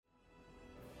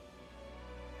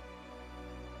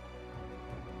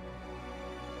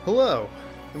Hello,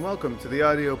 and welcome to the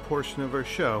audio portion of our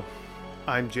show.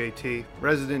 I'm JT,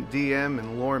 resident DM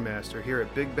and lore master here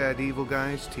at Big Bad Evil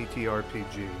Guys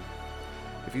TTRPG.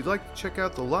 If you'd like to check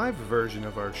out the live version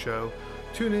of our show,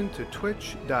 tune in to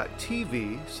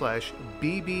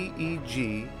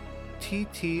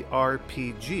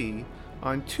twitch.tv/BBEGTTRPG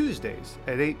on Tuesdays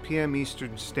at 8 p.m.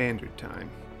 Eastern Standard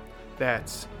Time.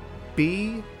 That's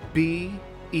BBEGTTRPG.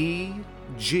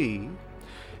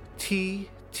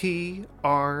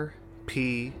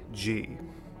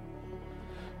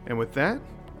 And with that,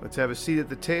 let's have a seat at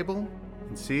the table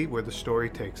and see where the story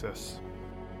takes us.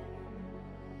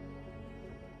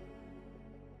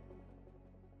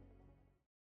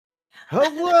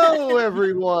 Hello,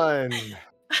 everyone!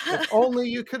 If only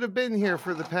you could have been here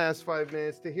for the past 5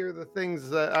 minutes to hear the things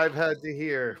that I've had to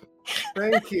hear.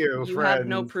 Thank you, You friends. have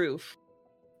no proof.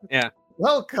 Yeah.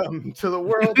 Welcome to the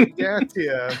world of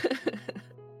Gatia,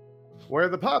 where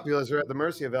the populace are at the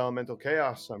mercy of elemental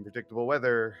chaos, unpredictable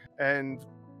weather, and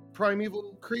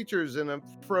primeval creatures in a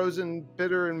frozen,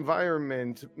 bitter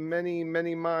environment many,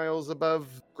 many miles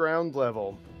above ground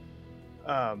level.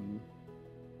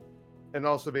 And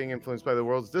also being influenced by the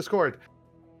world's discord.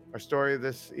 Our story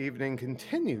this evening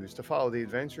continues to follow the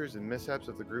adventures and mishaps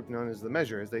of the group known as the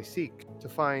Measure as they seek to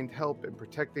find help in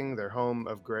protecting their home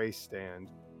of Grey Stand.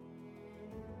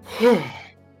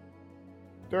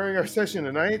 During our session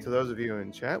tonight, to those of you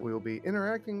in chat, we will be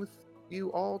interacting with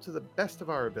you all to the best of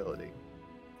our ability.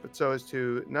 But so as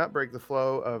to not break the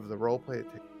flow of the roleplay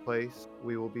that takes place,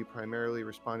 we will be primarily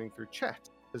responding through chat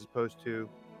as opposed to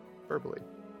verbally.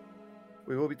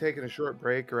 We will be taking a short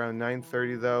break around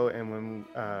 9:30 though, and when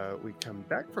we come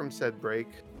back from said break,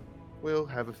 we'll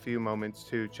have a few moments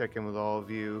to check in with all of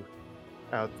you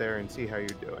out there and see how you're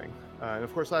doing. And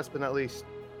of course, last but not least,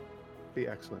 be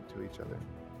excellent to each other.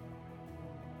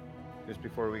 Just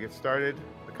before we get started,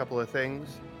 a couple of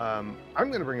things. I'm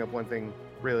going to bring up one thing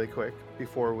really quick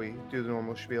before we do the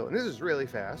normal spiel, and this is really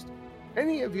fast.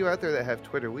 Any of you out there that have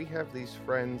Twitter, we have these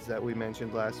friends that we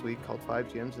mentioned last week called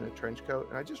 5GMs in a Trench Coat,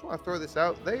 and I just want to throw this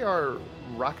out. They are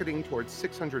rocketing towards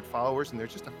 600 followers, and they're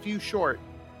just a few short.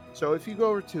 So if you go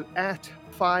over to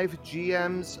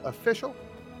 @5GMsOfficial,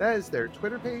 that is their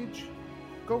Twitter page.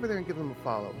 Go over there and give them a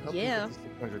follow. Help them get to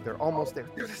 600. They're almost there.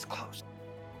 They're this close.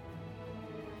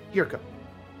 Yurko.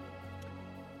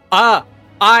 I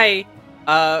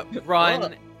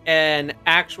run an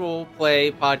actual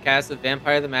play podcast of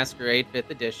Vampire the Masquerade 5th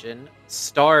edition,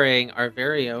 starring our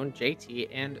very own JT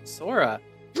and Sora.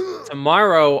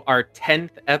 Tomorrow, our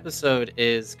 10th episode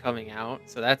is coming out,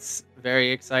 so that's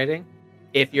very exciting.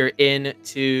 If you're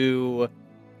into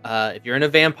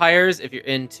vampires, if you're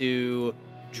into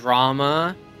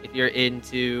drama, if you're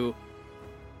into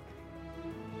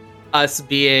us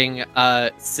being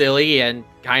silly and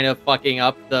kind of fucking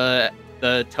up the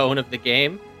tone of the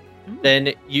game,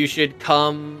 then you should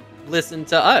come listen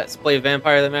to us play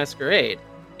Vampire the Masquerade.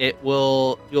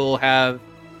 You'll have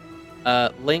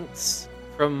links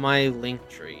from my link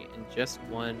tree in just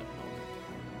one moment.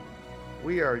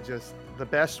 We are just the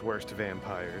best worst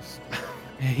vampires.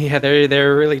 Yeah,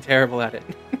 they're really terrible at it.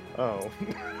 Oh.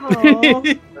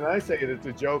 Aww. When I say it, it's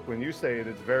a joke. When you say it,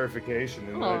 it's verification.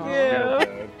 And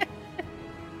Aw.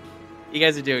 You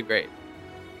guys are doing great.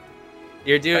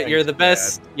 You're Thanks, the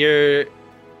best. Dad. You're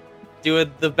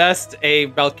doing the best a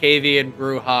Malkavian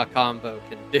Bruja combo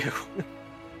can do.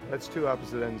 That's two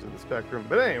opposite ends of the spectrum.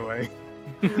 But anyway.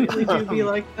 Really do be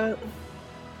like that.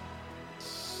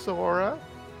 Sora?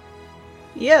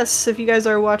 Yes, if you guys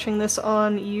are watching this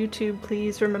on YouTube,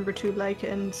 please remember to like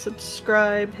and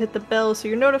subscribe, hit the bell so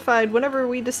you're notified whenever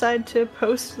we decide to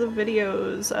post the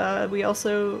videos. We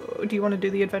also, do you want to do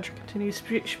the Adventure Continues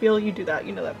spiel? You do that,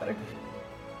 you know that better.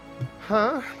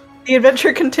 Huh? The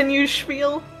Adventure Continues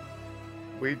spiel?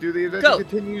 We do the adventure Go.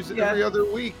 continues Yeah. every other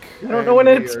week. I don't know when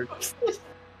and it's we posted.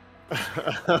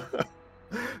 are-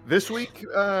 This week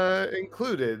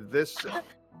included. This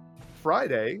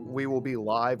Friday, we will be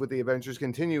live with the Adventures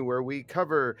Continue, where we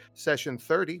cover Session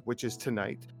 30, which is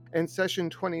tonight, and Session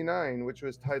 29, which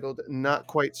was titled Not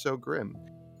Quite So Grim.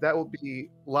 That will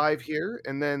be live here,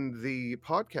 and then the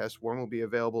podcast one will be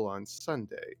available on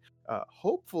Sunday.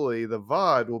 Hopefully, the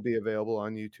VOD will be available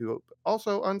on YouTube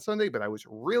also on Sunday, but I was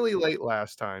really late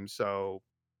last time, so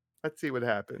let's see what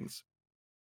happens.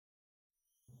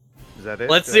 Is that it?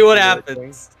 Let's Did see I what do the right thing?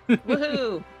 happens.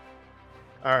 Woohoo!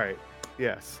 All right.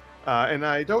 Yes. And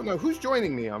I don't know who's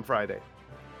joining me on Friday.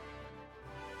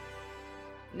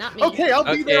 Not me. Okay, I'll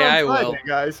be Okay, there on I Friday, will.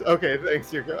 guys. Okay,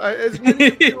 thanks, Yurko. As many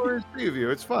of you or as few of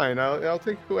you, it's fine. I'll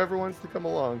take whoever wants to come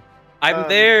along. I'm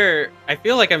there. I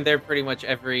feel like I'm there pretty much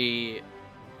every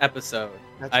episode.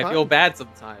 That's I fine. feel bad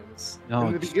sometimes. No, In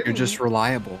the you're beginning- just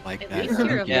reliable like At that. least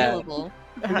you're Yeah. available.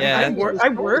 Yeah. I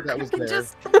work. That was You can there.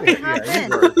 just Yeah, hop you in.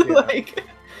 work, yeah. Like,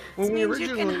 When This we means you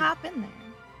can originally, hop in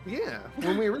there. yeah,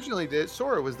 when we originally did,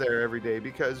 Sora was there every day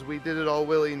because we did it all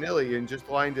willy nilly and just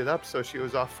lined it up so she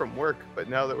was off from work. But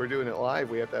now that we're doing it live,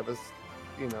 we have to have a,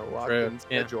 locked True, in yeah.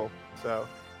 schedule. So,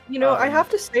 I Um, have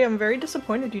to say, I'm very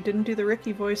disappointed you didn't do the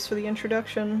Ricky voice for the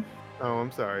introduction. oh,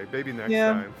 I'm sorry. Maybe next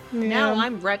Yeah. time. Now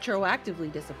I'm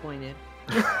retroactively disappointed.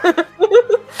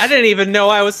 I didn't even know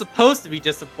I was supposed to be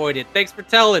disappointed. Thanks for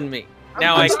telling me.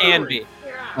 Now I I'm can sorry. be.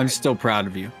 I'm still proud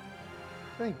of you.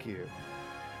 Thank you.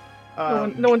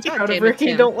 No one's God proud damn of it, Ricky.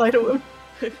 Tim. Don't lie to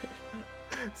him.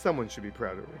 Someone should be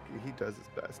proud of Ricky. He does his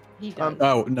best. He does.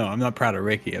 Oh no, I'm not proud of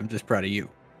Ricky. I'm just proud of you.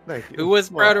 Thank you. Who was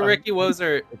Well, proud of Ricky? What was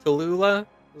her? Tallulah?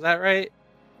 Was that right?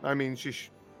 I mean, she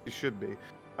should be.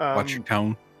 Watch your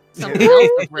tone. Something else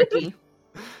with Ricky.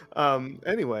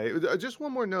 Anyway, just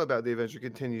one more note about The Adventure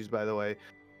Continues, by the way.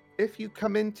 If you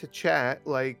come into chat,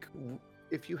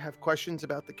 if you have questions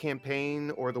about the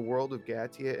campaign or the world of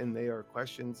Gatia, and they are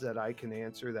questions that I can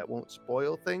answer that won't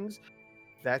spoil things,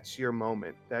 that's your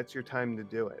moment. That's your time to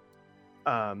do it.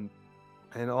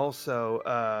 And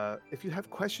also, if you have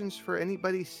questions for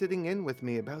anybody sitting in with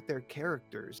me about their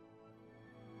characters,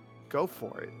 go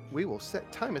for it. We will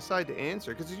set time aside to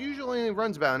answer because it usually only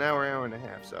runs about an hour and a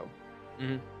half. So,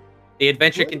 The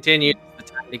adventure What? continues. The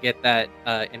time to get that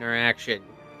interaction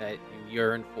that you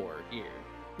yearn for here.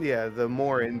 yeah, the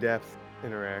more in-depth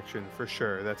interaction for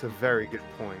sure. That's a very good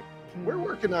point. We're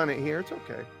working on it here. It's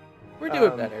okay. We're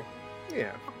doing Um, better.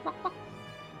 Yeah.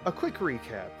 A quick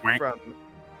recap Quack. from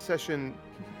session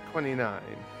 29.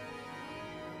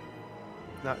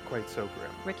 Not quite so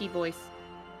grim. Ricky voice.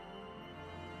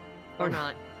 Or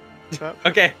not.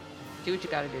 Okay, Do what you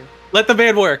gotta do. let the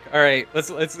band work. All right,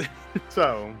 let's.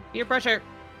 So, Peer pressure.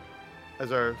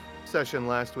 as our session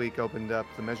last week opened up,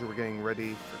 the measure were getting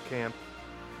ready for camp.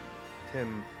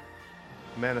 Tim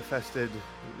manifested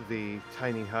the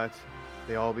tiny hut.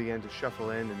 They all began to shuffle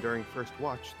in, and during first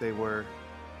watch, they were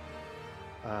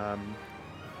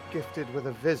gifted with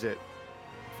a visit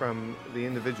from the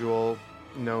individual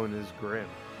known as Grim.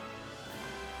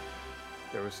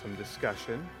 There was some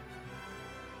discussion,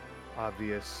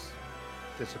 obvious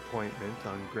disappointment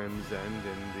on Grim's end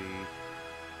in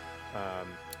the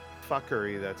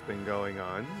fuckery that's been going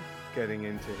on, getting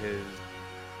into his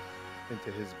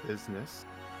business.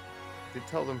 Did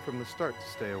tell them from the start to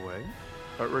stay away,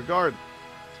 but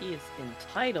He is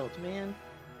entitled, man.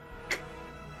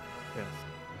 yes.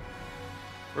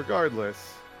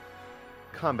 Regardless,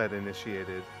 combat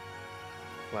initiated.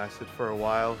 Lasted for a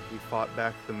while. He fought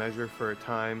back the measure for a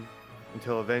time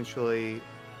until eventually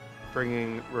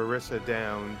bringing Rarissa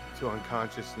down to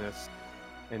unconsciousness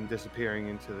and disappearing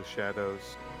into the shadows,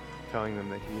 telling them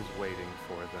that he is waiting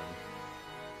for them.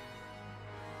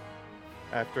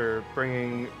 After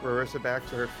bringing Rarissa back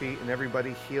to her feet and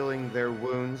everybody healing their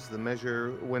wounds, the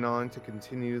measure went on to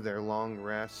continue their long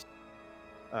rest,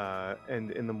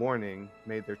 and in the morning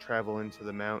made their travel into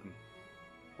the mountain,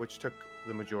 which took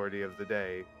the majority of the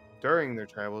day. During their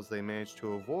travels, they managed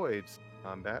to avoid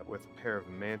combat with a pair of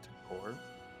manticore,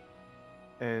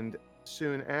 and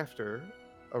soon after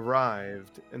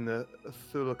arrived in the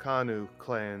Thulakanu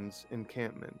clan's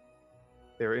encampment.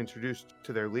 They were introduced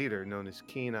to their leader, known as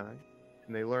Kenai,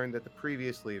 and they learned that the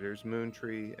previous leaders,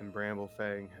 Moontree and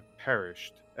Bramblefang, have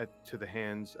perished to the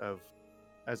hands of,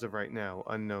 as of right now,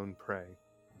 unknown prey.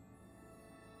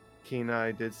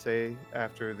 Kenai did say,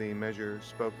 after the measure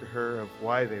spoke to her of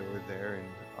why they were there and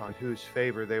on whose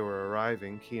favor they were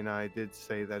arriving, Kenai did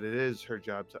say that it is her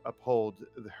job to uphold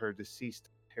her deceased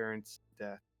parents'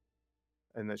 death,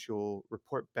 and that she will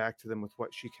report back to them with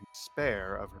what she can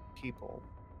spare of her people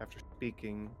after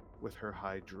speaking with her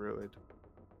high druid.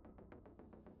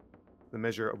 The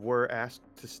measure were asked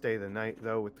to stay the night,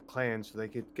 though, with the clan so they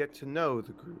could get to know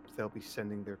the group they'll be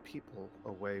sending their people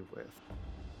away with.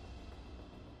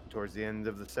 Towards the end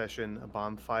of the session, a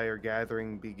bonfire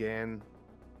gathering began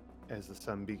as the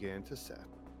sun began to set.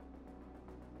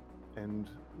 And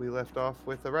we left off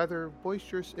with a rather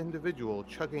boisterous individual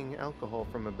chugging alcohol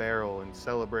from a barrel and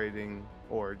celebrating,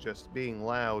 or just being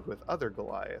loud with other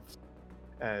Goliaths,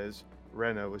 as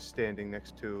Rena was standing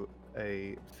next to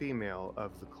a female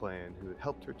of the clan who had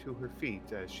helped her to her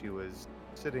feet as she was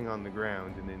sitting on the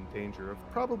ground and in danger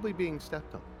of probably being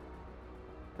stepped on.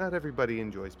 Not everybody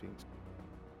enjoys being stepped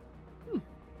on.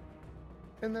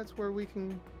 And that's where we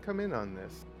can come in on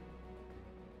this.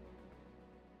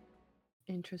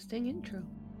 Interesting intro.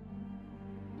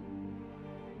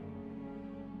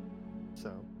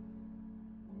 So,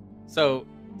 So,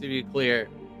 to be clear,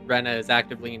 Rena is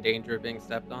actively in danger of being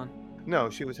stepped on? No,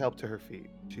 she was helped to her feet.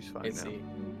 She's fine I now. see.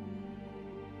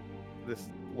 This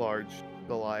large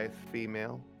Goliath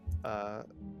female,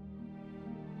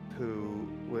 who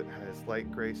has light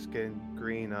gray skin,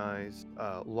 green eyes,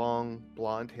 long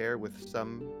blonde hair with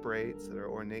some braids that are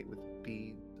ornate with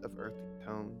beads of earthy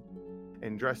tone,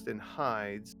 and dressed in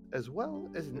hides, as well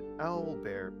as an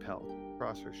owlbear pelt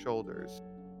across her shoulders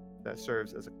that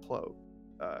serves as a cloak.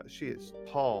 She is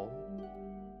tall,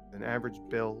 an average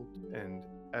build, and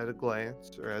at a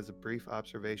glance, or as a brief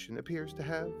observation, appears to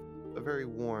have a very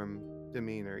warm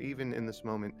demeanor, even in this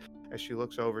moment as she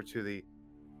looks over to the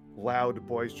loud,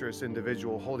 boisterous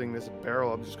individual holding this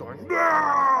barrel up, just going,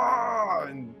 "Ah!"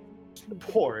 and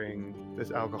pouring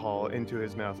this alcohol into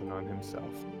his mouth and on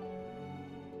himself.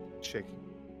 Shaking.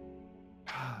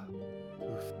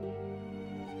 Oof.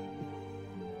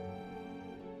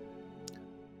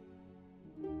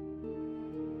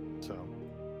 So,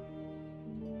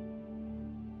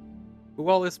 Who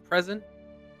all is present?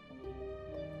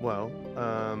 well,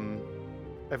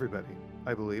 everybody,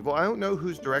 I believe. Well, I don't know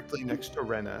who's directly next to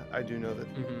Rena. I do know that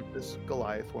this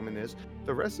Goliath woman is.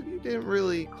 The rest of you didn't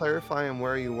really clarify on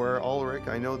where you were. Ulrich,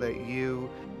 I know that you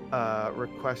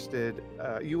requested,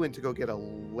 you went to go get a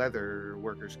leather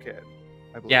worker's kit,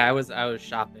 I believe. Yeah, I was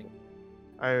shopping.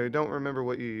 I don't remember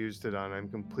what you used it on. I'm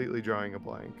completely drawing a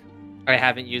blank. I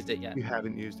haven't used it yet. You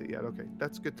haven't used it yet. Okay,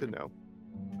 that's good to know.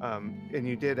 And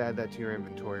you did add that to your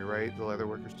inventory, right? The leather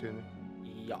worker's tunic?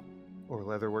 Yeah. Or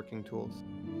leather working tools.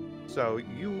 So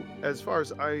you, as far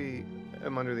as I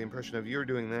am under the impression of, you're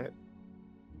doing that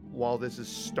while this is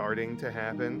starting to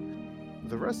happen.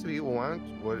 The rest of you, why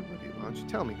don't you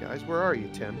tell me, guys? Where are you,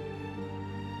 Tim?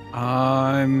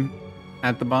 I'm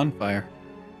at the bonfire,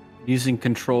 using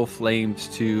control flames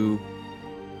to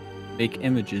make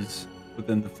images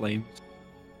within the flames.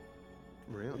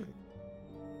 Really?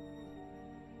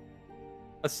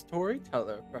 A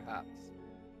storyteller, perhaps.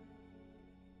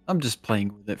 I'm just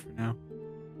playing with it for now.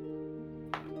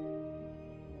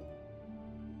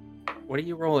 What are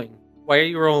you rolling? Why are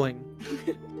you rolling?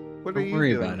 What Don't are you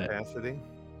worry doing, about it. Cassidy?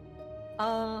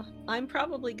 I'm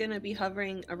probably gonna be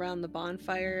hovering around the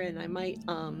bonfire, and I might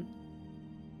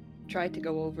try to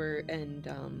go over and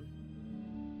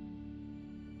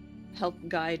help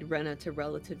guide Rena to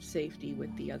relative safety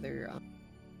with the other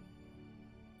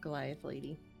Goliath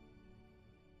lady.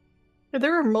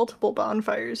 There are multiple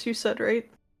bonfires, you said, right?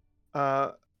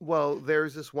 Well,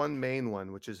 there's this one main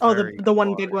one, which is Oh, very the one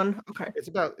large. big one. Okay. It's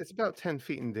about 10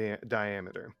 feet in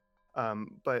diameter.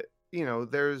 But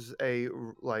there's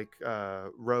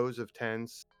rows of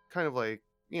tents, kind of like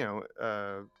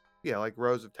like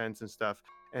rows of tents and stuff.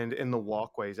 And in the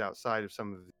walkways outside of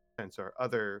some of the tents are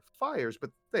other fires,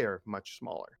 but they are much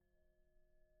smaller.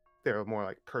 They're more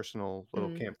like personal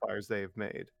little campfires they've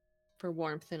made. For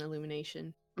warmth and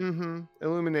illumination. Mm-hmm.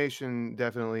 Illumination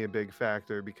definitely a big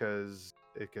factor because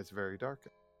it gets very dark.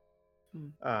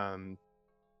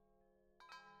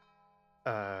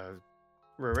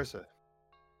 Marissa,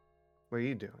 what are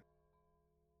you doing?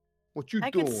 What you I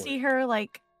doing? could see her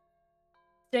like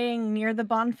staying near the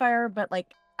bonfire, but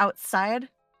like outside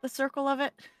the circle of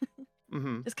it.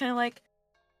 Mm-hmm. Just kind of like,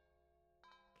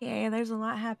 okay, there's a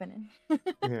lot happening.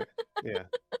 Yeah.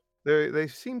 They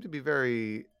seem to be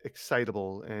very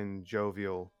excitable and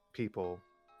jovial people.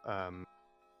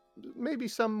 Maybe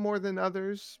some more than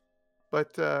others,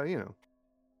 but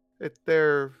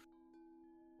they're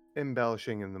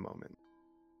embellishing in the moment.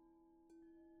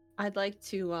 I'd like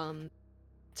to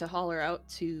holler out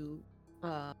to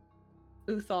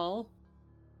Uthal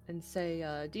and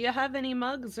say, do you have any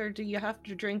mugs, or do you have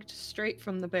to drink straight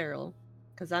from the barrel?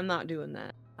 Because I'm not doing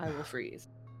that. I will freeze.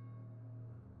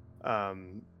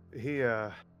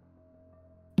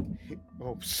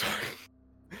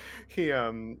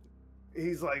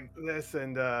 He's like this,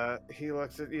 and he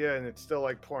looks at you, and it's still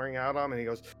like pouring out on him, and he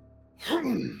goes,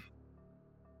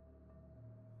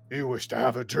 "You wish to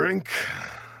have a drink?"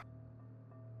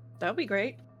 That would be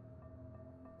great.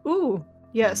 Ooh,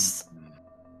 yes.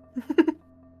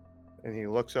 And he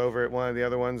looks over at one of the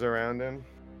other ones around him,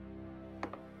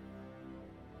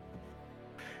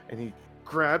 and he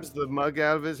grabs the mug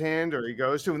out of his hand, or he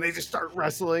goes to, and they just start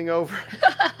wrestling over.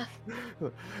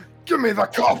 Give me the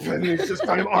cup, and he's just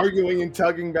kind of arguing and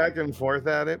tugging back and forth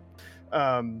at it.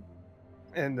 And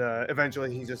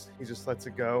eventually, he just lets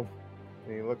it go,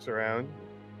 and he looks around,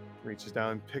 reaches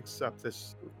down, and picks up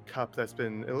this cup that's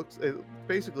been. It's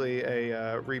basically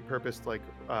a repurposed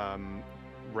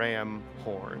ram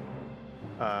horn.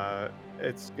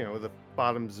 It's the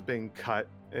bottom's being cut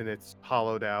and it's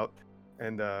hollowed out,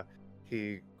 and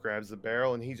he grabs the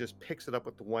barrel and he just picks it up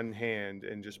with one hand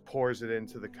and just pours it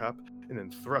into the cup and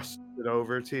then thrusts it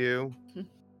over to you.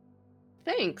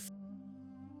 Thanks.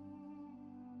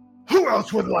 Who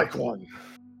else would like one?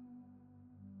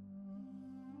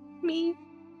 Me.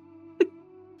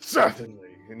 Certainly.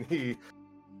 And he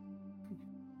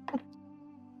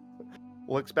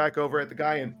looks back over at the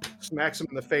guy and smacks him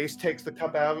in the face, takes the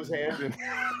cup out of his hand, and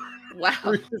Wow.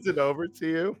 reaches it over to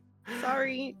you.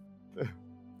 Sorry.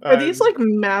 Are these like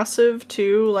massive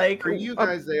too? Like for you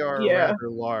guys, they are yeah. rather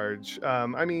large.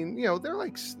 I mean, they're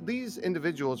like these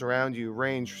individuals around you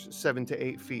range 7 to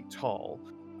 8 feet tall.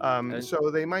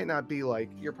 So they might not be like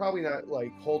you're probably not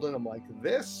like holding them like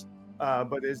this.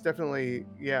 But it's definitely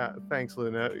thanks,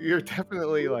 Luna. You're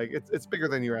definitely like it's bigger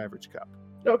than your average cup.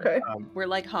 Okay. We're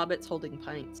like hobbits holding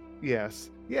pints.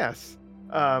 Yes.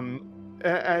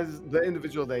 As the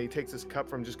individual that he takes his cup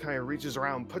from just kind of reaches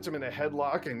around, puts him in a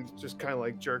headlock, and just kind of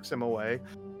like jerks him away.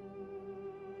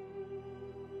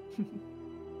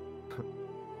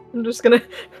 I'm just gonna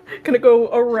go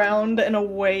around and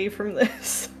away from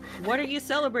this. What are you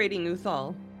celebrating,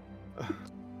 Uthal?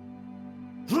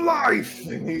 Life!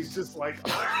 And he's just like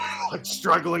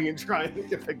struggling and trying to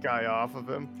get the guy off of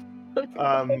him.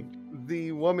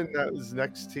 The woman that was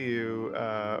next to you,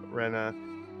 Rena,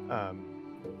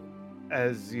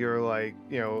 as you're like,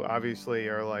 obviously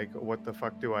you're like, what the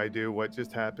fuck do I do? What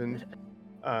just happened?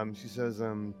 She says,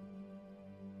 do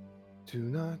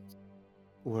not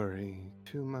worry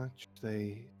too much.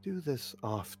 They do this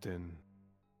often.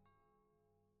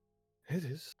 It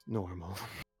is normal.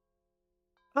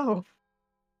 Oh,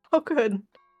 good.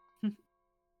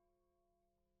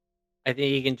 I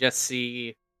think you can just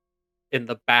see in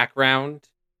the background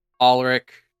Ulrich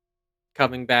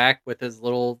coming back with his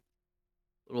little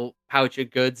pouch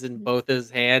of goods in both his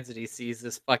hands, and he sees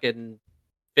this fucking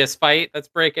fist fight that's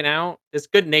breaking out. This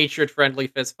good-natured, friendly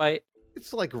fist fight.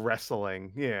 It's like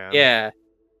wrestling, yeah. Yeah.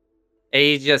 And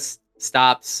he just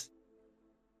stops,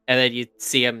 and then you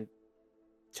see him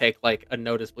take like a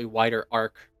noticeably wider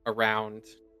arc around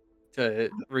to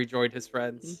rejoin his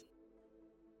friends.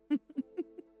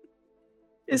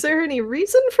 Is there any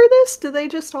reason for this? Do they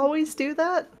just always do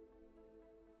that?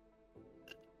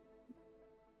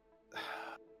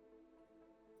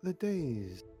 The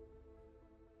days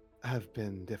have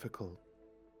been difficult.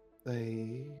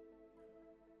 They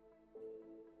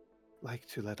like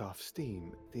to let off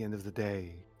steam at the end of the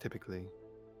day, typically.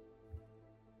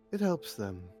 It helps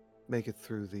them make it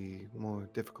through the more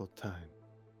difficult time,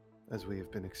 as we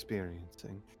have been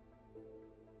experiencing.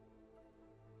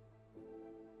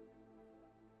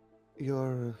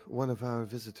 You're one of our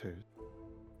visitors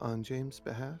on James'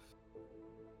 behalf?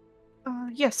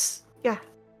 Yes. Yeah.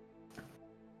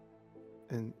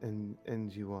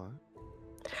 And you are?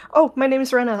 Oh, my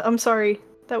name's Rena. I'm sorry.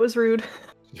 That was rude.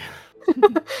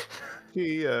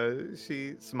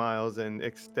 She smiles and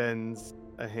extends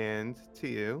a hand to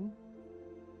you.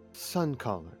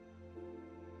 Suncaller.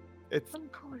 It's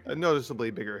a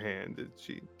noticeably bigger hand.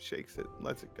 She shakes it,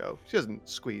 lets it go. She doesn't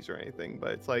squeeze or anything,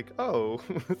 but it's like, oh,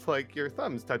 it's like your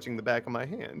thumb's touching the back of my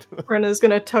hand. Rena's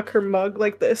gonna tuck her mug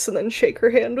like this and then shake her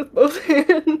hand with both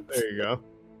hands. There you go.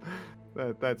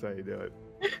 That's how you do it.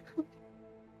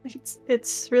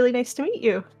 It's really nice to meet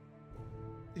you.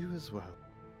 You as well.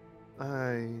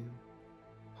 I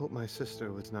hope my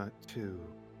sister was not too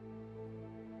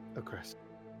aggressive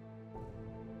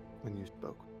when you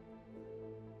spoke.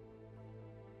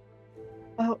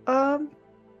 Oh,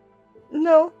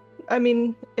 no. I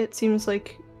mean, it seems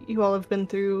like you all have been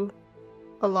through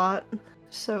a lot,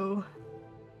 so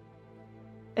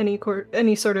any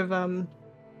sort of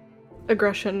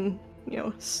aggression,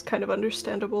 is kind of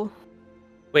understandable.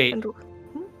 Wait, And,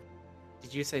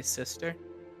 did you say sister?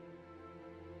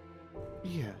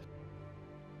 Yes.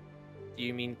 Do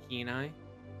you mean Kenai?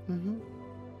 Mm-hmm.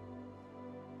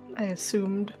 I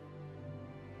assumed.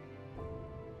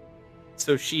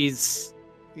 So she's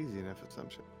Easy enough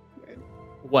assumption.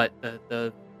 what,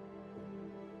 the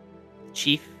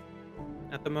chief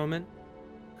at the moment?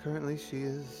 Currently, she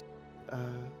is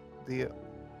the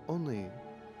only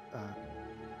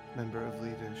member of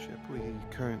leadership we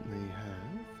currently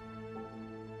have.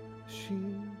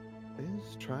 She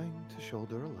is trying to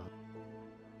shoulder a lot.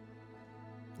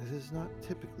 This is not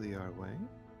typically our way.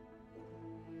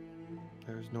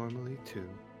 There's normally two.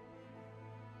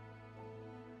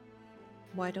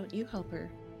 Why don't you help her?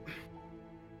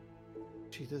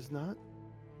 She does not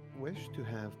wish to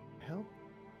have help.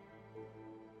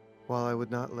 While I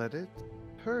would not let it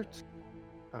hurt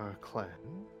our clan,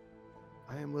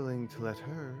 I am willing to let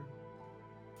her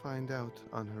find out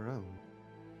on her own,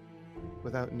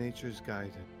 without nature's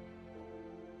guidance.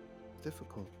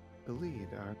 difficult to lead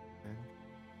our men.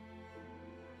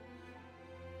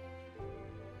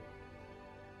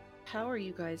 How are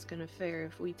you guys gonna fare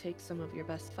if we take some of your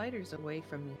best fighters away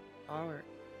from you? Our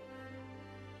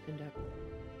endeavor.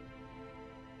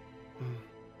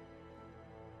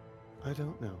 I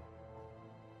don't know.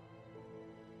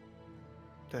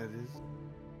 That is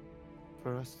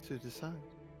for us to decide.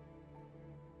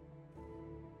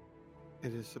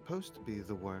 It is supposed to be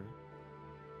the word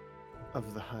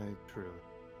of the High Druid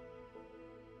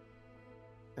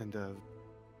and of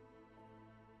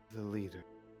the leader.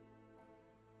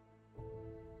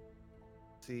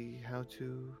 See how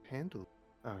to handle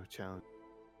our challenge.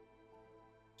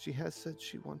 She has said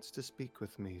she wants to speak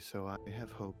with me, so I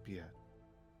have hope yet.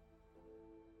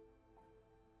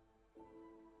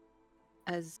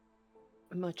 As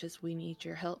much as we need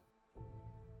your help,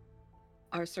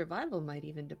 our survival might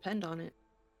even depend on it.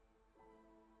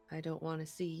 I don't want to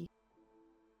see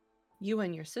you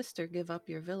and your sister give up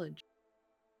your village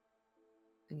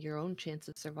and your own chance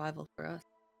of survival for us.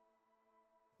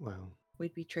 Well,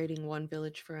 We'd be trading one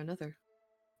village for another.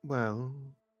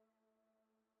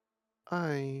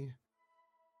 I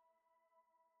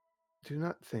do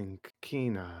not think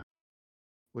Kina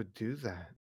would do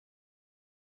that.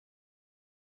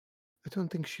 I don't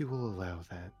think she will allow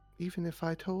that, even if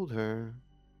I told her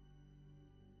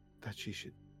that she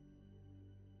should.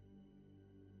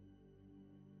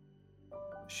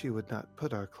 She would not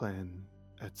put our clan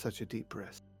at such a deep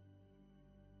risk.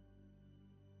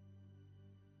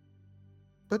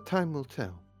 But time will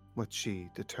tell what she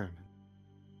determines.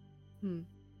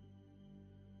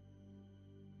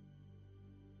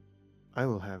 I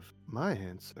will have my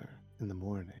answer in the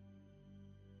morning.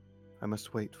 I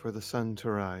must wait for the sun to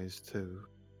rise to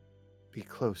be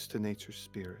close to nature's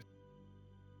spirit.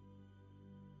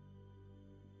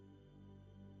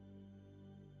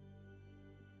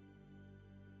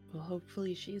 Well,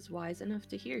 hopefully she's wise enough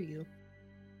to hear you.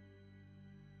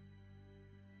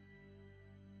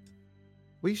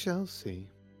 We shall see.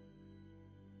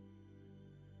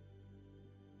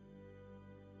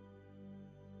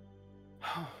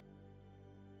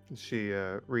 She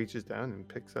reaches down and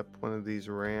picks up one of these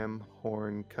ram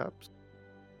horn cups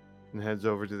and heads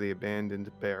over to the abandoned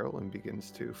barrel and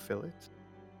begins to fill it.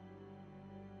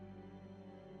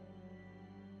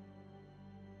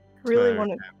 Really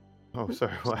want to. Oh,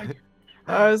 sorry, what?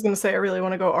 I was gonna say I really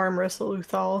want to go arm wrestle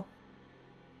Uthal.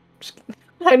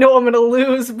 I know I'm gonna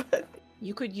lose, but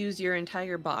You could use your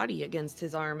entire body against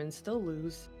his arm and still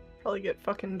lose. probably get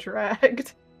fucking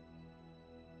dragged.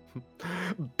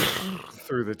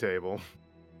 Through the table.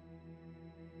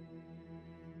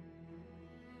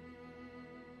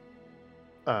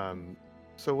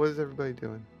 So what is everybody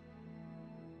doing?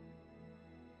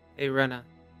 Hey, Rena,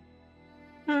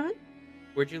 Hmm?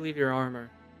 where'd you leave your armor?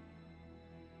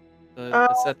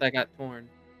 The set that got torn.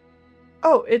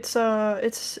 Oh, it's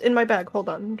in my bag. Hold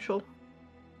on, she'll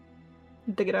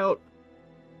dig it out.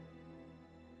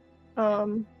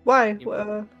 Why?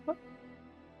 What?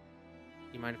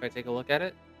 You mind if I take a look at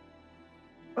it?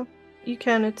 Oh, you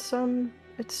can. It's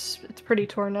pretty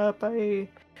torn up. I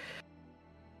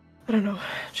don't know.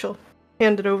 She'll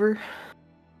hand it over.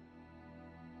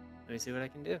 Let me see what I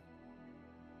can do.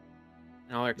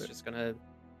 And Aleric's just gonna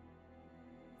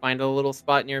find a little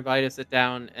spot nearby to sit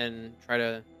down and try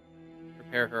to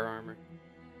repair her armor.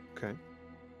 Okay.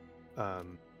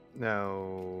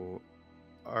 Now,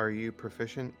 are you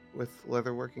proficient with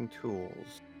leatherworking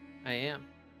tools? I am.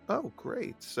 Oh,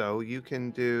 great. So you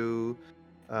can do,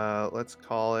 let's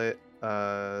call it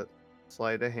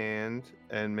sleight of hand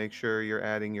and make sure you're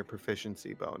adding your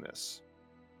proficiency bonus.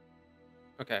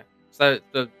 Okay. So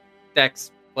the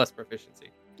dex plus proficiency.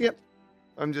 Yep.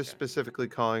 I'm just specifically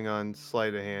calling on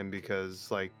sleight of hand because,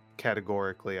 like,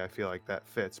 categorically, I feel like that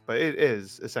fits. But it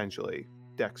is essentially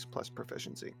dex plus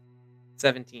proficiency.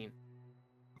 17.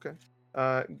 Okay.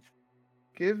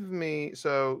 Give me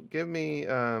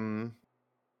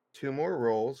 2 more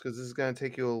rolls because this is going to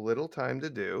take you a little time to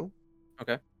do.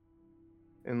 Okay.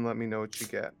 And let me know what you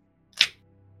get.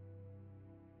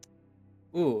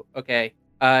 Ooh, okay.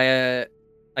 I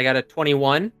got a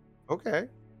 21, Okay.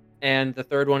 and the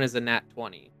third one is a nat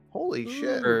 20 Holy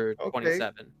shit. for Okay.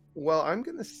 27. Well, I'm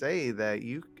going to say that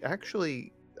you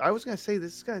actually, I was going to say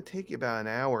this is going to take you about an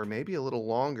hour, maybe a little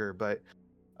longer, but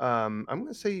I'm going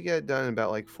to say you get it done in about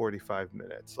like 45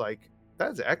 minutes. Like,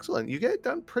 that's excellent. You get it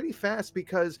done pretty fast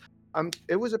because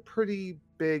it was a pretty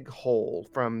big hole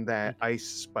from that ice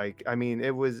spike. I mean,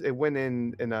 it went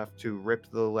in enough to rip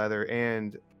the leather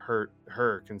and hurt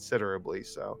her considerably.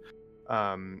 So,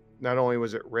 not only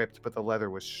was it ripped, but the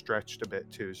leather was stretched a bit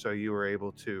too. So you were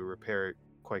able to repair it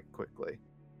quite quickly.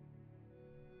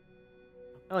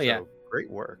 Oh yeah. So,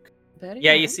 great work. Very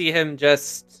Yeah, you nice. see him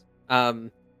just I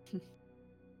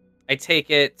take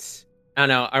it, I don't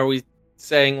know, are we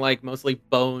saying like mostly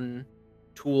bone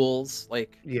tools,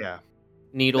 like Yeah.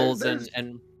 needles there's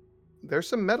and there's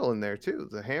some metal in there too.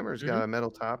 The hammer's got Mhm. a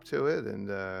metal top to it, and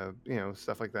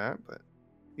stuff like that. But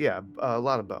yeah, a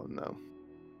lot of bone though.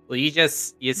 Well, you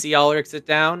see Ulrich sit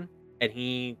down and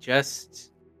he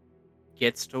just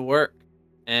gets to work,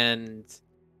 and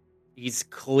he's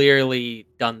clearly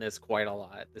done this quite a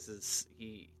lot. This is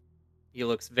he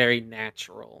looks very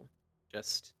natural,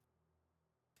 just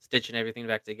stitching everything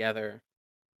back together,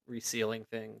 resealing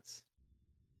things.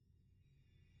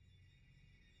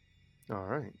 All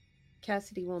right.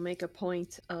 Cassidy will make a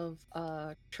point of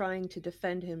trying to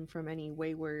defend him from any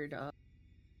wayward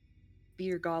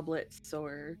beer goblets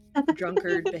or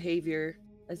drunkard behavior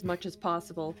as much as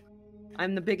possible.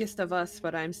 I'm the biggest of us,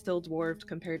 but I'm still dwarfed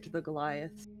compared to the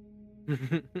Goliaths.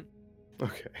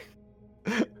 Okay.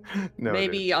 No.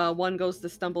 Maybe one goes to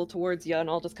stumble towards you, and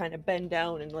I'll just kind of bend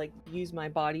down and like use my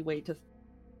body weight to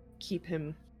keep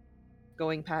him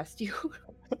going past you.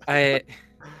 I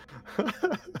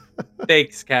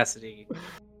Thanks, Cassidy.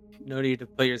 No need to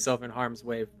put yourself in harm's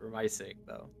way for my sake,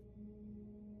 though.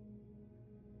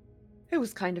 It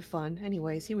was kind of fun.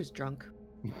 Anyways, he was drunk.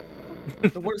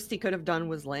 The worst he could have done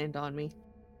was land on me.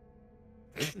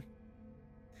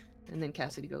 And then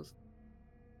Cassidy goes,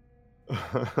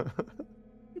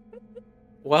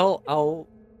 Well, I'll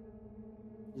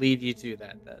leave you to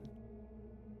that then.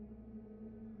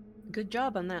 "Good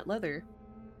job on that leather."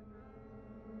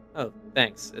 Oh,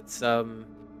 thanks. It's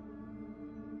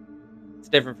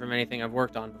different from anything I've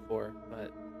worked on before,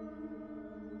 but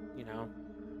you know,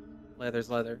 leather's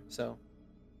leather, so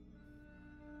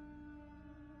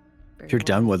Very If you're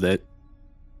done nice. with it,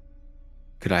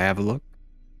 could I have a look?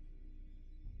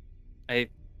 I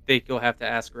think you'll have to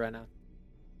ask Rena.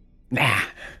 Nah.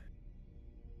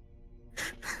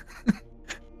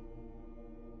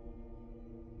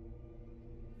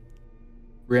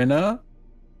 Rena?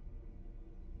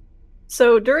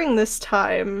 So during this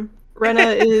time, Rena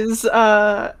is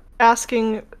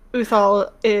asking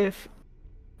Uthal if,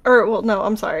 or well, no,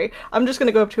 I'm sorry. I'm just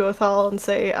gonna go up to Uthal and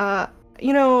say, I'm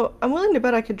willing to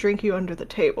bet I could drink you under the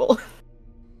table.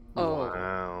 Oh.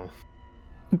 Wow.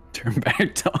 Turn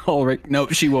back to Ulrich. No,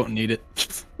 she won't need it.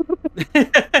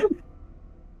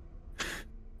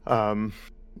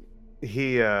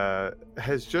 He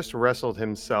has just wrestled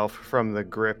himself from the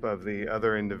grip of the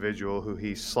other individual who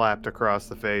he slapped across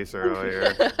the face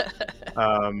earlier.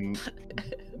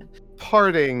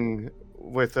 Parting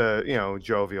with a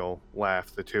jovial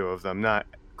laugh, the two of them, not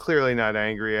clearly not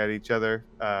angry at each other,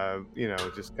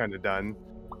 just kind of done.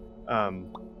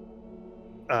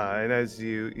 And as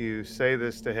you say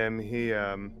this to him, he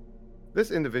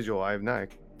this individual, I have not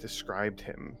described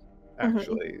him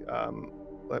actually.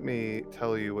 Let me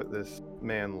tell you what this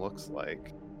man looks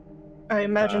like. I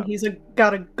imagine he's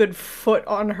got a good foot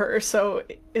on her, so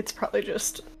it's probably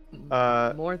just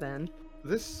More than.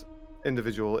 This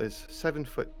individual is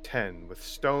 7'10" with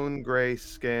stone gray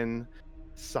skin,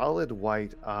 solid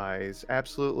white eyes,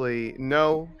 absolutely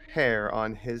no hair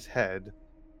on his head,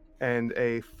 and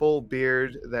a full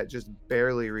beard that just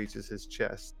barely reaches his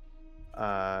chest.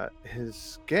 His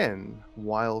skin,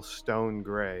 while stone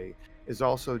gray, is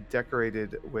also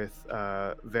decorated with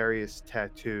various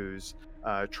tattoos,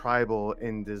 tribal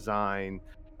in design.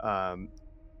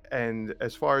 And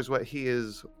as far as what he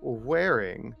is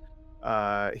wearing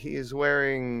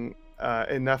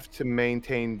enough to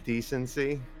maintain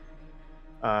decency.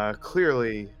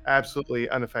 Clearly, absolutely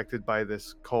unaffected by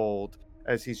this cold,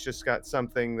 as he's just got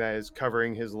something that is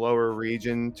covering his lower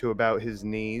region to about his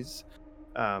knees.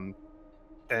 And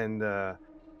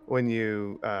when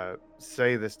you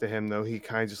say this to him, though, he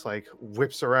kind of just like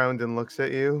whips around and looks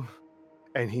at you,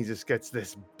 and he just gets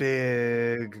this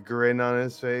big grin on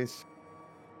his face.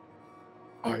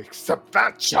 I accept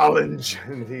that challenge,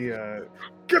 and he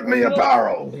give me a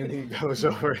barrel, and he goes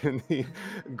over and he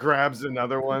grabs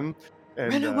another one,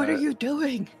 and Rena, what are you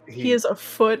doing? he is a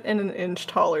foot and an inch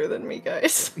taller than me,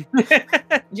 guys.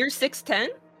 You're 6'10"?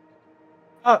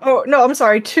 Oh no, I'm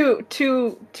sorry. Two.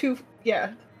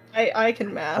 Yeah, I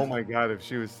can math. Oh my god, if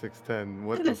she was 6'10",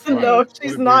 what the fuck? No, What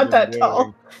she's have we not been that tall.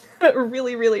 doing? A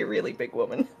really, really, really big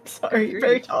woman. Sorry, Agreed.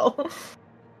 very tall.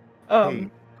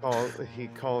 He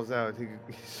calls out. He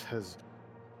says,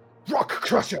 "Rock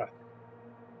Crusher,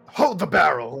 hold the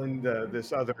barrel!" And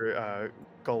this other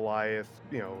Goliath,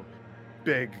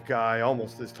 big guy,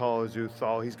 almost as tall as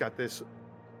Uthal. He's got this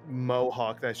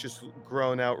mohawk that's just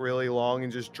grown out really long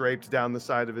and just draped down the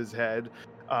side of his head.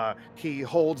 He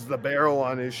holds the barrel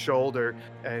on his shoulder,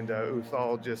 and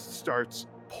Uthal just starts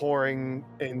pouring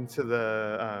into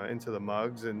the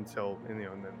mugs until, and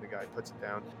then the guy puts it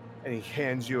down, and he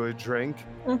hands you a drink,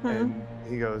 and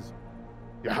he goes,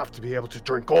 "You have to be able to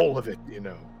drink all of it, you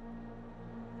know."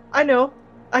 I know.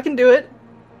 I can do it.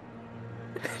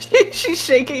 She's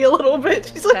shaking a little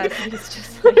bit. She's like, Cassidy's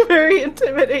just like, very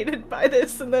intimidated by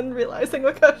this, and then realizing,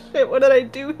 like, oh shit, what did I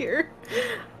do here?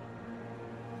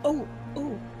 oh,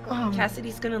 Um,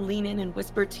 Cassidy's gonna lean in and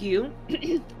whisper to you,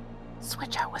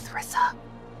 switch out with Rissa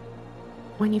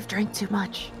when you've drank too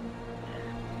much.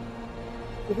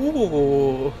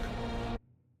 Ooh.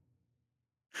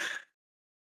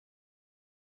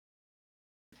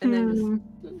 And then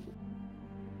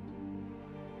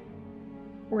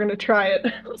we're gonna try it.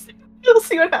 We'll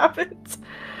see what happens.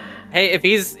 Hey, if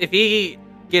he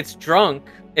gets drunk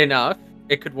enough,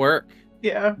 it could work.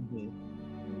 Yeah.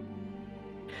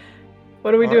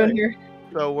 What are we doing here?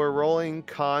 So we're rolling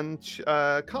con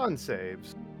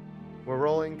saves. We're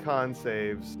rolling con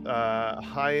saves.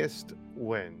 Highest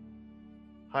win.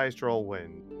 Highest roll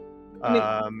win.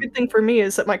 I mean, good thing for me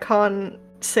is that my con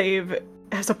save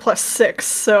has a +6,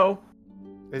 so.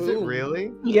 Is it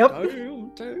really? Yep.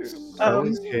 So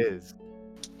is his.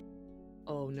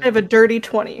 Oh no. I have a dirty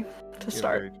 20 to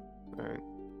start. All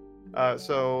right.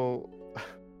 So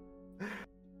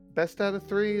best out of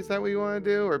 3, is that what you want to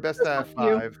do, or best out of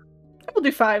 5? We'll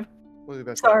do 5. We'll do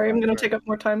best. Sorry, out of I'm 5. gonna take up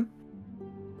more time.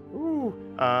 Ooh.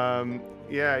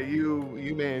 Yeah,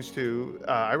 you managed to.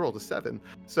 I rolled a 7,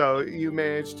 so you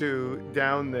managed to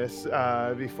down this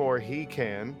before he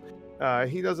can.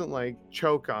 He doesn't like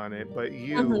choke on it, but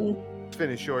you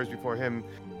finish yours before him,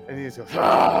 and he just goes,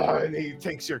 "Ah!" and he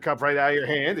takes your cup right out of your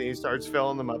hand, and he starts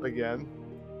filling them up again.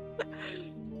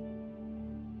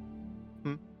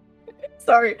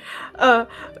 Sorry.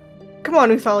 Come on,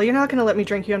 Uthal, you're not gonna let me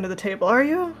drink you under the table, are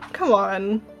you? Come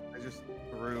on. I just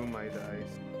threw my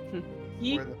dice.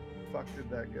 Yeet. Where the fuck did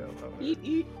that go? Oh, Eat,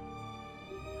 eat.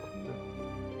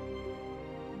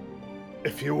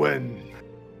 if you win,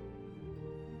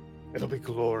 it'll be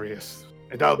glorious,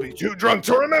 and I'll be too drunk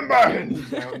to remember. And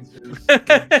he downs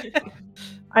his-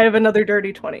 I have another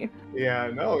dirty 20. Yeah,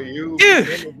 no, you Dude.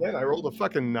 win again. I rolled a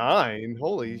fucking 9.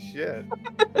 Holy shit!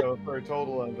 So for a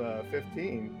total of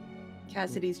 15.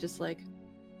 Cassidy's just like,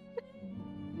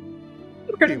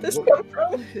 Where did this come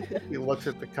from? He looks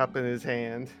at the cup in his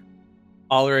hand.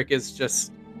 Ulrich is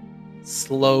just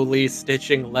slowly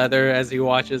stitching leather as he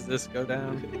watches this go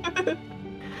down.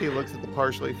 He looks at the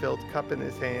partially filled cup in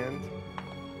his hand.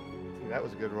 That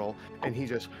was a good roll. And he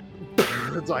just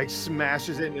like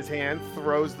smashes it in his hand,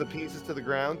 throws the pieces to the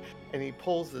ground, and he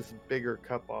pulls this bigger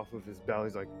cup off of his belly.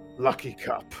 He's like, "Lucky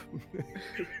cup."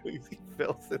 He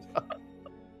fills it up.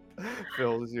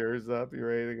 Fills yours up. You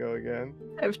ready to go again?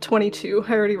 I have 22.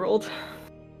 I already rolled.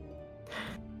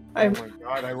 Oh my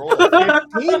god, I rolled a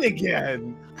 15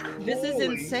 again. this is Holy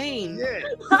insane. shit.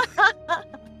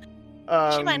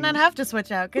 She might not have to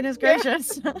switch out. Goodness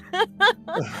gracious.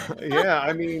 Yeah,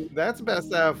 I mean, that's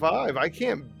best out of 5. I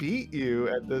can't beat you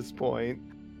at this point.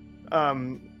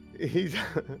 He's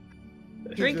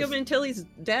Drink him until he's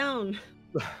down.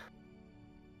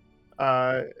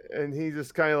 and he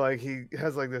just kind of like, he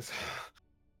has like this.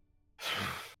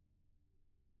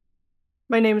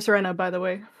 My name's Rena, by the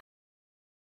way.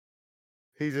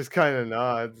 He just kind of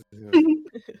nods.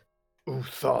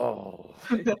 Uthal.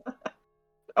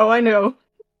 Oh, I know.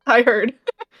 I heard.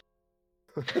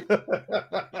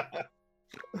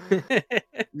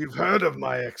 You've heard of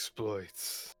my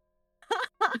exploits.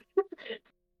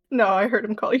 No, I heard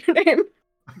him call your name.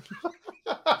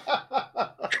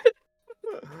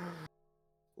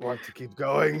 Want to keep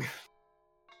going?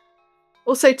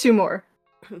 We'll say 2 more.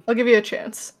 I'll give you a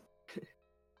chance.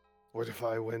 What if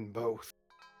I win both?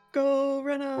 Go,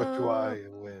 Rena. What do I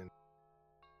win?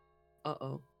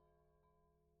 Uh-oh.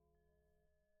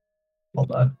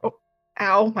 Hold on. Oh,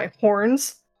 ow, my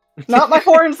horns. Not my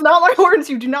horns, not my horns.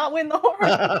 You do not win the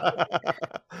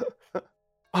horn.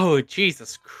 Oh,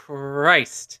 Jesus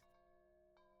Christ.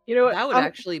 You know what? That would I'm-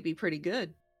 actually be pretty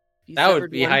good. If you That would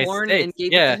severed be one high horn stakes, and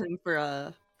gave yeah. it to him for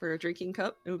a drinking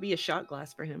cup. It would be a shot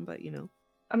glass for him, but you know.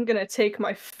 I'm gonna take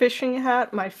my fishing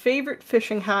hat, my favorite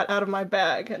fishing hat, out of my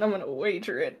bag, and I'm gonna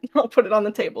wager it. I'll put it on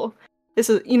the table. This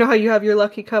is, you know how you have your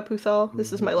lucky cup, Uthal?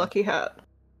 This is my lucky hat.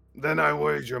 Then I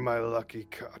wager my lucky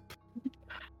cup.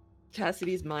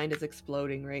 Cassidy's mind is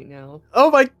exploding right now. Oh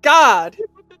my god!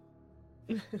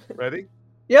 Ready?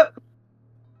 Yep.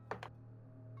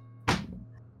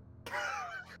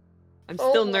 I'm Oh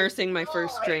still my nursing my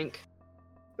first God. drink.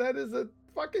 That is a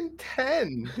fucking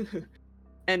 10.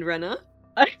 And Rena?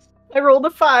 I rolled a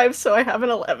 5, so I have an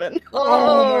 11.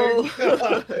 Oh my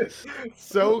god!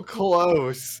 So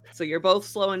close. So you're both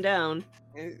slowing down.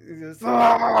 He just,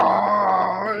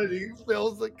 and he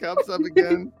fills the cups up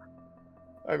again.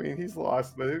 I mean, he's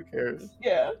lost, but who cares?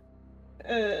 Yeah.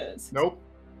 Nope.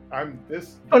 I'm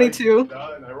this 22.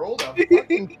 and I rolled a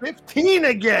fucking 15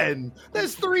 again.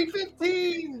 There's 3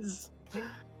 15s.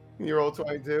 You roll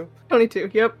 22.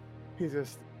 22, yep. He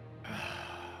just.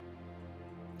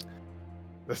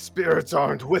 The spirits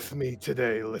aren't with me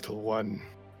today, little one.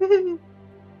 Ren,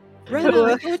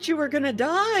 I thought you were gonna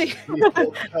die. He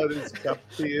holds out his cup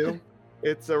to you.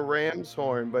 It's a ram's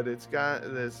horn, but it's got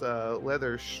this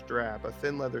leather strap, a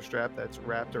thin leather strap that's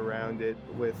wrapped around it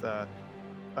with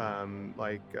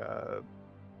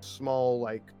small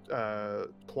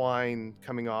twine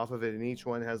coming off of it, and each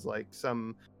one has like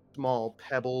some small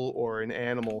pebble or an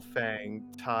animal fang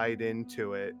tied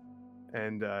into it.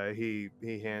 And he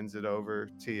hands it over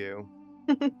to you.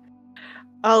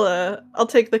 I'll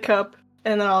take the cup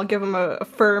and then I'll give him a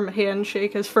firm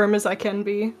handshake, as firm as I can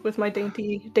be, with my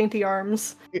dainty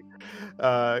arms.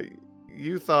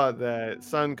 You thought that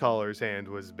Suncollar's hand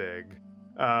was big.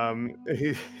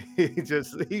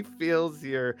 He feels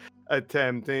your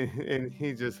attempt and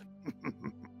he just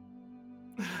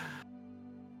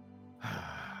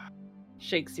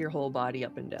Shakes your whole body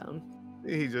up and down.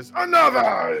 he just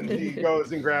another, and he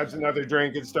goes and grabs another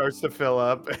drink and starts to fill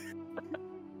up.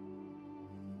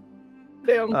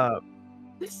 Damn. I'm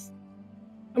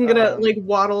gonna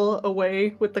waddle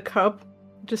away with the cup,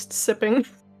 just sipping.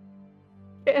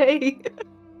 Hey.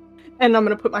 And I'm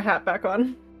gonna put my hat back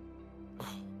on.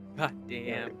 God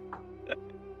damn.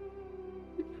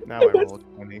 Now I roll a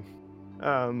 20.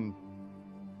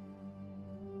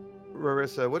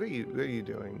 Rarissa, what are you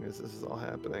doing as this is all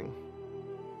happening?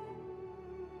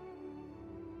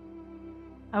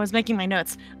 I was making my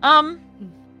notes. I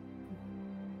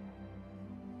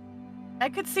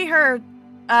could see her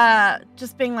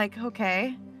just being like,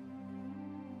 okay,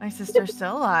 my sister's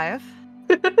still alive.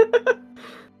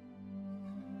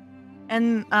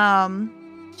 And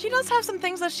she does have some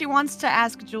things that she wants to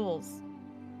ask Jules.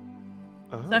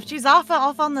 Oh. So if she's off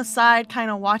on the side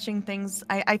kind of watching things,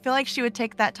 I feel like she would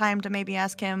take that time to maybe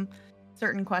ask him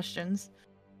certain questions.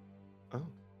 Oh.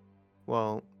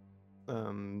 Well,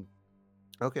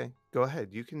 okay, go ahead.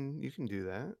 You can do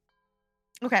that.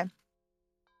 Okay.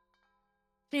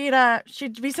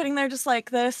 She'd be sitting there just like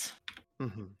this.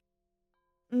 Mm-hmm.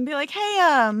 And be like, hey,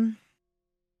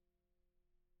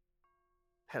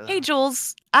 Hello. hey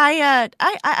Jules, I've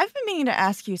been meaning to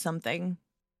ask you something.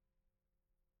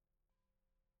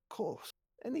 Of course.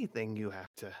 Anything you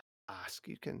have to ask,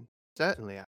 you can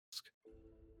certainly ask.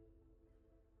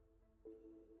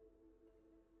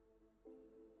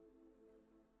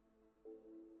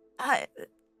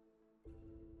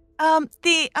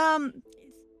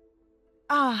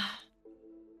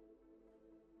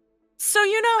 So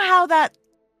you know how that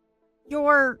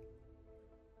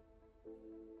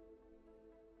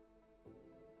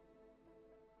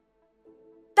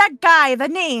that guy, the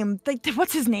name,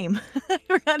 what's his name? I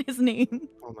forgot his name.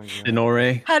 Oh my god.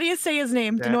 Denore. How do you say his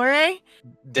name? Dan- Denore?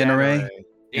 Denore.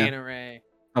 Yeah. Denore.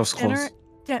 I was close.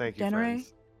 Thank you, Denore?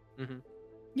 friends. Mm-hmm.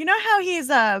 You know how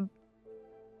he's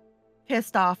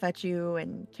pissed off at you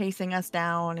and chasing us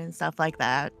down and stuff like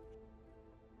that?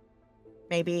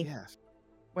 Maybe Yes.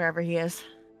 wherever he is.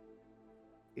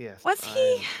 Yes. Was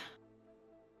he?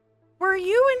 Were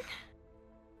you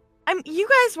and you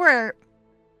guys were.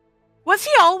 Was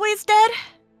he always dead?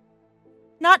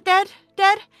 Not dead?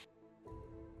 Dead?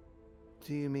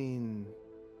 Do you mean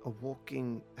a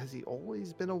walking? Has he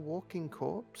always been a walking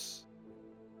corpse?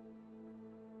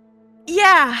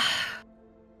 Yeah.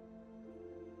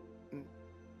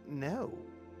 No.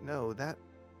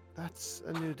 That's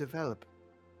a new development.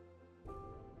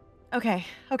 Okay,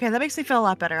 that makes me feel a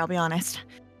lot better, I'll be honest.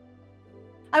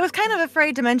 I was kind of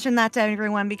afraid to mention that to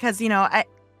everyone because,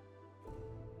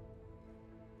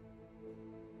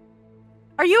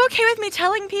 Are you okay with me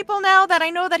telling people now that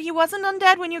I know that he wasn't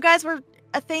undead when you guys were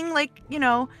a thing? Like,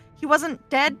 he wasn't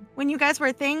dead when you guys were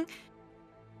a thing?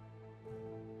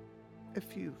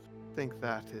 If you think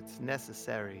that it's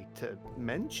necessary to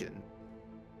mention,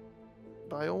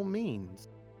 by all means.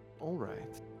 All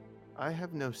right. I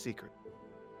have no secret.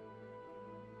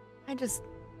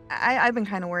 I've been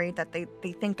kind of worried that they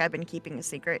think I've been keeping a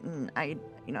secret, and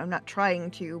I'm not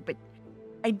trying to, but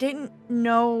I didn't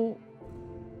know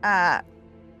how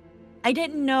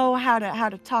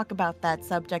to talk about that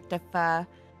subject if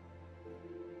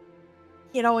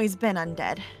he had always been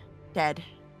undead. Dead.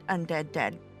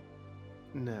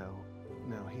 No,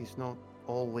 he's not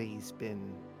always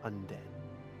been undead.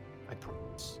 I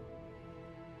promise.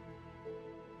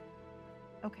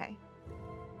 Okay.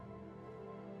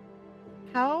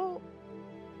 How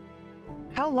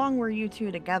long were you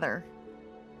two together?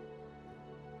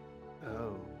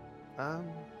 Oh, I'm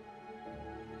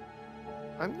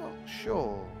not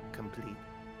sure complete.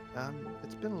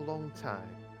 It's been a long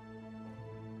time.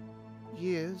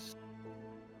 Years.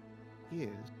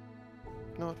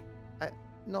 Not,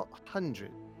 not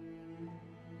hundred.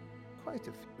 Quite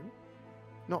a few.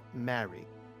 Not married,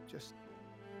 just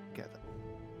together.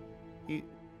 You,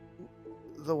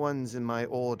 the ones in my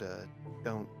order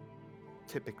don't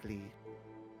typically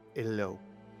elope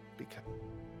because,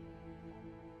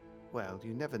 well,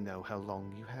 you never know how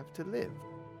long you have to live.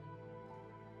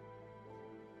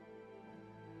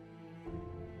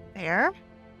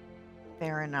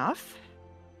 Fair enough.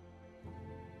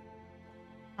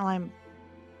 Well, I'm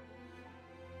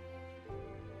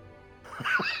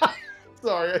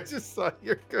Sorry, I just saw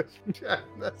your chat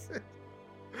message.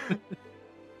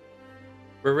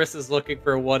 Marissa's looking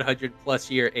for 100+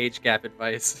 year age gap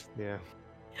advice. Yeah.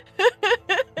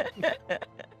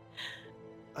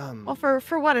 well,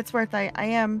 for what it's worth, I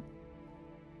am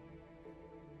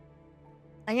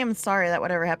sorry that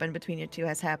whatever happened between you two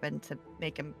has happened to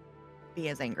make him be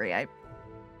as angry. I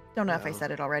don't know if I Well-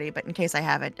 said it already, but in case I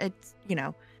haven't, it's, you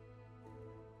know.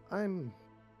 I'm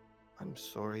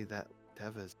sorry that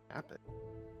whatever's happened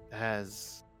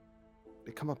has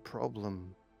become a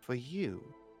problem for you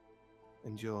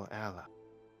and your ally.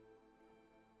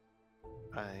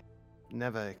 I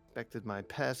never expected my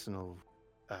personal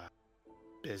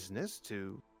business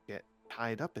to get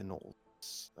tied up in all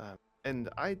this. And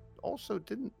I also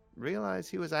didn't realize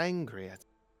he was angry at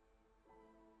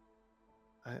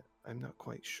I'm not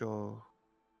quite sure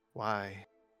why.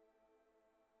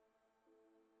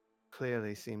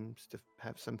 Clearly seems to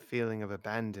have some feeling of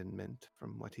abandonment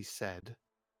from what he said.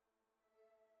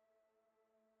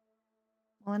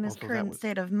 Well, in his Although that current was-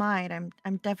 state of mind,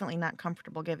 I'm definitely not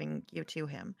comfortable giving you to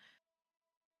him.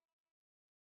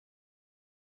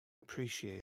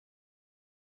 Appreciate it.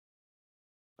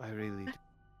 I really do.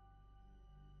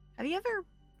 Have you ever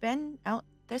been out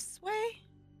this way?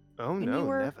 Oh When you no,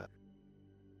 were- never.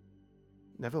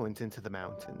 Never went into the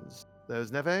mountains. There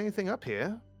was never anything up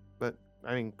here. But,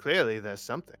 I mean, clearly there's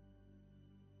something.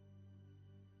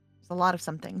 There's a lot of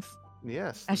some things.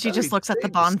 Yes. And she just very looks at the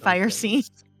big bonfire scene.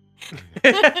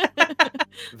 somethings.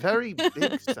 Very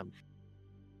big something.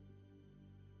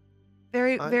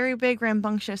 Very, I- very big,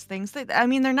 rambunctious things. I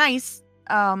mean, they're nice.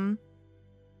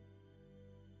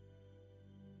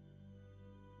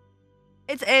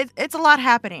 It's a lot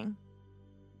happening.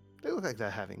 They look like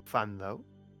they're having fun, though.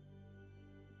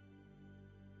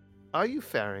 Are you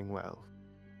faring well?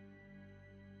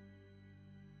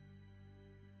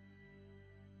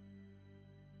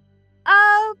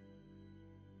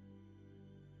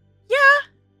 Yeah.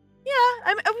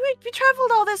 We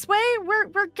traveled all this way.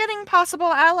 We're getting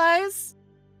possible allies.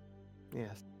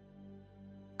 Yes.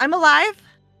 I'm alive.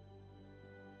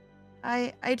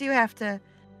 I do have to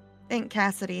thank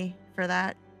Cassidy for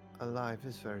that. Alive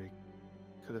is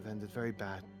could have ended very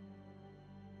bad.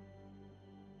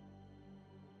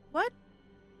 What?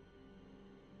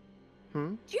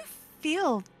 Hmm? Do you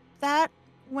feel that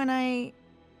when I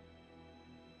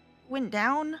went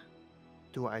down?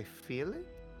 Do I feel it?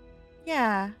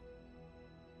 Yeah.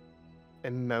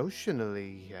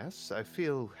 Emotionally, yes. I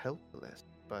feel helpless,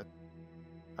 but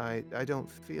I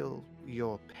don't feel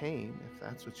your pain, if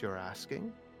that's what you're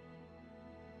asking.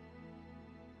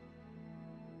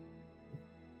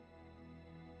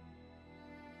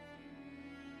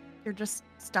 You're just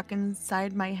stuck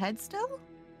inside my head still?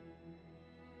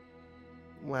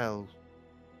 Well,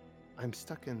 I'm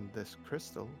stuck in this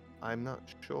crystal. I'm not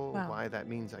sure Well. why that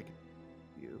means I can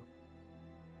you.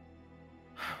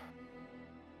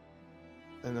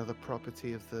 Another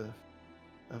property of the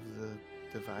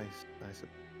device, I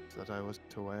suppose, that I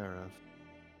wasn't aware of.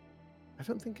 I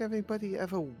don't think anybody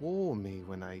ever wore me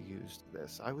when I used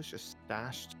this. I was just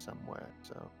stashed somewhere,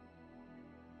 so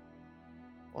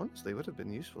honestly, it would have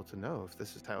been useful to know if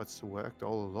this is how it's worked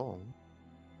all along.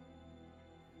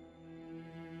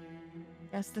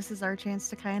 Guess this is our chance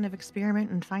to kind of experiment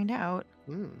and find out.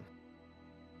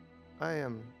 I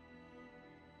am.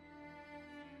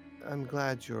 I'm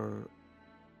glad you're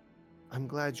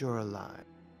alive.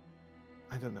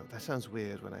 I don't know. That sounds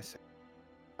weird when I say.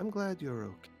 I'm glad you're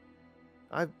okay.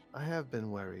 I have been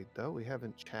worried though. We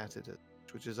haven't chatted it,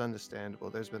 which is understandable.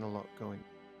 There's been a lot going.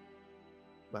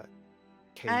 But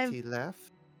Katie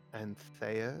left, and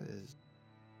Thea is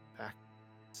back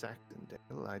in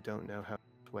Saxondale. I don't know how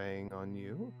it's weighing on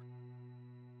you.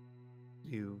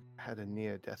 You had a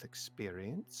near-death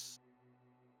experience,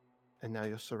 and now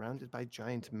you're surrounded by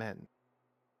giant men.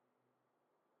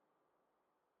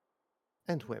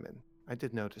 And women. I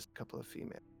did notice a couple of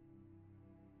females.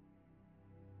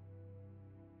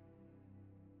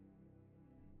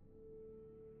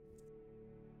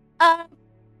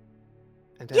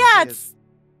 And Yeah, Anthea's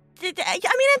I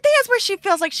mean, Anthea's where she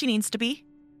feels like she needs to be.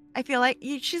 I feel like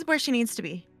she's where she needs to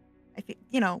be. I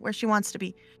feel, where she wants to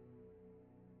be.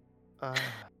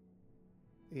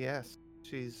 yes,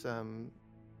 she's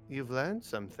you've learned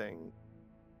something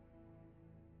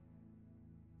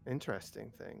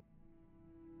interesting thing.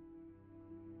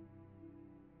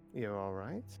 You're all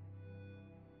right?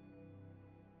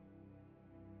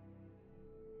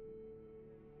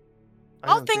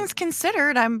 All things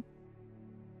considered,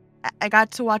 I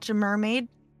got to watch a mermaid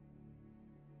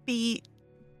be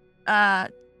half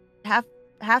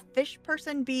fish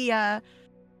person be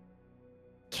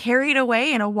carried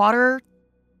away in a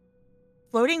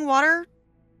floating water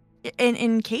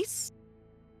in case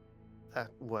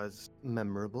That was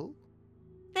memorable.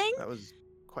 thing. That was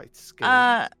quite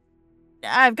scary.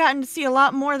 I've gotten to see a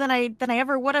lot more than I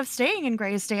ever would have staying in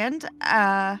Greystand.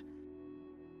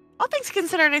 All things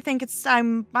considered, I think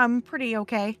I'm pretty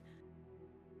okay.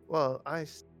 Well,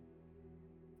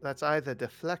 that's either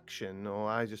deflection or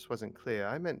I just wasn't clear.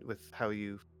 I meant with how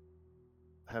you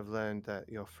have learned that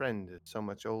your friend is so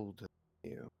much older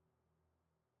than you.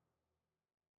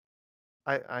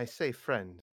 I say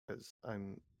friend because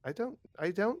I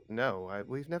don't know.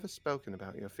 We've never spoken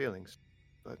about your feelings,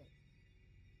 but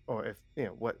or if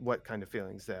what kind of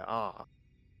feelings there are.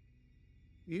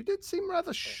 You did seem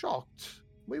rather shocked.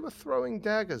 We were throwing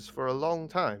daggers for a long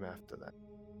time after that.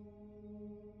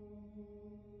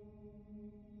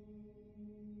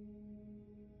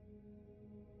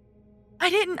 I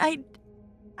didn't.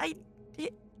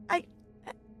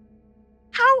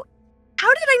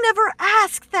 How did I never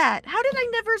ask that? How did I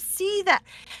never see that?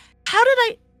 How did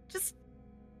I just?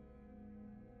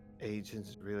 Age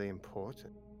is really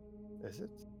important, is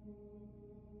it?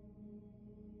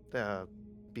 There are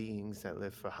beings that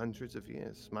live for hundreds of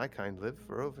years. My kind live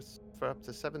for up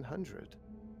to 700.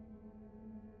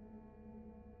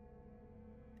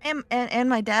 And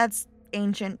my dad's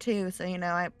ancient too, so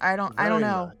I don't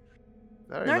know.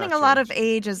 Very Learning much a lot of ancient.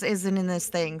 age isn't in this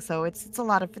thing, so it's a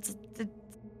lot of it's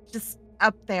just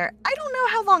up there. I don't know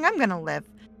how long I'm gonna live.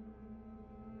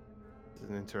 It's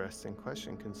an interesting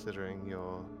question considering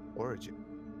your origin.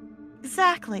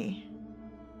 Exactly.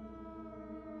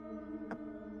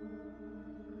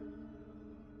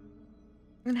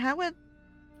 And how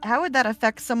would that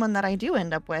affect someone that I do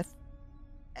end up with?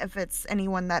 If it's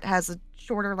anyone that has a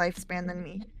shorter lifespan than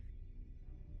me.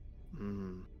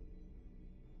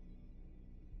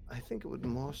 I think it would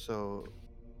more so.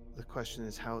 The question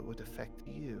is how it would affect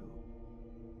you.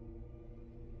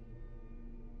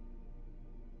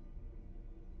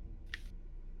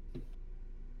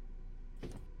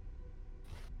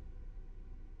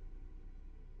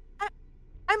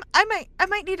 I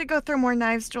might need to go through more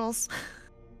knives, Jules.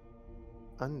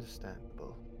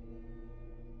 Understandable.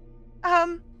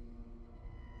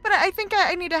 But I think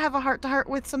I need to have a heart-to-heart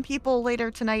with some people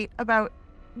later tonight about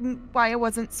why I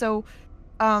wasn't so,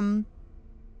 why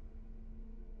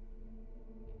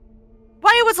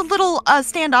I was a little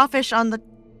standoffish on the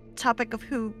topic of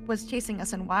who was chasing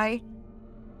us and why.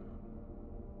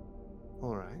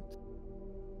 All right.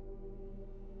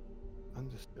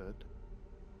 Understood.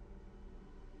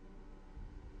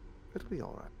 It'll be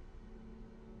all right.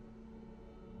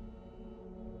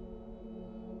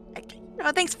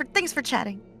 Thanks for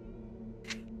chatting.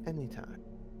 Anytime.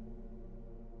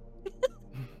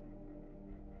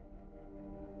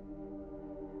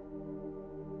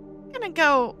 Gonna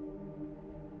go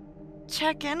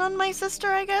check in on my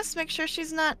sister, I guess. Make sure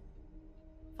she's not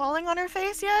falling on her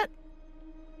face yet.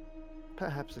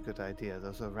 Perhaps a good idea.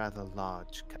 Those are rather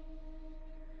large.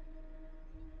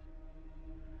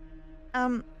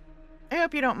 I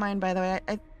hope you don't mind, by the way.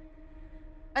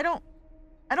 I don't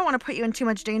want to put you in too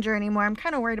much danger anymore. I'm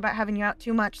kind of worried about having you out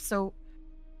too much, so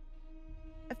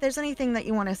if there's anything that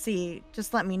you want to see,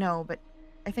 just let me know, but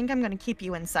I think I'm going to keep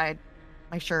you inside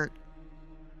my shirt.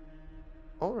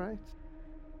 All right.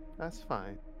 That's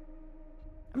fine.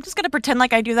 I'm just going to pretend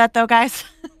like I do that, though, guys.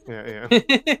 Yeah.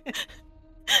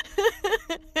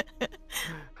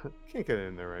 Can't get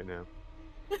in there right now.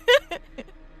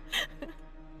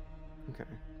 Okay.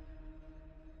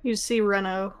 You see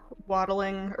Reno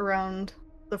waddling around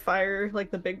the fire, like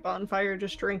the big bonfire,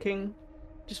 just drinking.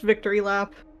 Just victory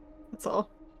lap. That's all.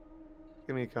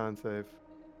 Give me a con save.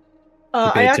 If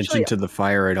you pay I attention to the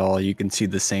fire at all, you can see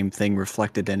the same thing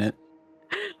reflected in it.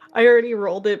 I already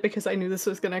rolled it because I knew this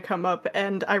was going to come up,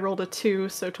 and I rolled a 2,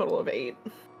 so total of 8.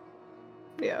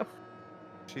 Yeah.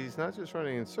 She's not just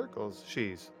running in circles.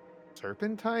 She's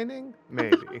Turpentining?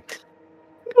 Maybe.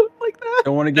 Like that.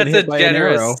 Don't want to get That's a hit by an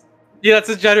arrow. generous. Yeah, that's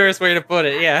a generous way to put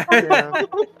it. Yeah. Yeah.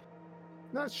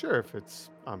 Not sure if it's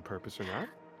on purpose or not.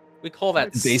 We call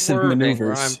that Evasive swerving where I'm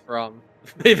maneuvers. from.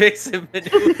 Evasive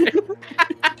maneuvering.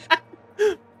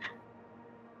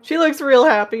 She looks real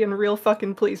happy and real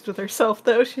fucking pleased with herself,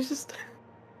 though. She's just.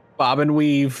 Bob and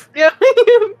weave. Yeah.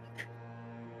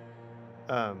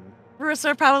 Marissa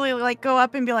would probably like go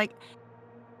up and be like,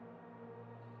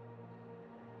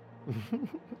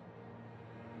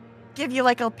 give you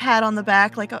like a pat on the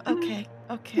back, like, "Oh, okay,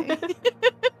 okay."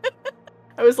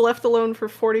 I was left alone for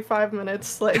 45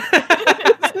 minutes. Like,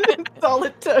 that's all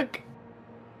it took.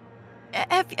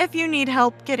 If you need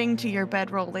help getting to your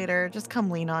bedroll later, just come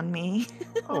lean on me.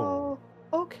 Oh,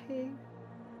 okay.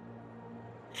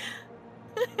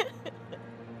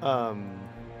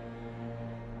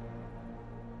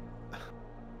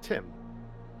 Tim,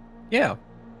 Yeah.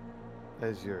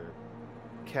 as you're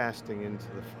casting into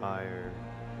the fire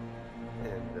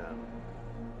and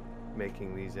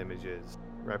making these images,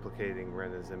 replicating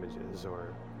Rena's images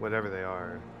or whatever they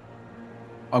are.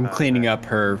 I'm cleaning up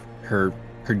her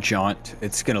jaunt.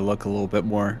 It's gonna look a little bit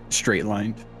more straight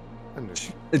lined.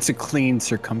 Understood. It's a clean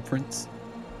circumference.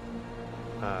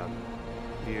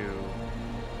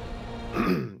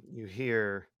 You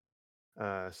hear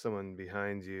someone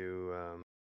behind you.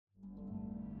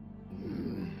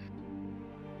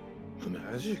 A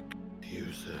magic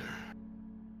user.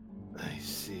 I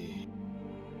see.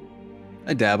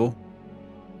 I dabble.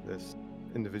 This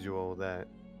individual that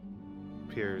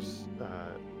appears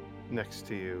next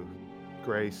to you,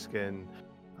 gray skin,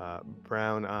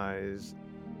 brown eyes,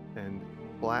 and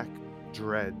black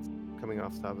dreads coming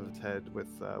off the top of his head with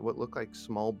what look like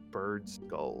small bird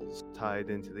skulls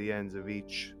tied into the ends of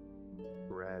each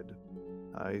thread.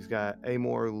 He's got a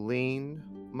more lean,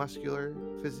 muscular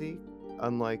physique,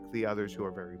 unlike the others who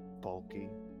are very bulky.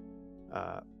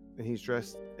 And he's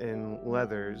dressed in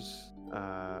leathers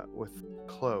with a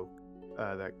cloak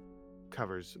that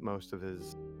covers most of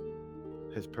his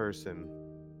person.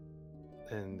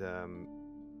 And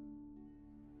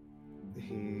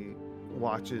he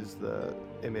watches the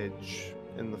image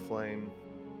in the flame,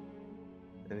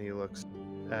 and he looks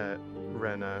at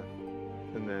Rena,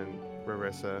 and then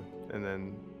Rarissa, and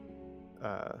then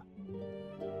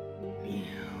you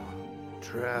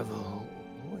travel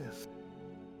with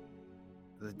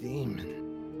the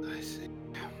demon, I see.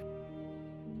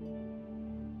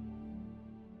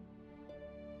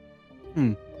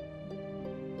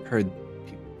 Heard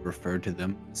people refer to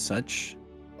them as such.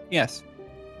 Yes.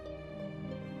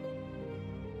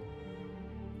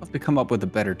 I'll have to come up with a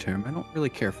better term. I don't really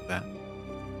care for that.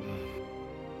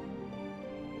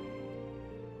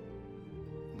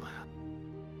 Well,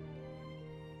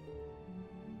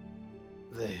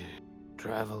 they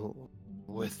travel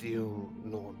with you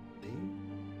normally?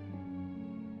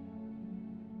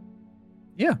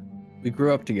 Yeah, we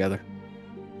grew up together.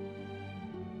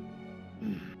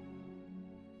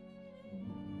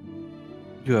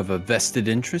 Do you have a vested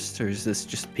interest, or is this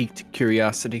just piqued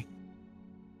curiosity?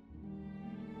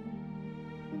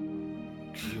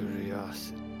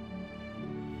 Curiosity.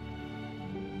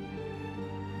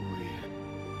 We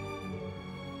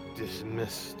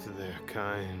dismissed their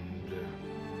kind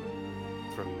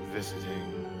from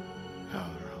visiting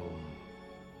our home.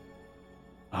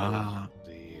 Ah,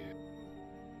 The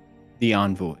the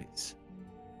envoys.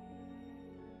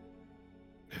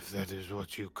 if that is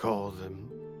what you call them.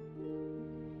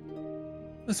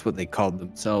 That's what they called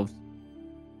themselves.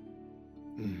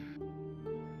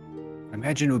 I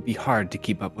imagine it would be hard to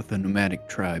keep up with a nomadic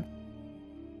tribe.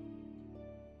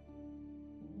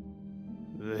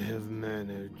 They have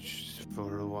managed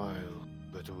for a while,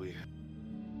 but we,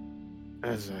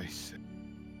 as I said,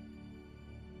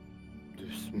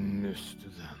 dismissed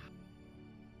them.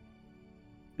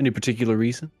 Any particular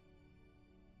reason?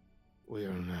 We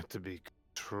are not to be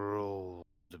controlled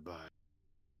by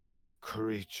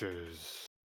creatures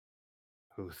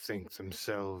who think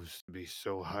themselves to be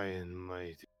so high and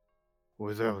mighty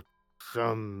without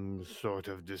some sort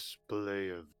of display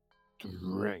of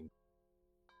strength.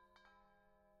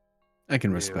 I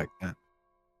can Yeah. respect that.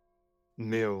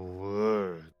 Mere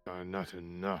words are not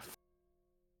enough.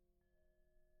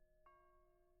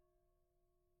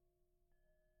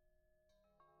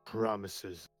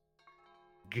 Promises,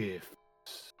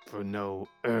 gifts for no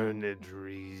earned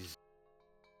reason.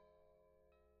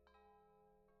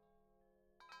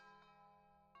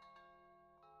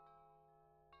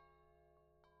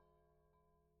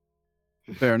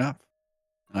 Fair enough.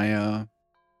 I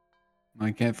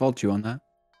can't fault you on that.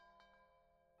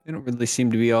 They don't really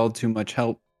seem to be all too much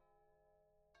help.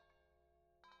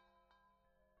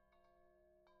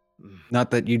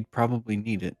 Not that you'd probably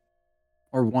need it.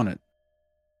 Or want it,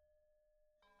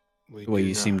 We the way do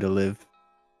you seem not. to live.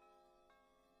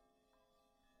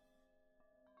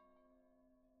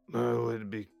 I would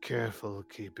be careful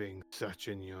keeping such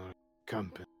in your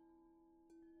company.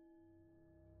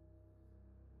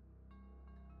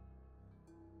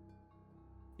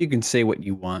 You can say what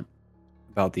you want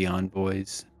about the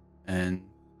envoys and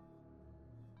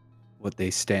what they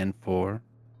stand for.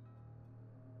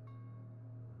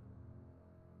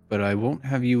 But I won't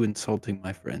have you insulting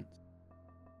my friends.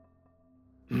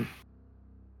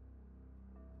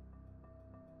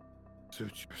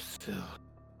 Suit yourself.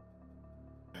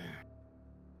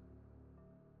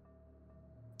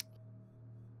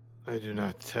 I do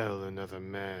not tell another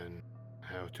man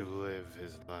how to live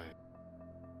his life.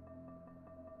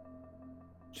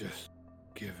 Just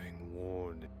giving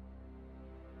warning.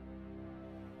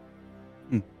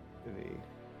 Hmm. And he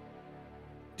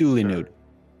Duly turns- noted.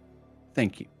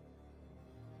 Thank you.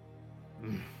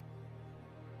 And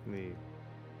he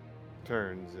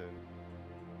turns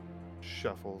and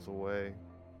shuffles away.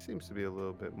 Seems to be a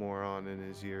little bit more on in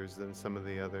his years than some of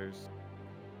the others.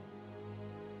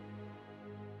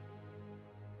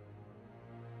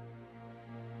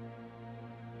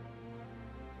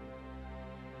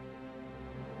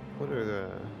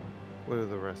 What are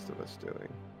the rest of us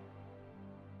doing?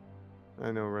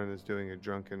 I know Ren is doing a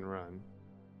drunken run.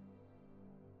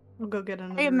 I'll go get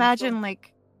another. I imagine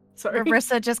like Sorry.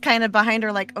 Larissa just kind of behind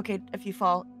her, like, okay, if you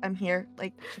fall, I'm here.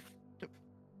 Like,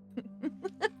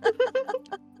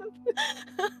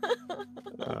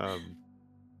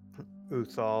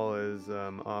 Uthal is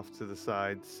off to the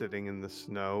side, sitting in the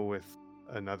snow with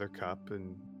another cup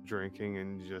and drinking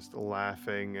and just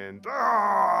laughing and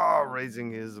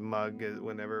raising his mug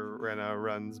whenever Rena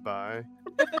runs by.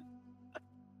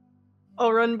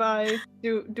 I'll run by,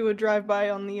 do a drive by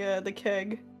on the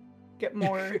keg, get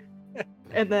more,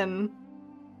 and then.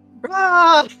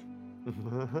 Ah!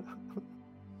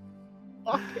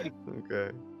 Okay.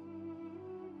 Okay.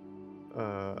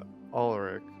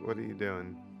 Ulrich, what are you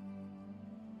doing?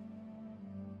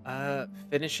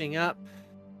 Finishing up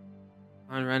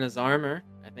on Rena's armor,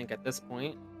 I think at this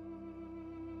point.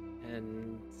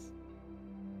 And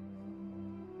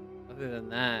other than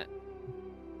that,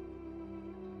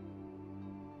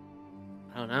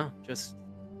 I don't know, just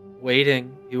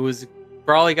waiting. He was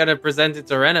probably gonna present it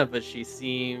to Rena, but she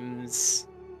seems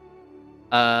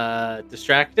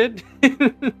distracted.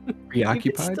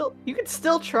 Preoccupied? You could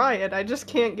still try it. I just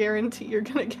can't guarantee you're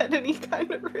gonna get any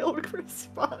kind of real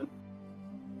response.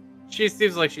 She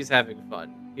seems like she's having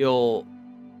fun. He'll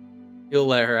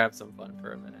let her have some fun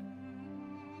for a minute.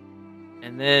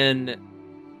 And then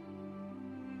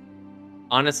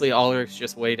honestly, Ulrich's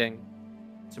just waiting.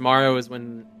 Tomorrow is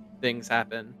when things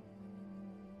happen.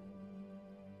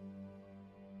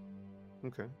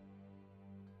 Okay.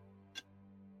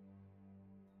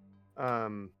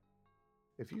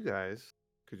 If you guys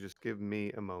could just give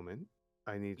me a moment,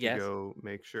 I need to Yes. go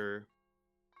make sure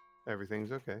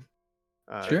everything's okay.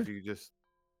 Sure. If you could just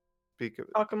speak.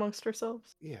 Talk amongst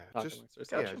ourselves. Yeah, Talk just amongst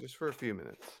ourselves. yeah, just for a few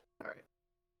minutes. All right.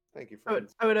 Thank you, I would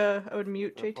friends. I would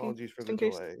mute JT. Apologies for just the in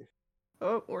case. delay.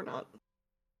 Oh, or not.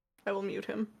 I will mute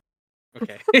him.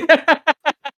 Okay.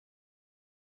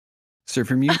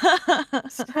 Server mute?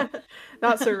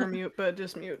 Not server mute, but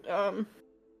just mute.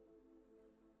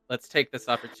 Let's take this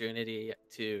opportunity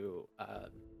to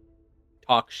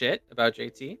talk shit about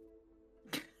JT.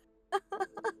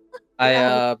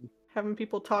 Having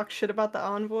people talk shit about the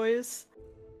envoys.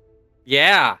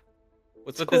 Yeah.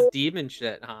 What's with this Cool. demon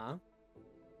shit, huh?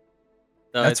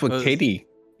 Though I That's what suppose- Katie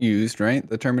used, right?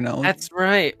 The terminology? That's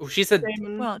right. Well, she said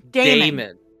Damon. well, Damon.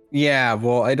 Damon. Yeah,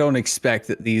 well, I don't expect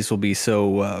that these will be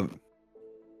so.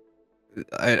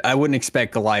 I wouldn't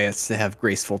expect Goliaths to have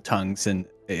graceful tongues and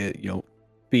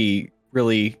be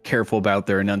really careful about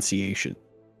their enunciation.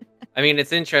 I mean,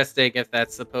 it's interesting if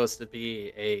that's supposed to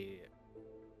be a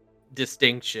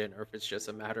distinction or if it's just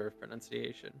a matter of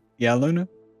pronunciation. Yeah, Luna.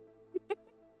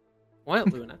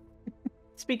 What, Luna?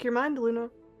 Speak your mind, Luna.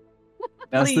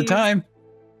 Now's the Please. time.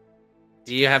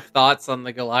 Do you have thoughts on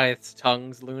the Goliath's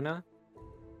tongues, Luna?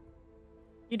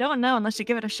 You don't know unless you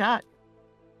give it a shot.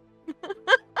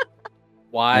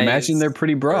 Why? I imagine they're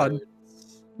pretty broad.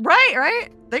 Right?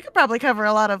 They could probably cover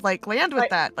a lot of like land with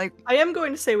that. Like, I am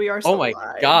going to say we are still Oh my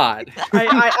alive. god.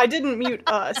 I didn't mute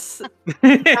us.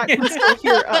 Cat can still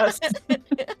hear us.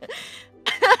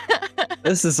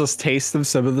 This is a taste of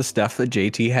some of the stuff that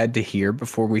JT had to hear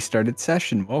before we started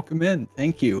session. Welcome in.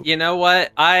 Thank you. You know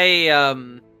what? I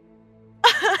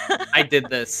did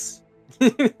this.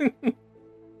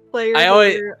 Players I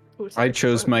always- are- oh, sorry, I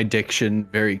chose go my diction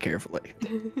very carefully.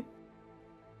 ahead.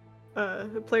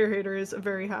 Player Hater is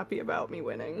very happy about me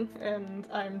winning, and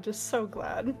I'm just so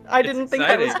glad. I It's didn't think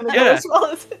that was exciting, going to go yeah. as well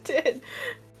as it did,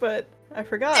 but I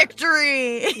forgot.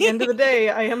 Victory! At the end of the day,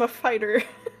 I am a fighter.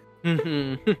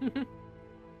 I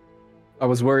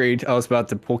was worried. I was about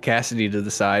to pull Cassidy to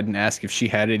the side and ask if she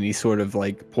had any sort of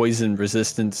like poison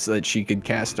resistance that she could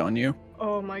cast on you.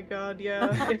 Oh my god,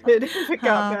 yeah. If it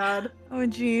got bad. Oh,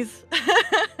 jeez.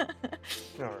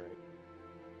 All right.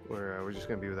 We're just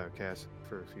gonna be without Cass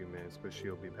for a few minutes, but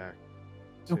she'll be back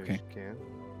as soon Okay. as she can.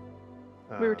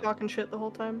 We were talking shit the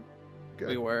whole time. Good.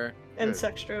 We were. And Good.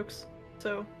 sex jokes.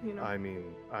 So, you know. I mean,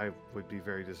 I would be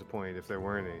very disappointed if there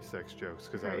weren't any sex jokes,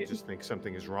 because I would Right. just think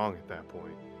something is wrong at that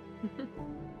point.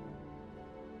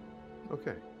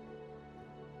 Okay.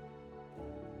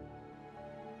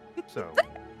 So,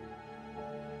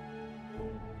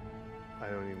 I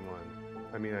don't even want.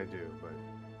 I mean, I do,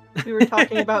 but We were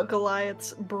talking about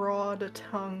Goliath's broad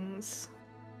tongues.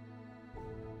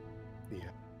 yeah.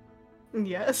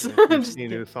 Yes. We've Just seen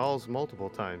kidding. Uthals multiple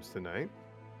times tonight.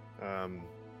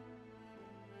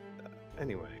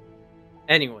 Anyway.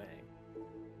 Anyway.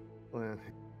 Well,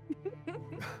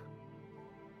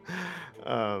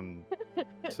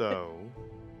 so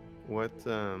what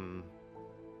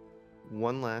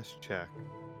one last check.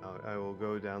 I will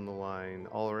go down the line.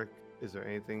 Ulrich, is there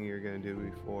anything you're going to do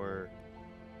before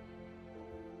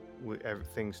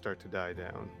things start to die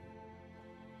down?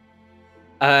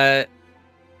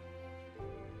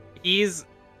 He's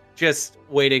just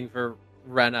waiting for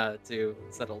Rena to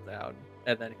settle down,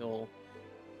 and then he'll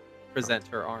present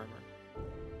her armor.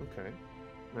 Okay.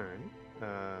 All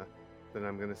right. Then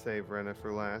I'm going to save Rena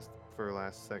for last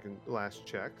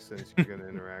check, since you're going to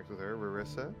interact with her.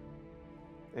 Rarissa,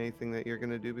 anything that you're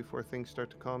going to do before things start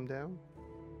to calm down?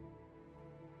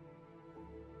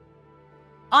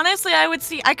 Honestly,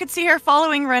 I could see her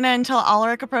following Rena until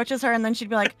Ulrich approaches her, and then she'd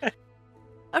be like,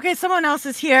 "Okay, someone else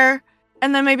is here,"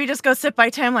 and then maybe just go sit by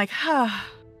Tim, like,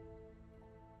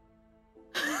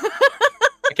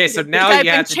 Okay, so now I've you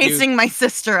been have to chasing my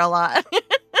sister a lot.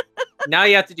 now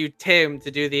you have to do Tim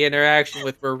to do the interaction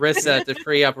with Rarissa to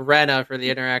free up Rena for the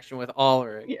interaction with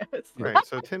Ulrich. Yes. Right,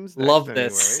 so Tim's next Love anyway.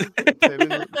 this.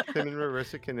 Tim and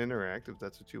Rarissa can interact if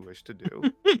that's what you wish to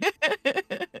do.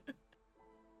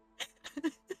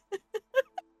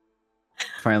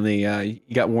 Finally,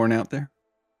 you got worn out there?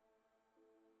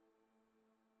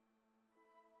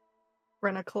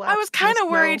 Rena collapsed. I was in the kind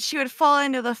of worried snow. she would fall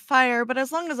into the fire, but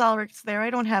as long as Ulrich's there, I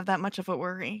don't have that much of a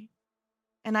worry.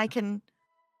 And I can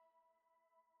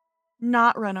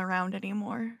not run around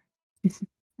anymore.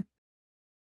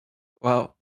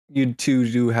 Well, you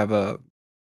two do have a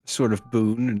sort of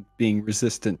boon in being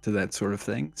resistant to that sort of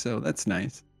thing, so that's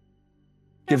nice.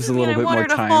 Gives a Doesn't mean little I bit want more her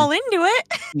to time. fall into it.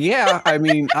 Yeah, I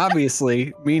mean,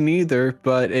 obviously, me neither,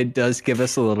 but it does give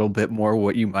us a little bit more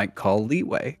what you might call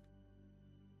leeway.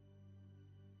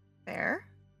 Fair.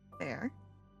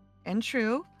 And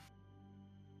true.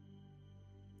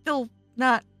 Still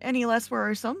not any less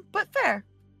worrisome, but fair.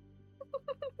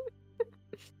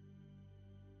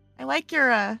 I like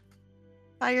your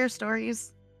fire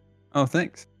stories. Oh,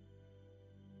 thanks.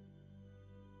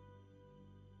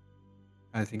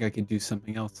 I think I could do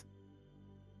something else.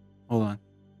 Hold on.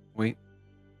 Wait.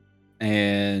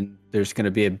 And there's going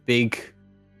to be a big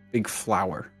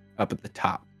flower up at the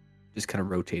top, just kind of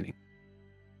rotating.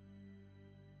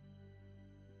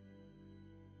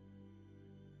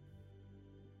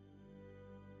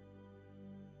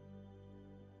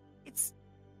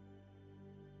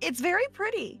 It's very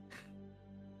pretty.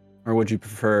 Or would you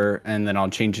prefer, and then I'll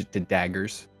change it to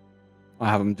daggers. I'll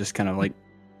have them just kind of like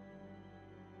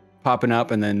popping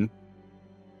up and then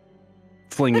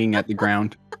flinging at the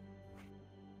ground.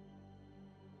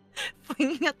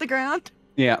 Flinging at the ground.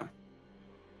 Yeah.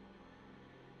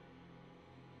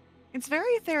 It's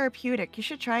very therapeutic. You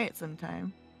should try it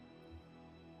sometime.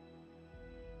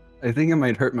 I think I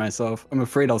might hurt myself. I'm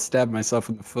afraid I'll stab myself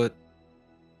in the foot.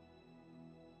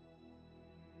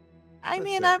 I That's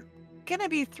mean, fair. I'm gonna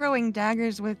be throwing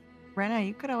daggers with Rena.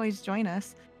 You could always join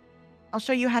us. I'll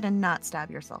show you how to not stab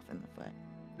yourself in the foot.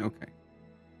 Okay.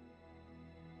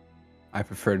 I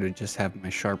prefer to just have my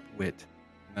sharp wit.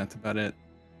 That's about it.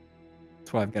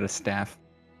 That's why I've got a staff.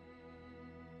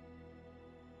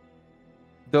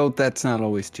 Though that's not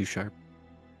always too sharp.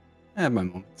 I have my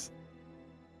moments.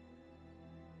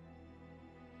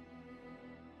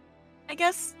 I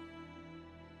guess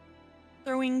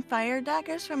throwing fire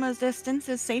daggers from a distance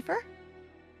is safer.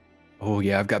 Oh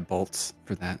yeah, I've got bolts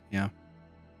for that. Yeah.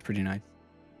 Pretty nice.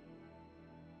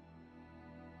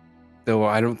 Though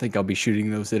I don't think I'll be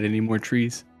shooting those at any more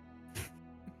trees.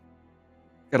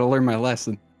 Gotta learn my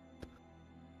lesson.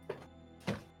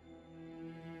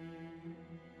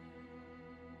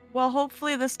 Well,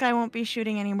 hopefully this guy won't be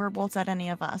shooting any more bolts at any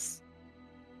of us.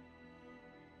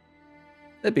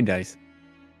 That'd be nice.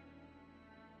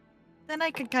 Then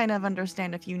I could kind of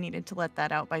understand if you needed to let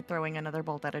that out by throwing another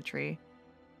bolt at a tree.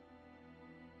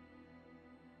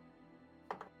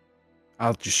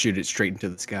 I'll just shoot it straight into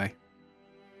the sky.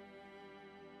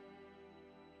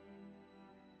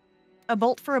 A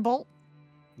bolt for a bolt?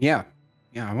 Yeah.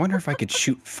 Yeah, I wonder if I could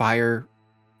shoot fire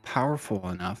powerful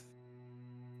enough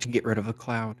to get rid of a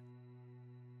cloud.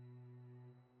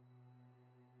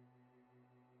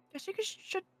 Guess you could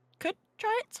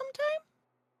try it sometime.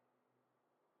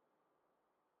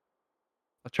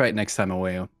 I'll try it next time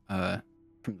away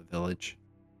from the village.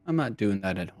 I'm not doing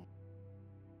that at home.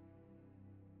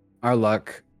 Our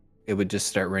luck, it would just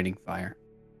start raining fire.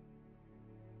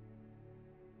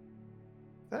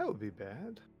 That would be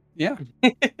bad. Yeah.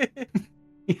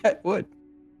 Yeah, it would.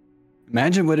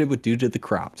 Imagine what it would do to the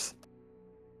crops.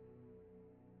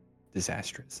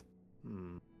 Disastrous.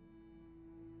 Hmm.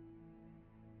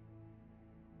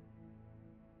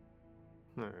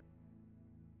 All right.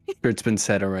 Sure, it's been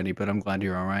said already, but I'm glad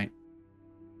you're all right.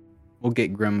 We'll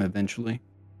get Grim eventually.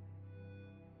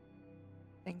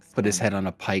 Thanks. Put his man. head on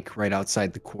a pike right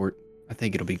outside the court. I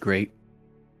think it'll be great.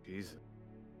 Jesus.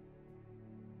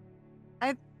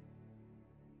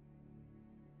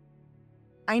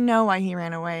 I know why he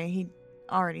ran away. He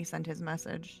already sent his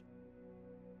message.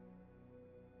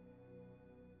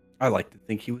 I like to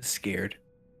think he was scared.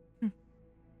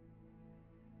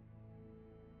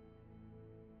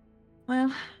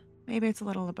 Well, maybe it's a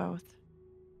little of both.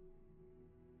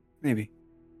 Maybe.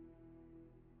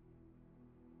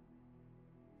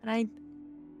 And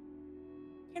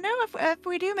if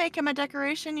we do make him a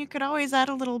decoration, you could always add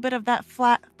a little bit of that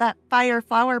fire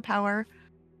flower power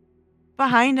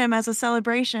behind him as a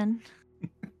celebration.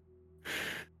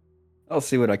 I'll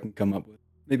see what I can come up with.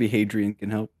 Maybe Hadrian can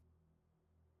help.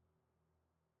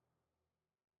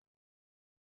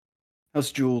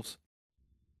 How's Jules?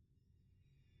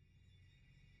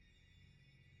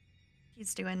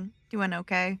 He's doing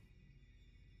okay.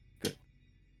 Good.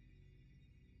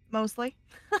 Mostly.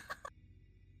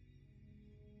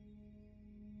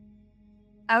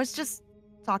 I was just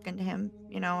talking to him,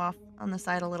 off on the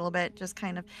side a little bit, just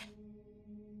kind of.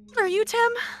 How old are you,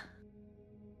 Tim?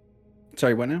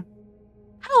 Sorry, what now?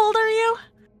 How old are you?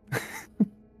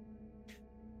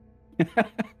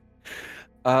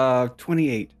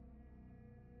 28.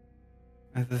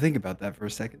 I have to think about that for a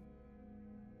second.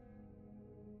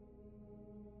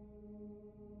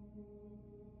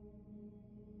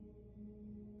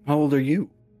 How old are you?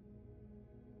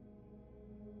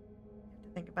 I have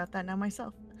to think about that now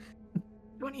myself.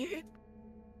 28.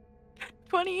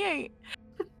 28.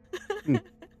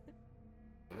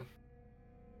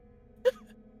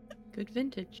 Good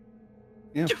vintage.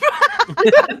 Yeah.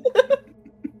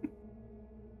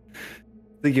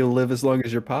 Think you'll live as long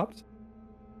as your pops?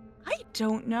 I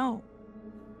don't know.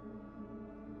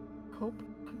 Hope.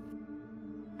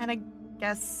 And I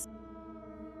guess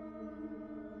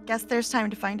there's time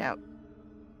to find out.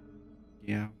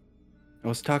 Yeah. I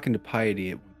was talking to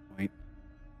Piety at one point.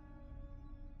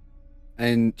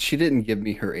 And she didn't give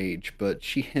me her age, but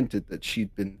she hinted that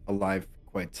she'd been alive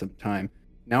for quite some time.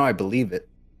 Now I believe it.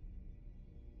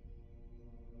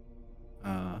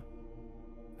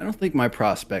 I don't think my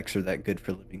prospects are that good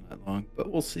for living that long,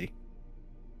 but we'll see.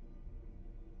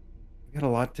 We got a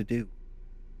lot to do.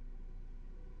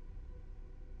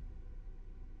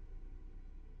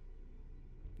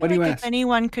 What do you If ask?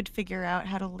 anyone could figure out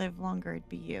how to live longer, it'd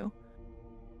be you.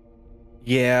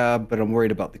 Yeah, but I'm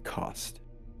worried about the cost.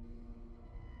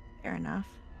 Fair enough.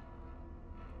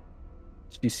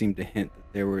 She seemed to hint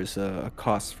that there was a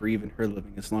cost for even her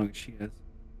living as long as she is.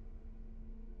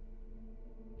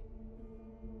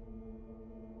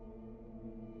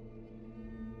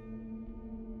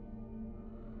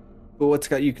 But what's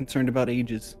got you concerned about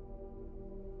ages?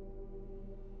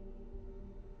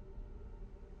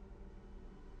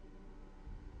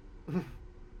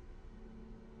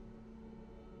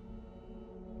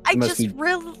 I Must just be-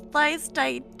 realized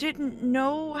I didn't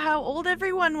know how old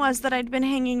everyone was that I'd been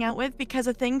hanging out with because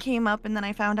a thing came up and then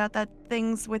I found out that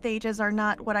things with ages are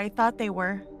not what I thought they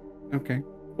were. Okay.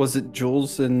 Was it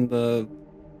Jules and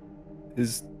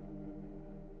his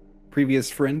previous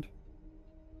friend?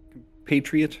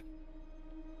 Compatriot?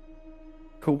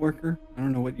 Co-worker? I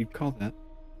don't know what you'd call that.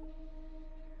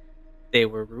 They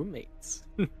were roommates.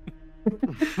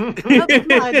 Oh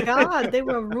my god, they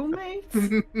were roommates?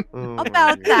 Oh my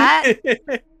About God.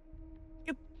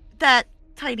 that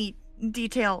tiny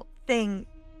detail thing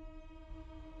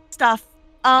stuff.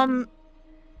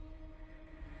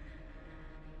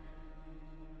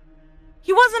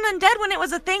 He wasn't undead when it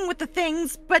was a thing with the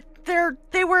things, but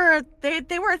they were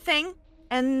a thing,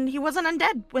 and he wasn't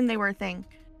undead when they were a thing.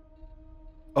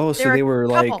 Oh, so they were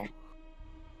like... couple.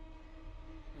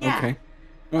 Yeah.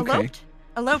 Okay.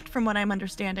 Eloped from what I'm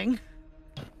understanding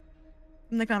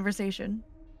from the conversation.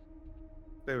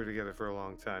 They were together for a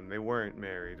long time. They weren't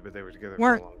married, but they were together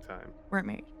Weren't- for a long time. Weren't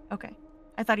married. Okay.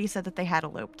 I thought he said that they had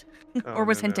eloped. Oh, or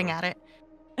was no, hinting no. at it.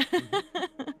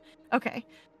 Okay.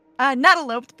 Not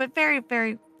eloped, but very,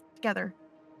 very together.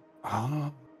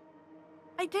 Oh.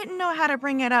 I didn't know how to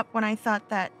bring it up when I thought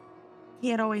that he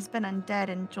had always been undead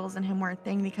and Jules and him were a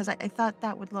thing, because I thought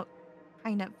that would look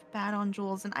kind of bad on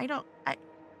Jules, and I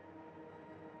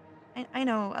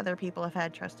know other people have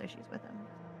had trust issues with him.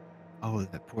 Oh,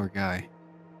 that poor guy.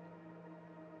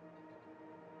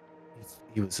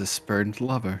 He was a spurned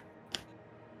lover.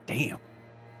 Damn.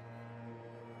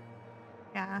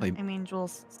 Yeah, Like- I mean,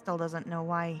 Jules still doesn't know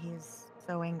why he's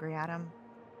so angry at him.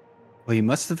 Well, he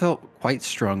must have felt quite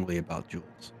strongly about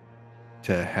Jules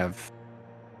to have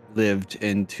lived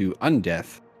into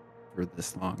undeath for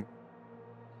this long.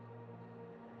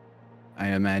 I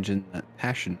imagine that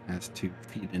passion has to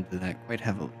feed into that quite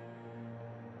heavily.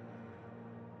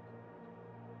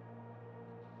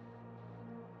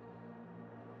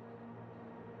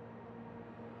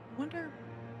 Wonder.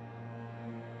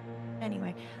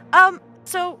 Anyway,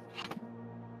 so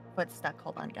foot stuck.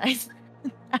 Hold on, guys.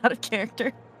 Out of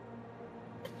character.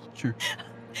 Sure.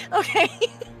 Okay.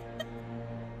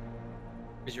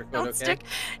 Is your foot okay?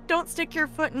 Don't stick your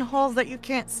foot in holes that you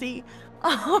can't see.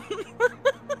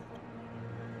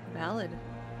 Valid.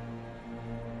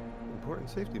 Important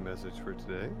safety message for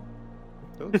today.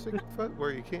 Don't stick your foot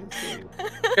where you can't see.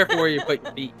 Careful where you put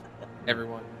your feet,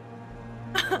 everyone.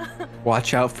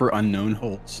 Watch out for unknown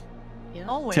holes. Yeah.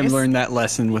 Always. Tim learned that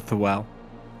lesson with the well.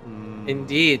 Mm.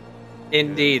 Indeed.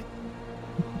 Indeed.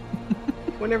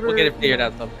 Whenever We'll get it figured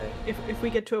out someday. if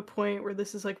we get to a point where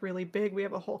this is like really big, we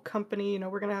have a whole company,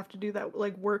 we're gonna have to do that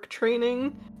like work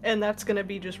training, and that's gonna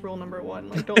be just rule number one.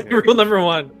 Like, don't worry. Rule number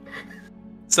 1.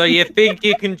 So you think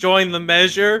you can join the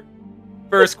measure?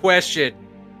 First question.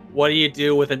 What do you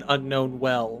do with an unknown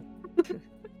well?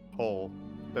 Hole.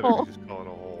 Better Hole. just call it a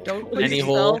hole. Don't put Any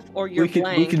yourself hole? or your We can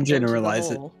blank into the generalize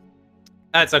it. hole.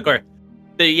 That's of course.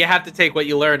 So you have to take what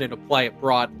you learn and apply it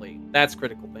broadly. That's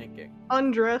critical thinking.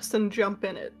 Undress and jump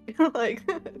in it. Like,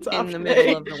 it's In the option middle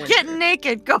A. of the winter. Get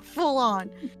naked. Go full on.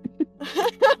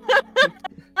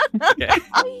 Okay.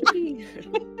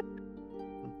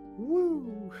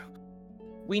 Woo!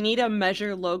 We need a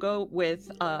measure logo with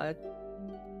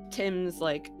Tim's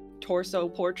like torso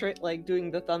portrait, like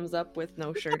doing the thumbs up with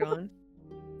no shirt on,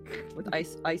 with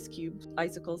ice cubes,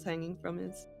 icicles hanging from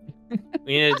his.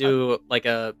 We need to do like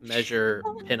a measure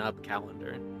pinup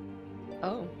calendar.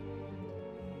 Oh,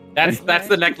 That's Okay.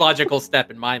 the next logical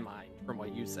step in my mind from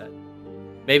what you said.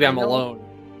 Maybe I'm I know.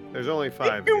 alone. There's only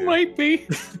 5 You here. might be.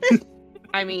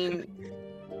 I mean,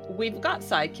 we've got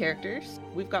side characters.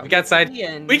 We've got We got side- Ricky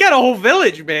and We got a whole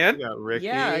village, man. We got Ricky.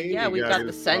 Yeah, we we've got the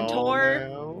his centaur.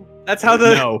 doll That's how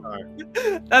the No.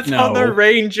 that's how the No.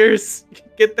 Rangers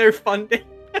get their funding.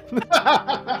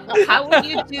 now. How would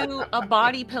you do a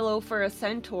body pillow for a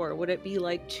centaur? Would it be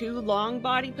like 2 long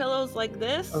body pillows like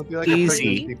this? It'll be like Easy.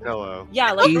 a pregnancy pillow.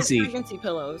 Yeah, like those Easy. pregnancy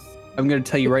pillows. I'm gonna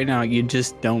tell you right now, you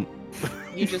just don't.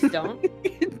 You just don't.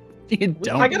 You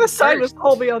don't. I gotta side with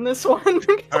Colby on this one. All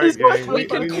right, He's gang, my We we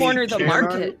could need corner the fan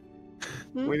market.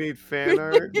 We need fan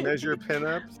art, measure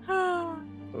pinups.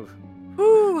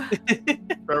 Whew.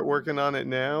 Start working on it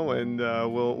now, and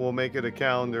we'll make it a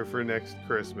calendar for next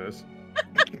Christmas.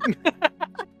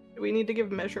 We need to give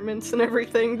measurements and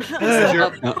everything.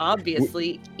 Measure- No,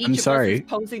 Obviously, each I'm of us sorry. is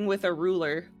posing with a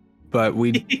ruler. But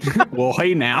we. Well,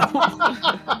 hey now.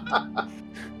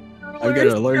 I've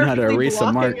gotta learn how to erase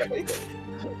a mark.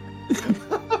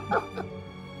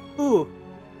 Ooh.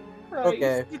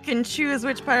 Okay. You can choose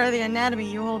which part of the anatomy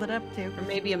you hold it up to. Or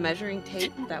maybe a measuring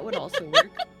tape. That would also work.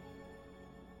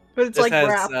 But it's This like has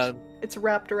wrapped. It's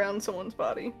wrapped around someone's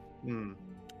body. Hmm.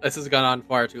 this has gone on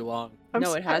far too long. I'm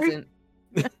No, it sorry. hasn't.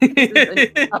 This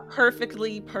is a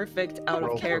perfectly perfect out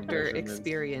Roll of for character measurements.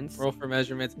 experience. Roll for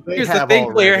measurements. They Here's the have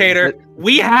thing, player already, hater.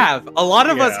 We have. A lot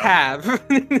of us Yeah. have.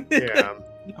 Yeah.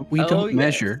 We Oh, don't yes.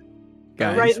 measure,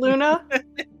 guys. Right, Luna?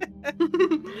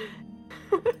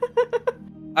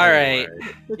 All right.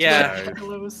 Yeah. Right.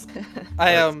 Pillows.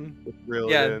 I Let's reel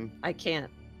it yeah. in. I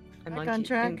can't. I'm Back on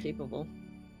track. incapable.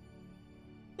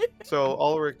 So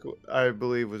Ulrich, I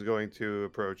believe, was going to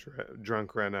approach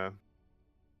drunk Rena.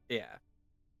 Yeah.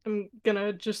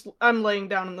 I'm laying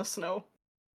down in the snow.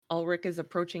 Ulrich is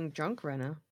approaching drunk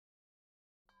Rena.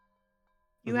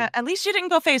 At least you didn't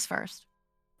go face first.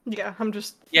 Yeah, I'm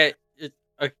just Yeah.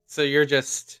 So you're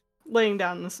just laying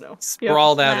down in the snow.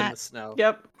 sprawled out in Flat. the snow.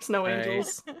 Yep. Snow All right.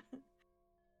 angels.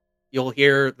 You'll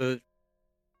hear the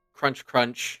crunch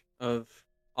crunch of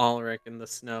Ulrich in the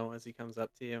snow as he comes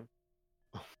up to you.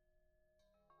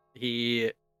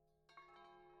 He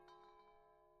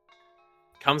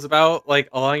comes about like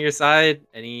along your side,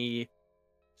 and he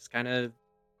just kind of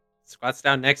squats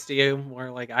down next to you,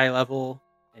 more like eye level,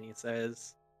 and he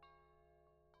says,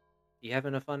 "You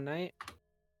having a fun night?"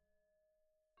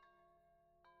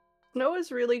 Snow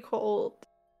is really cold.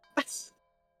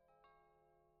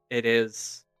 It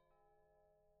is.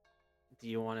 Do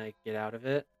you want to get out of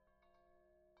it?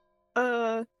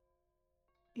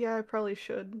 Yeah, I probably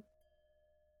should.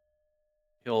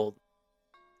 He'll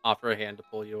offer a hand to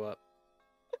pull you up.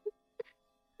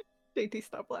 JT,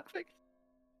 stop laughing.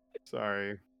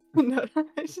 Sorry. No,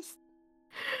 I just.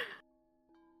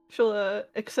 She'll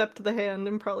accept the hand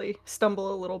and probably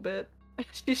stumble a little bit.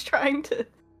 She's trying to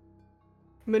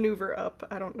maneuver up.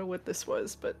 I don't know what this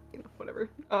was, but whatever.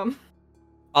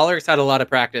 Ulrich's had a lot of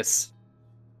practice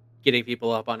getting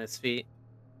people up on his feet.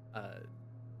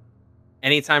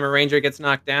 Anytime a ranger gets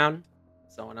knocked down,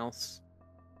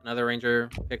 another ranger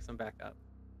picks him back up.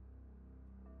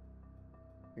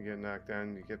 You get knocked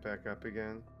down, you get back up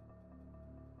again.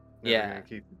 Never Yeah. gonna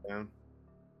keep you down.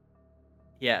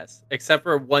 Yes, except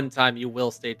for one time you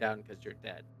will stay down because you're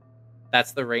dead.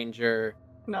 That's the ranger.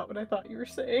 Not what I thought you were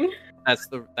saying. That's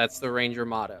the ranger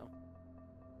motto.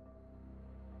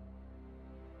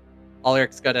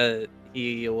 Ulrich's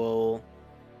he will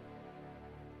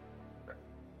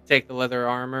take the leather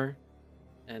armor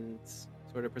and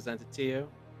sort of present it to you.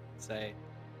 Say,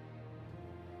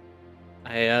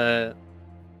 I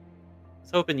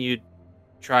was hoping you'd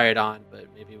try it on, but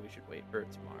maybe we should wait for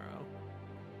tomorrow.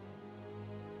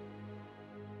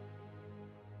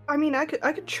 I mean, I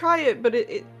could try it, but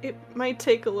it might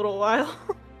take a little while.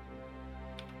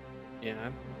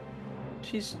 Yeah.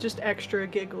 She's just extra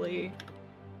giggly,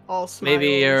 all smiles.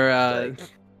 Maybe you're like...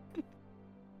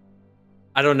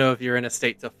 I don't know if you're in a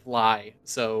state to fly,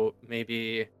 so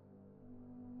maybe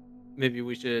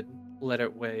we should let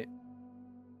it wait.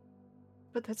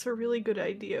 But that's a really good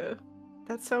idea.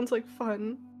 That sounds like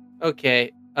fun.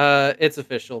 Okay, it's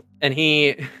official. And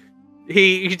he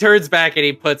turns back and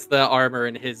he puts the armor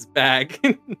in his bag.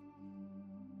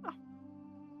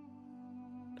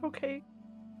 Okay.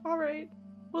 Alright.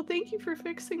 Well, thank you for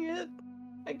fixing it,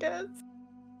 I guess.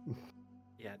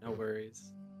 Yeah, no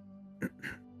worries.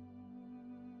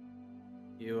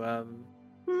 You,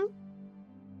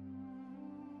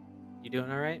 You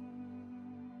doing alright?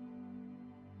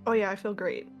 Oh yeah, I feel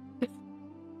great.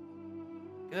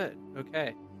 Good,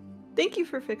 okay. Thank you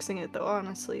for fixing it, though,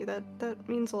 honestly. That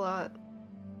means a lot.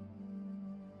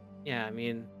 Yeah, I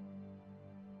mean,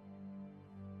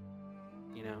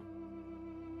 you know.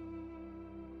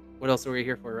 What else are we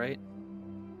here for, right?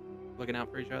 Looking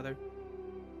out for each other?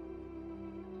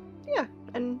 Yeah,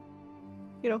 and,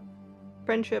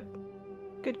 friendship,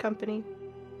 good company.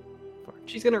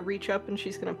 She's gonna reach up and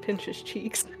she's gonna pinch his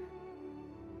cheeks.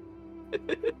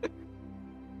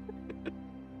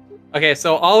 Okay,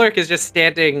 so Ulrich is just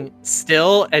standing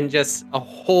still and just a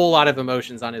whole lot of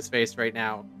emotions on his face right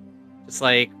now. Just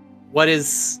like, what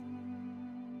is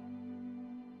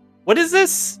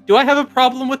this? Do I have a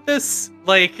problem with this?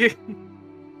 Like, Is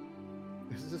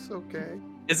this okay?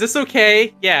 is this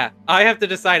okay? Yeah, I have to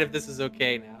decide if this is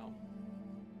okay now.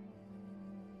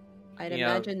 I'd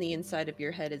Yeah. imagine the inside of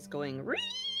your head is going.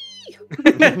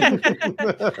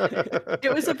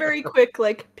 It was a very quick,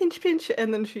 pinch, pinch,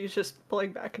 and then she's just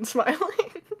pulling back and smiling.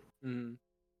 Mm.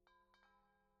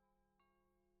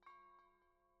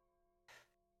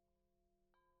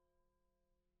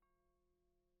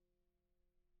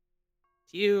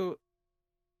 This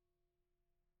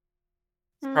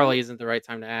probably isn't the right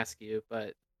time to ask you, but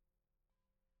do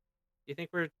you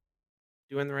think we're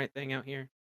doing the right thing out here?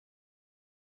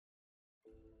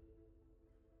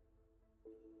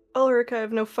 Ulrich, I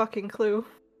have no fucking clue.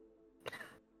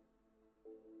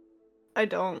 I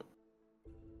don't.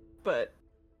 But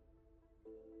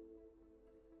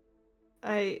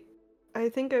I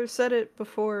think I've said it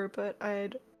before, but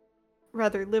I'd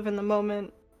rather live in the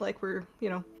moment, like we're,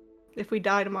 if we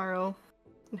die tomorrow,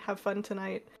 and have fun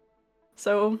tonight.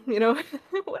 So,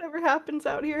 whatever happens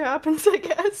out here happens, I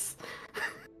guess.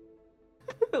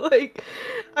 I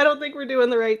don't think we're doing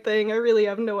the right thing. I really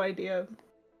have no idea.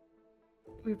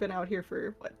 We've been out here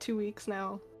for, 2 weeks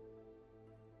now?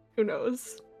 Who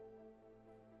knows?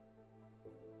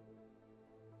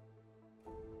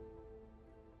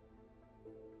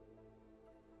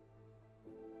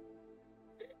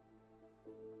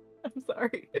 I'm sorry.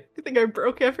 Sorry. I think I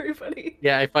broke everybody.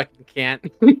 Yeah, I fucking can't.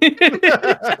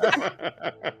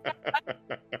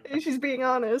 She's being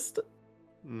honest.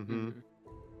 Mm-hmm.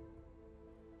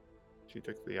 She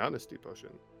took the honesty potion.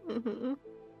 Mm-hmm.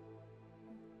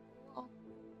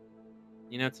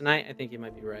 You know, tonight I think you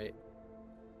might be right.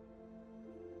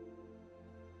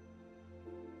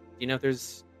 Do you know if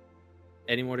there's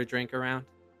any more to drink around?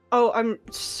 Oh, I'm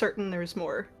certain there's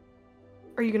more.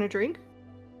 Are you gonna drink?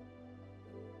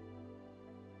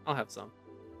 I'll have some.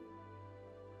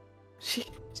 She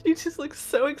just looks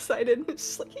so excited.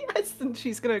 She's like, yes, and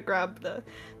she's gonna grab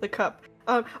the cup.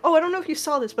 Oh, I don't know if you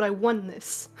saw this, but I won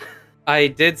this. I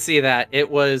did see that. It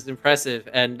was impressive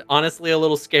and honestly a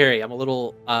little scary. I'm a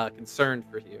little concerned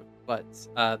for you, but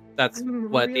that's I'm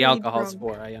what the really alcohol's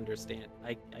drunk. for. I understand.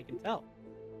 I can tell.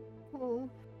 Oh.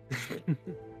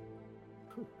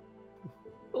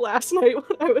 Last night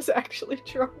when I was actually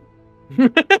drunk.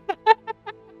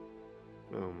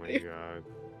 Oh my god.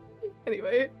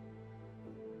 Anyway.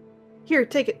 Here,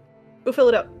 take it. Go fill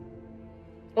it up.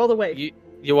 All the way.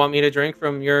 You want me to drink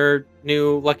from your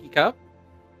new lucky cup?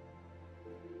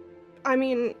 I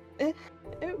mean, it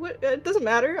doesn't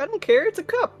matter. I don't care. It's a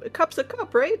cup. A cup's a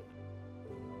cup, right?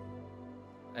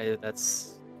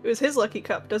 That's It was his lucky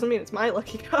cup. Doesn't mean it's my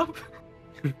lucky cup.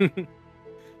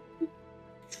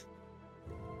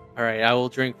 all right. I will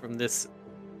drink from this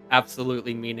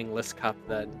absolutely meaningless cup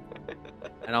then,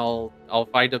 and I'll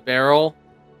find a barrel.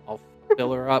 I'll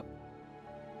fill her up.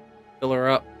 Fill her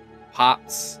up.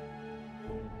 Pops.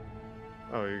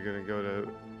 Oh, you're gonna go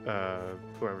to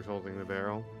whoever's holding the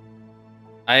barrel.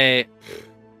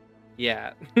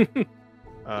 Yeah.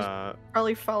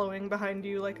 Probably following behind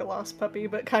you like a lost puppy,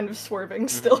 but kind of swerving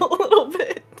still a little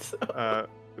bit. So.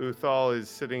 Uthal is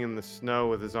sitting in the snow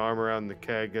with his arm around the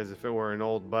keg as if it were an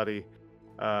old buddy.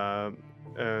 And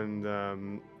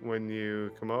when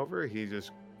you come over, he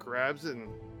just grabs it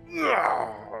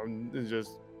and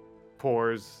just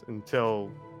pours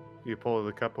until you pull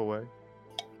the cup away.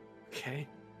 Okay.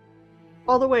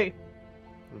 All the way.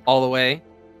 All the way.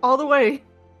 All the way.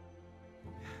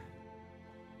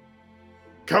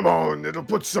 Come on, it'll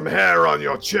put some hair on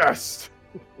your chest.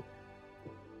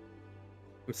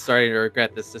 I'm starting to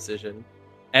regret this decision.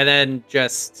 And then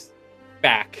just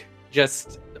back.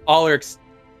 Just Ulrich's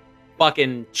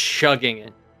fucking chugging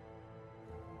it.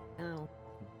 Oh.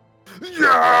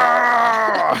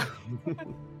 Yeah!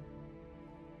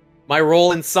 My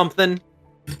roll in something.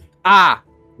 I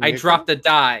Make dropped a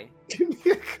die. Give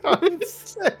me a con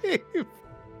save.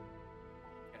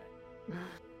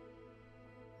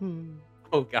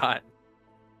 Oh god.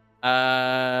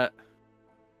 What's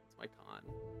my con?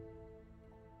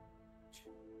 So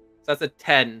that's a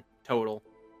 10 total.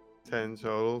 10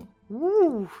 total.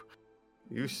 Woo!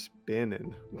 You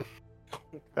spinning.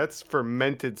 That's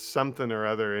fermented something or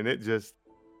other, and it just.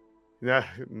 Yeah,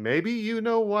 maybe you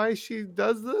know why she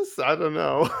does this? I don't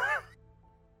know.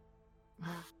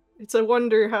 It's a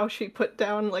wonder how she put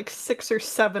down like 6 or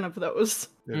 7 of those.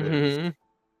 It is.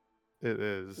 It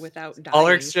is. Without dying.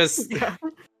 Ulrich's just Yeah.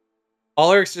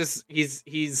 Ulrich's just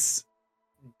he's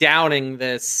downing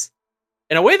this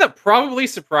in a way that probably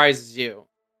surprises you.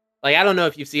 Like, I don't know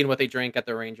if you've seen what they drink at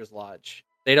the Rangers Lodge.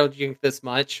 They don't drink this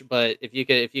much, but if you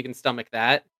can stomach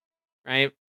that,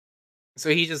 right? So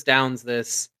he just downs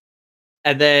this,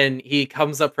 and then he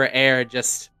comes up for air,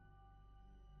 just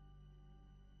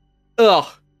ugh.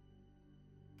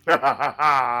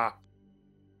 How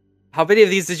many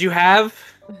of these did you have?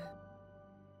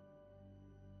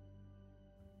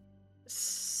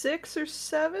 6 or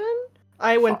 7?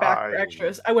 I went back for 5.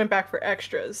 extras. I went back for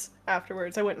extras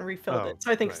afterwards. I went and refilled Oh, it.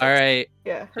 So I think right. 6. All right,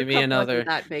 Yeah. give me Cup another. wasn't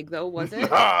that big though, was it?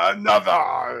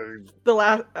 Another. The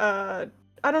last I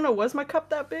don't know, was my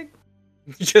cup that big?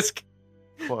 Just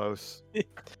Close.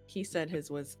 He said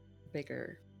his was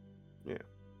bigger.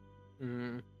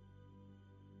 Mm.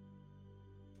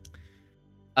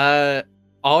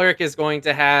 Ulrich is going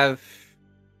to have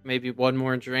maybe one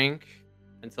more drink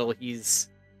until he's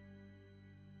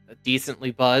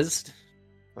decently buzzed.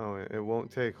 Oh, it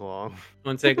won't take long.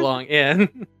 Won't take long, yeah. I'm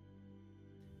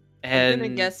gonna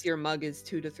And guess your mug is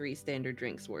 2 to 3 standard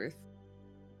drinks worth.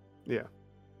 Yeah.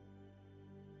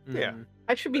 Yeah. mm,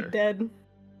 I should be Fair. dead.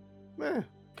 Eh,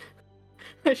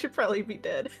 I should probably be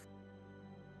dead.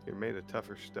 you're made of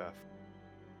tougher stuff.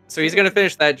 So he's gonna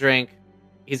finish that drink.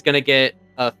 He's gonna get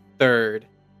a third,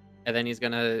 and then he's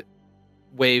gonna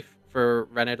wait for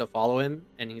Rena to follow him,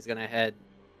 and he's gonna head,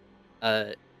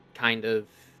 kind of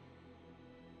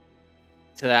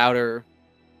to the outer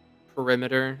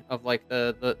perimeter of like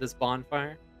the this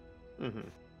bonfire. Mm-hmm.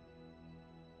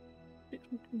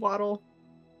 Waddle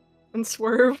and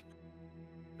swerve.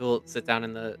 he'll sit down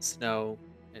in the snow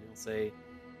and he'll say,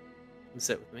 "Come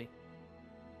sit with me,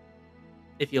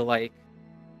 if you like."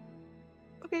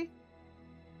 Okay.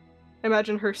 I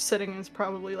imagine her sitting is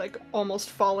probably like almost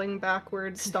falling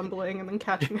backwards, stumbling, and then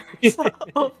catching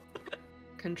herself.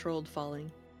 Controlled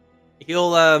falling.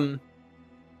 He'll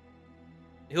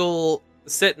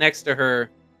sit next to her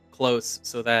close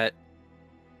so that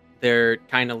they're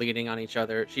kind of leaning on each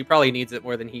other. She probably needs it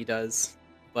more than he does,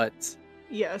 but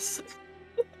Yes.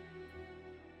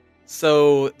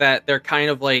 so that they're kind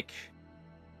of like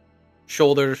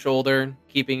shoulder to shoulder,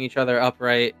 keeping each other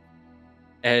upright.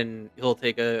 And he'll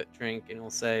take a drink and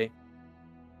he'll say,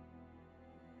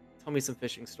 "Tell me some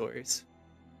fishing stories."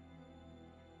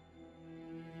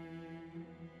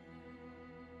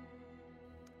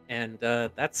 And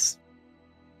that's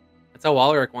how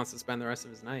Walric wants to spend the rest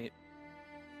of his night.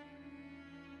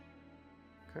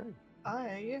 Okay.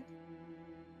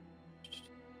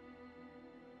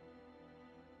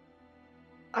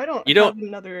 I don't You don't- have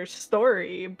another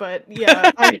story, but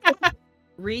yeah, I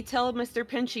Retell Mr.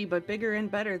 Pinchy, but bigger and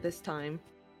better this time.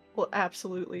 will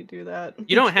absolutely do that.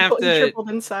 You don't have He to- tripled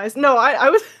in size. No, I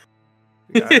was.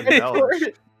 You gotta embellish.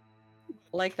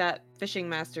 Like that fishing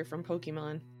master from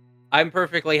Pokemon. I'm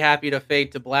perfectly happy to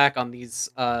fade to black on these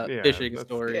Yeah, fishing that's-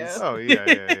 stories. Yeah. Oh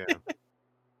yeah.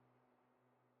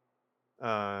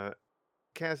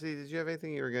 Cassie, did you have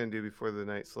anything you were gonna do before the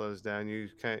night slows down? You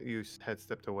had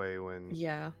stepped away when.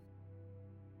 Yeah.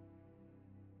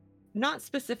 Not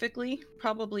specifically.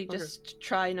 Probably Okay. just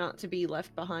try not to be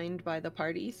left behind by the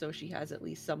party, so she has at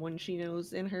least someone she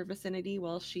knows in her vicinity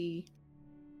while she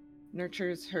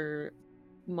nurtures her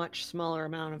much smaller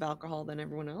amount of alcohol than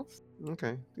everyone else.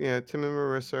 Okay. Yeah, Tim and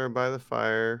Marissa are by the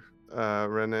fire.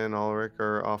 Rena and Ulrich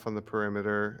are off on the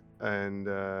perimeter, and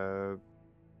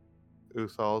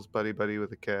Uthal's buddy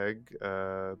with a keg.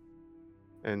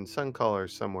 And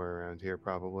Suncolor's somewhere around here,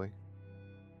 probably.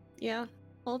 Yeah,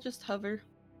 I'll just hover.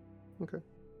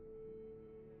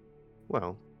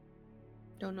 Well,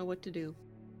 Don't know what to do.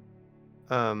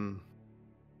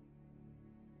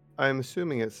 I'm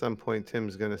assuming at some point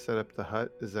Tim's gonna set up the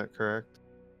hut. Is that correct?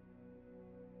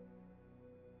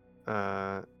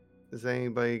 Is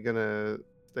anybody gonna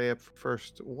stay up for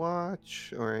first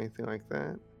watch or anything like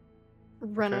that?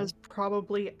 Rena's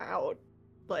probably out.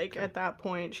 Like, Okay. at that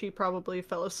point, she probably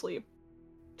fell asleep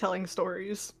telling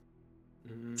stories.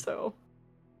 Mhm. So,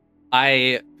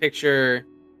 I picture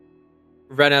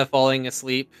Rena falling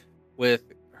asleep with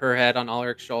her head on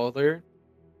Ulrich's shoulder,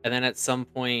 and then at some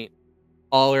point,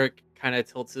 Ulrich kind of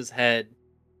tilts his head.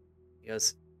 He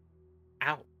goes,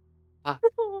 "Ow."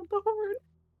 oh, the horn.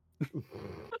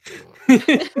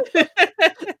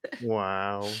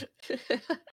 Wow.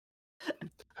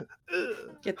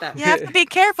 Get that. You have to be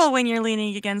careful when you're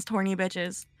leaning against horny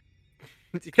bitches.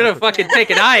 You could have fucking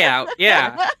taken an eye out.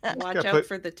 Yeah. Watch gotta out put-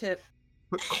 for the tip.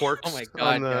 Put corks Oh my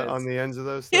God, guys. on the ends of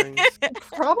those things.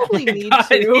 Probably Oh my need God,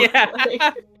 to. yeah.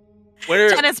 Like, What are,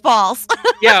 Tennis balls.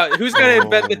 yeah, who's gonna Oh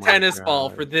invent the my tennis ball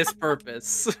God. for this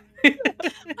purpose?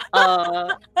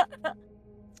 Uh,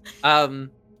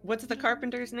 Um, what's the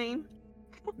carpenter's name?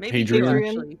 Maybe Adrian. you,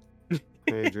 actually.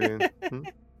 Adrian.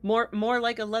 More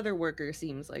like a leather worker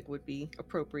seems like would be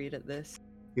appropriate at this.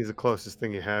 He's the closest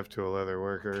thing you have to a leather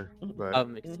worker. But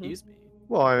excuse me.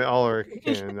 well, Ulrich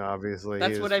can obviously.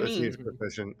 That's what I He's mean.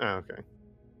 proficient. Oh, okay.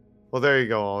 Well, there you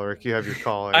go, Ulrich. You have your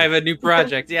calling. I have a new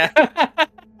project. Yeah. You're gonna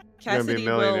be a Cassidy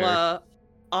will millionaire.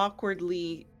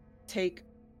 awkwardly take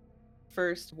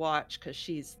first watch because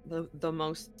she's the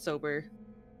most sober.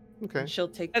 Okay. And she'll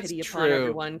take That's pity upon true.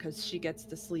 everyone because she gets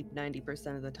to sleep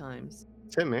 90% of the times.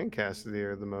 Tim and Cassidy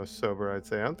are the most sober, I'd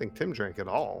say. I don't think Tim drank at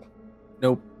all.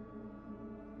 Nope.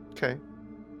 Okay.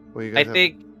 Well, you I guys have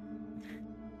think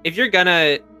if you're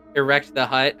gonna erect the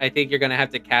hut, I think you're gonna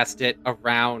have to cast it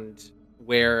around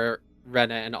where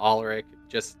Rena and Ulrich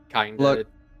just kind of. Look,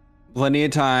 plenty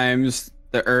of times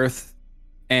the earth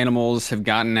animals have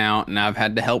gotten out and I've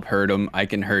had to help herd them. I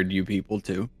can herd you people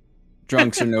too.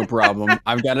 Drunks are no problem.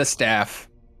 I've got a staff.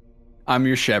 I'm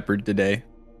your shepherd today.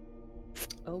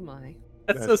 Oh my.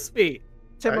 That's so That's sweet.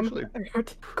 Tim, Actually, Colby, I'm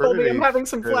pretty having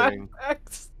some fitting.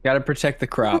 flashbacks. Got to protect the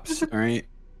crops. All right.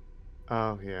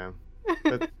 Oh yeah.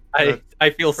 I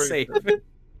feel pretty safe. good.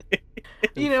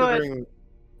 You know what? Considering-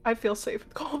 I feel safe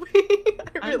with Colby. I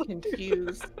I'm really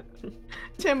confused. do.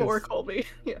 Tim or Because- Colby.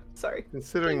 Yeah, sorry.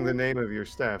 Considering the name of your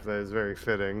staff, that is very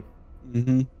fitting.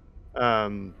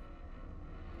 Mm-hmm.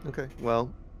 Okay.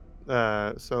 Well,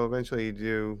 so eventually you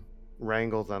do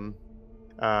wrangle them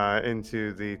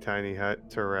into the tiny hut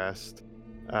to rest.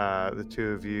 The two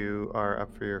of you are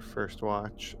up for your first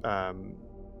watch.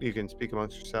 You can speak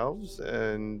amongst yourselves,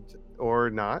 or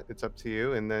not. It's up to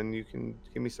you. And then you can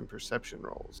give me some perception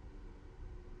rolls.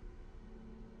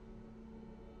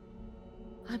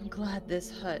 I'm glad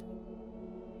this hut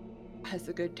has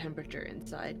a good temperature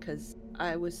inside, because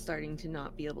I was starting to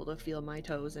not be able to feel my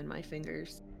toes and my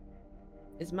fingers.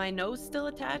 Is my nose still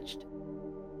attached?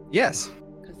 Yes.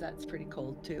 Because that's pretty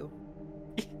cold too.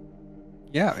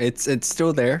 Yeah, it's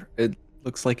still there. It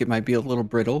looks like it might be a little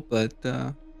brittle, but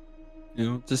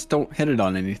just don't hit it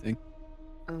on anything.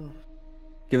 Oh,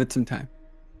 Give it some time.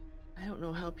 I don't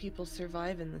know how people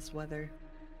survive in this weather.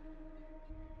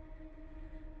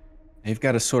 They've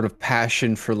got a sort of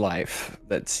passion for life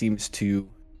that seems to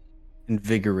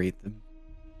invigorate them.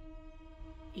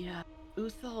 Yeah,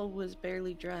 Uthal was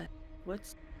barely dressed.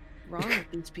 What's wrong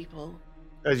with these people?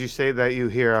 As you say that, you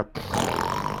hear a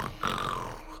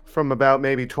from about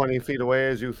maybe 20 feet away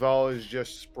as Uthal is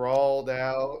just sprawled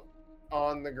out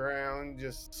on the ground,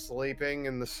 just sleeping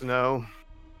in the snow.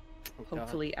 Oh, God.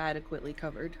 Hopefully adequately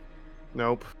covered.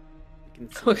 Nope. You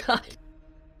can see Oh it. god,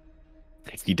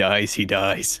 If he dies, he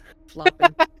dies.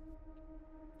 flopping.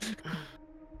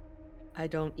 I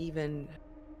don't even...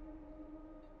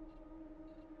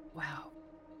 Wow.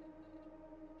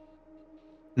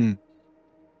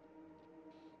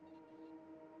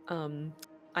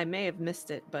 I may have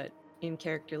missed it, but in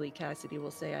characterly Cassidy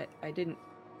will say I didn't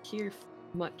hear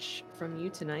much from you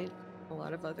tonight. A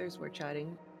lot of others were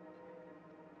chatting.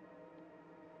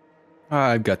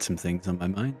 I've got some things on my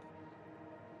mind.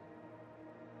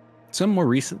 Some more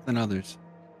recent than others.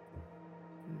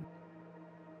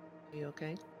 Are you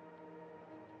okay?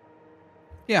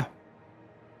 Yeah,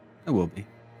 I will be.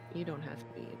 You don't have to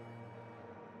be.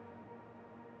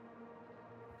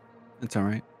 It's all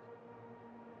right.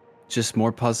 Just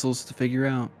more puzzles to figure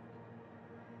out.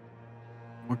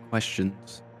 More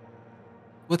questions.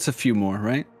 What's a few more,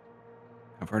 right?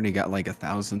 I've already got like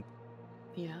 1,000.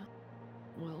 Yeah.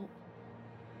 Well,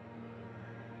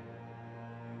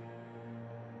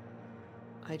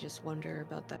 I just wonder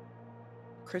about that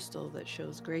crystal that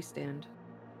shows Greystand.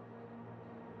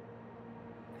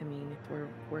 I mean, if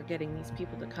we're getting these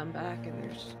people to come back and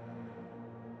there's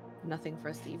nothing for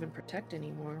us to even protect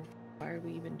anymore, why are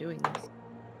we even doing this?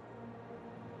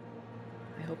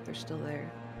 I hope they're still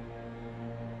there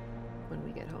when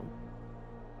we get home.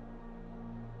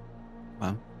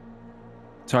 Well,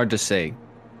 it's hard to say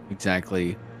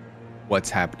exactly what's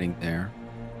happening there.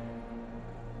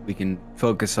 We can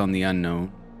focus on the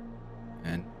unknown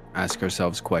and ask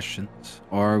ourselves questions,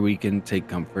 or we can take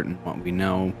comfort in what we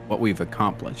know, what we've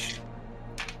accomplished.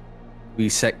 We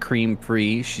set Cream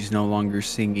free. She's no longer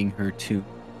singing her tune.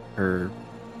 Her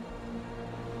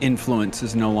influence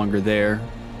is no longer there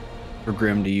for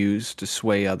Grimm to use to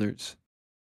sway others.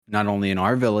 Not only in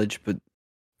our village, but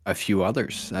a few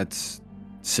others. That's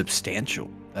substantial.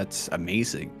 That's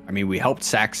amazing. I mean, we helped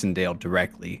Saxondale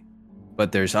directly,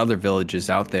 but there's other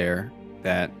villages out there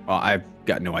that, well, I've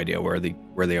got no idea where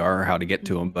they are or how to get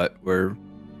to them, but we're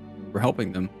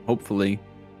helping them, hopefully.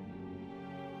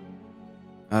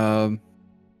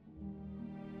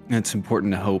 It's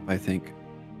important to hope, I think.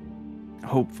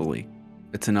 Hopefully,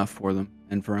 it's enough for them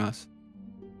and for us.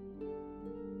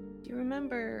 Do you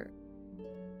remember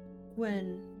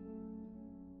when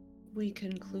we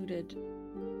concluded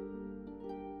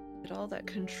that all that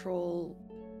control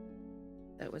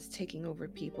that was taking over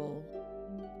people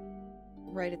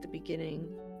right at the beginning,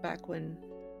 back when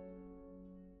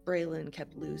Braylon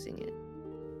kept losing it,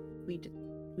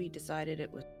 we decided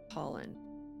it was pollen.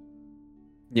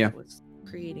 Yeah. It was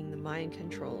creating the mind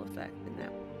control effect in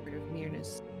that part of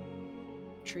Myrna's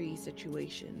tree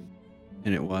situation.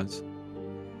 And it was.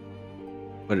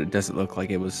 But it doesn't look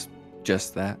like it was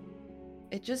just that.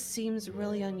 It just seems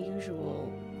really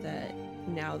unusual that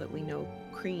now that we know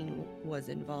Kreen was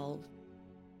involved,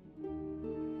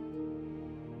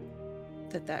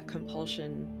 that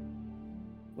compulsion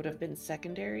would have been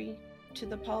secondary to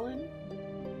the pollen.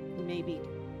 Maybe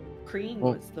Kreen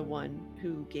was the one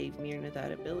who gave Myrna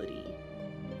that ability.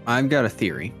 I've got a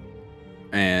theory,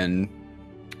 and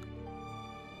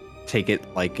take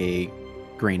it like a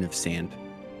grain of sand,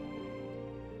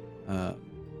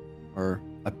 or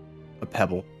a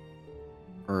pebble,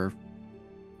 or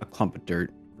a clump of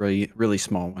dirt, really, really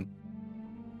small one.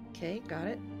 Okay, got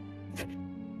it.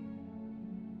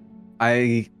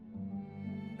 I'd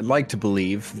like to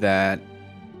believe that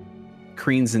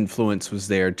Kreen's influence was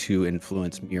there to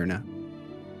influence Myrna,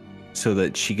 so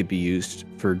that she could be used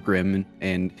for Grimm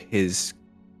and his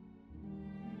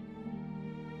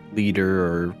leader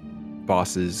or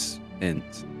boss's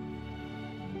ends.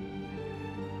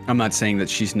 I'm not saying that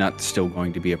she's not still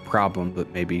going to be a problem,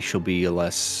 but maybe she'll be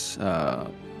less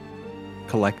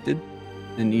collected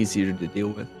and easier to deal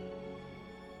with.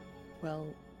 Well,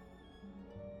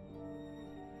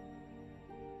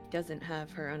 doesn't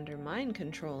have her under mind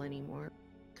control anymore.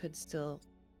 Could still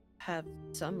have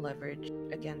some leverage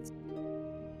against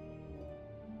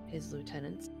his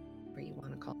lieutenants, whatever you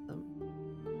want to call them.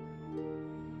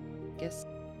 Guess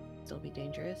still be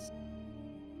dangerous.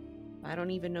 I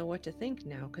don't even know what to think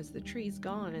now because the tree's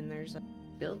gone and there's a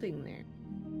building there.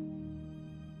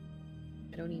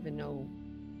 I don't even know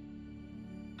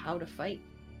how to fight,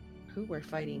 who we're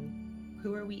fighting.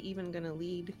 Who are we even going to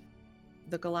lead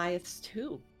the Goliaths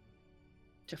to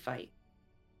fight?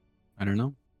 I don't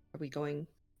know. Are we going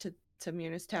to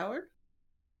Myrna's tower?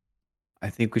 I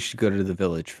think we should go to the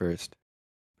village first,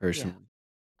 personally.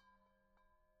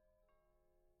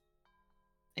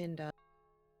 And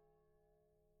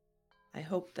I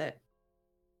hope that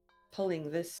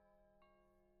pulling this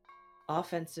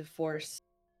offensive force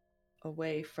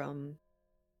away from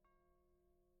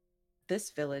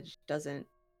this village doesn't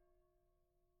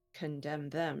condemn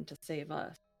them to save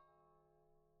us.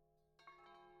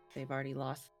 They've already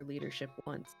lost their leadership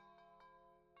once.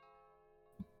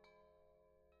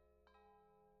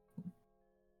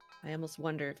 I almost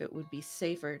wonder if it would be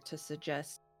safer to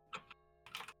suggest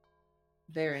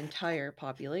their entire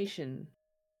population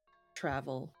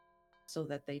travel so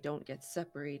that they don't get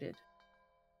separated.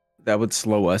 That would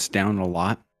slow us down a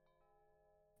lot.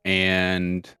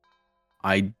 And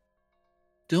I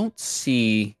don't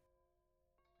see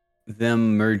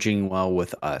them merging well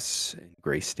with us in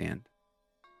Greystand.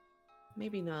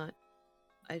 Maybe not.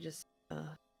 I just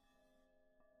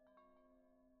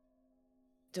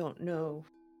don't know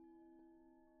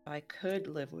if I could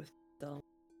live with them.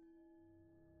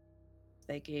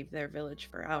 They gave their village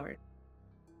for ours.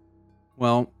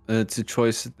 Well, it's a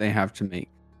choice that they have to make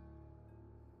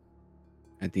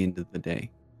at the end of the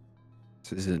day.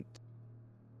 This isn't,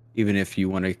 even if you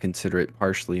want to consider it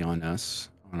partially on us,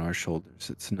 on our shoulders,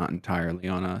 it's not entirely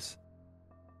on us.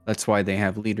 That's why they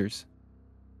have leaders.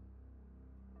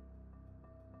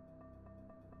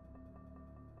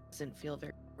 Doesn't feel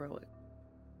very heroic.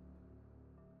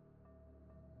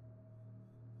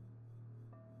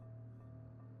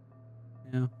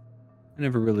 Yeah, I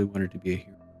never really wanted to be a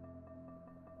hero.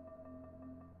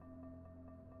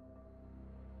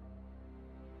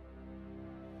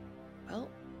 Well,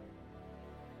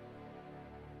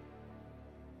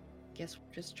 guess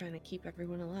we're just trying to keep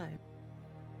everyone alive.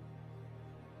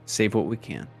 Save what we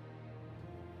can.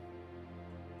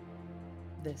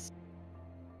 This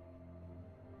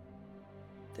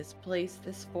place,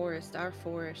 this forest, our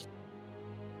forest,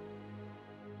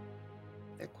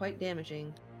 they're quite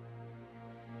damaging,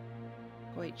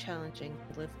 quite challenging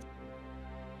to live.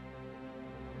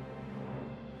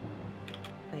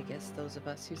 I guess those of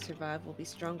us who survive will be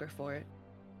stronger for it.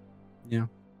 Yeah.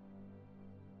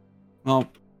 Well,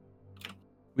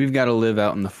 we've got to live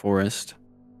out in the forest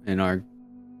in our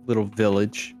little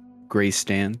village,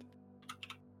 Greystand.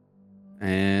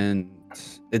 And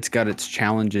it's got its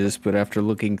challenges, but after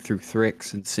looking through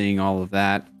Thrix and seeing all of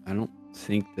that, I don't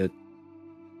think that...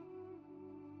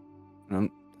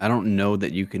 I don't know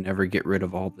that you can ever get rid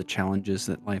of all the challenges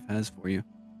that life has for you.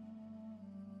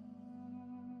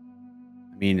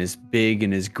 I mean, as big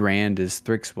and as grand as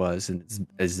Thrix was, and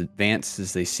as advanced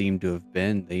as they seem to have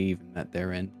been, they even met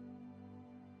their end.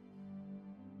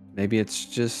 Maybe it's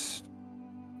just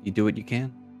you do what you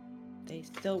can. They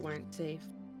still weren't safe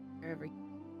wherever.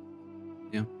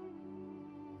 Yeah.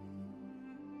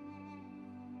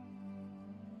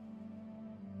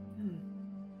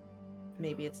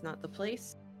 Maybe it's not the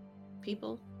place,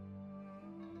 people.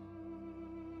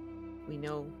 We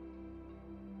know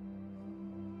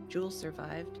Jules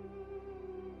survived.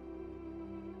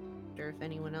 Or if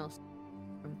anyone else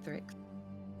from Thrix.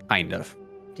 Kind of.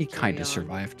 He kind of Carry on.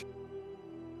 survived.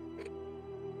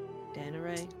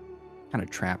 Danaray. Kind of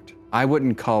trapped. I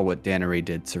wouldn't call what Danaray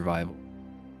did survival.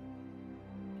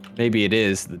 Maybe it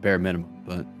is the bare minimum,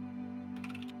 but...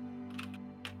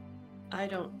 I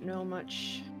don't know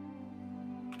much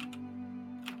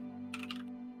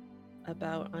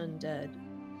about undead,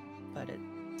 but it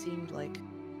seemed like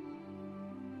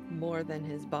more than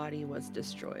his body was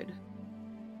destroyed.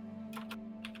 I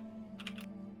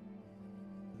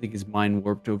think his mind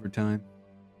warped over time.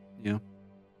 Yeah.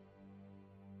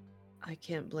 I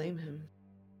can't blame him.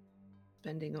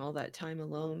 Spending all that time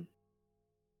alone.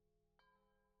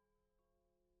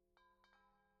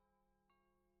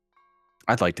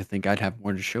 I'd like to think I'd have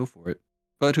more to show for it,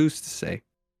 but who's to say?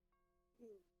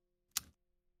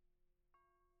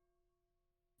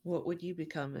 What would you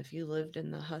become if you lived in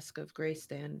the husk of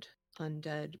Greystand,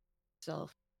 undead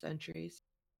self centuries?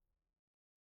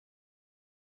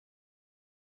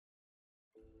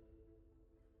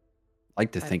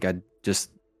 like to think I'd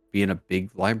just be in a big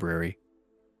library.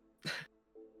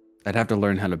 I'd have to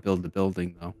learn how to build the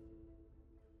building, though.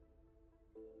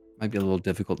 Might be a little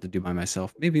difficult to do by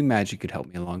myself. Maybe magic could help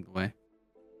me along the way.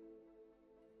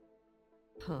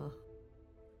 Huh.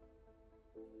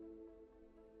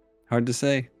 Hard to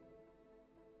say.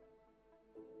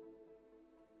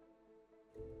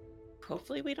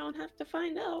 Hopefully we don't have to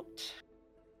find out.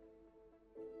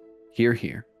 Here,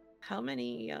 here. How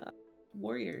many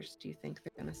warriors do you think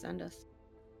they're gonna send us?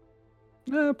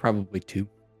 Probably 2.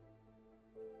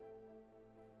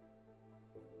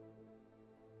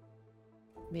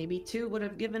 Maybe two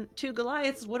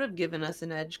Goliaths would have given us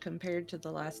an edge compared to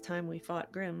the last time we fought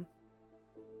Grim.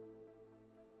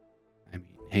 I mean,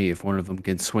 hey, if one of them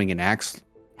can swing an axe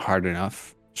hard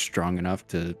enough, strong enough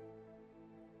to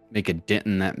make a dent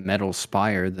in that metal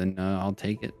spire, then I'll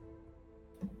take it.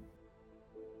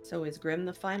 So is Grim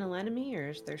the final enemy, or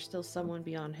is there still someone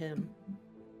beyond him?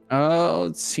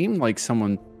 It seemed like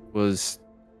someone was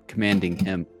commanding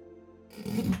him.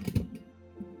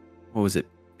 What was it?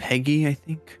 Peggy, I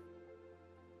think?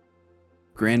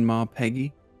 Grandma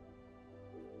Peggy?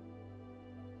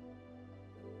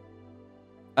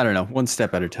 I don't know. One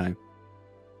step at a time.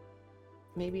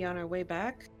 Maybe on our way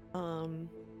back.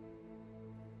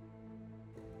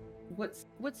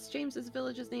 What's James's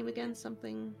village's name again?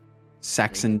 Something.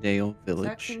 Saxondale Village.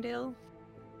 Saxondale.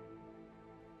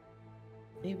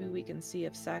 Maybe we can see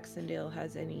if Saxondale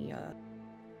has any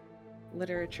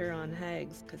literature on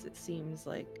hags, because it seems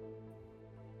like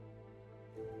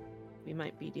we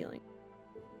might be dealing.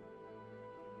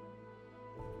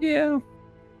 Yeah.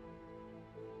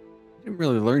 Didn't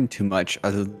really learn too much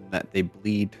other than that they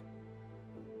bleed.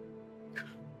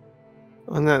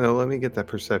 On that note, let me get that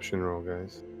perception roll,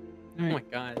 guys. Oh my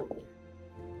god.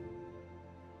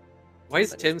 Why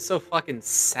is Tim so fucking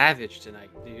savage tonight,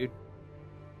 dude?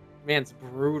 Man's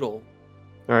brutal.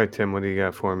 All right, Tim, what do you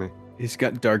got for me? He's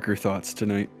got darker thoughts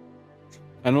tonight.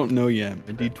 I don't know yet.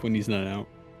 My D20's not out.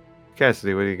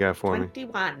 Cassidy, what do you got for me?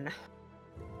 21.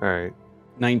 All right.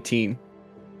 19.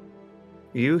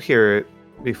 You hear it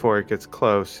before it gets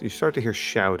close. You start to hear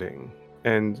shouting,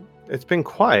 and it's been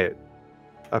quiet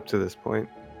up to this point.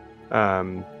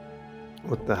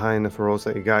 With the high enough rolls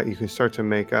that you got, you can start to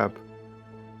make up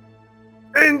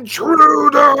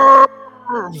intruders,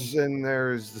 and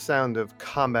there's the sound of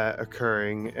combat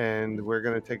occurring, and we're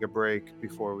going to take a break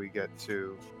before we get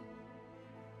to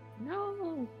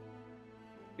No.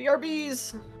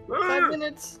 BRBs. 5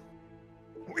 minutes.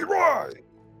 We ride.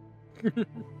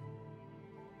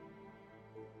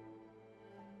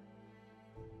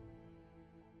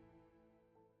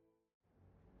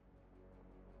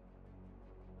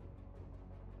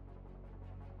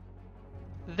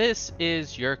 This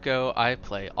is Yurko. I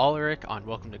play Ulrich on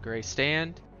Welcome to Grey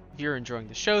Stand. If you're enjoying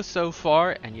the show so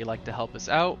far and you'd like to help us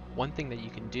out, one thing that you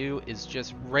can do is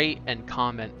just rate and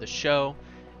comment the show.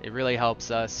 It really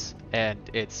helps us, and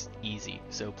it's easy,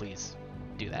 so please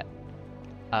do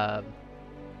that.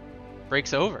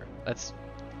 Break's over. Let's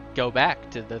go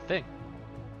back to the thing.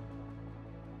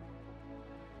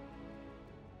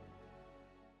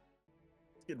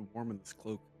 It's getting warm in this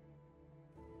cloak.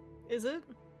 Is it?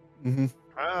 Mm-hmm.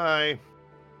 Hi.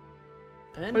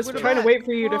 And I was we're trying to back. wait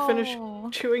for you to finish Oh.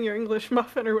 chewing your English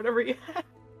muffin or whatever you had.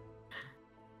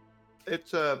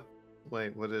 It's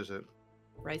wait, what is it?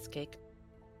 Rice cake.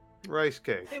 Rice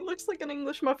cake. It looks like an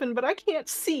English muffin, but I can't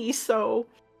see, so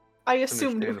I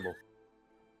assumed it. Understandable.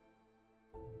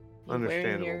 You wearing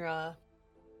Understandable. your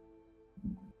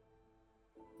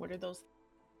what are those?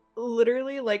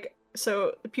 Literally, like,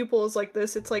 so the pupil is like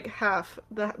this. It's like half.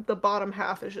 The bottom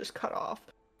half is just cut off.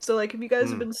 So, like, if you guys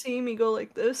have been seeing me go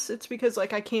like this, it's because,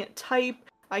 like, I can't type.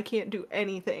 I can't do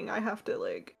anything. I have to,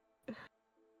 like...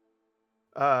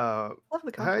 Love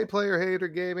the Hi, content. Player Hater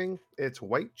Gaming. It's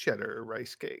white cheddar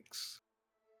rice cakes.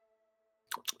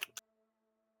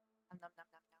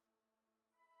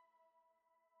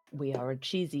 We are a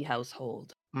cheesy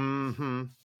household. Mm-hmm.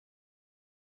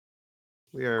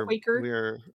 We are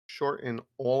Quaker. short in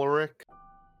Ulrich.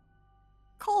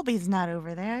 Colby's not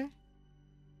over there.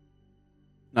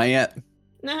 Not yet.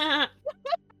 Nah.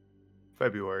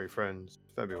 February, friends.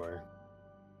 February.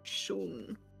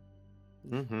 Soon.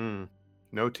 Mm-hmm.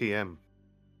 No TM.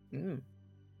 Mm.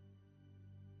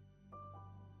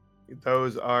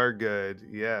 Those are good.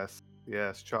 Yes.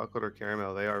 Yes. Chocolate or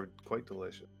caramel. They are quite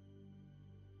delicious.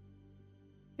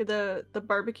 The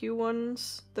barbecue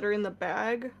ones that are in the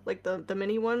bag, like the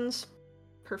mini ones,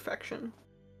 perfection.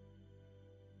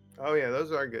 Oh, yeah.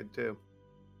 Those are good, too.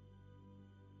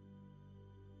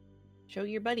 Show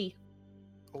your buddy.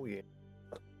 Oh, yeah.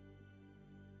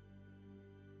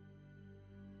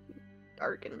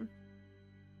 darken.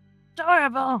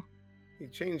 Adorable. He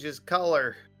changes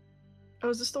color. Oh,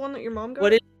 is this the one that your mom got?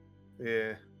 What is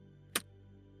Yeah.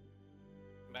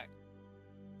 back?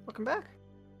 Welcome back.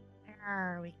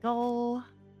 There we go.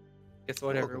 Guess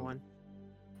what, Welcome. everyone?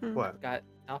 What? Got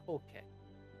doppelkick.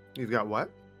 You've got what?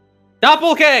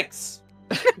 Doppelkicks!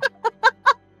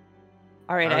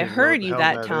 All right, I I don't even know what heard the you hell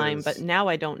that that time, is. but now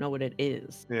I don't know what it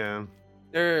is. Yeah.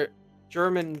 They're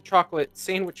German chocolate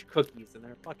sandwich cookies, and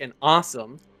they're fucking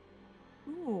awesome.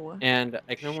 Ooh. And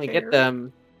I can only Share. get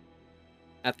them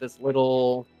at this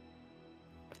little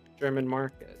German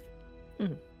market.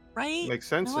 Right? Makes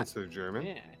sense You know what? since they're German.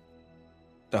 Yeah.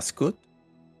 That's good.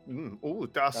 Oh,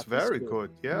 that's That is very good.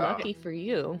 good. Yeah. Lucky for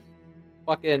you.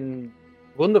 Fucking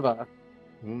wunderbar.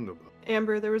 Wunderbar.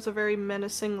 Amber, there was a very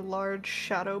menacing large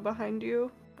shadow behind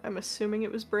you. I'm assuming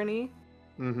it was Brinny.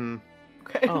 Mm-hmm.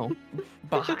 Okay. Oh,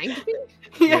 behind me?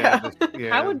 yeah. Yeah.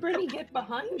 How would Brittany get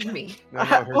behind me? No,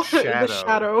 her shadow. The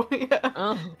shadow, yeah.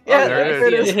 Oh, Yeah, there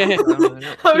it it is.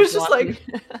 is. I was She's just walking-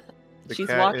 like, The she's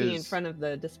cat walking in is- front of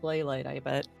the display light, I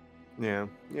bet. Yeah.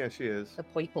 Yeah, she is. The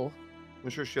people. I'm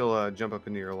sure she'll jump up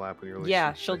into your lap when you're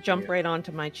Yeah, she'll jump right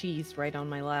onto my cheese, right on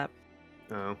my lap,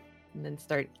 Oh. and then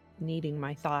start kneading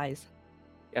my thighs.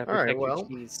 Gotta All right, protect your well.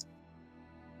 cheese.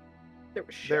 there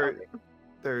was There- shouting.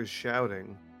 There's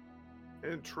shouting.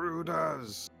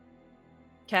 Intruders.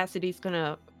 Cassidy's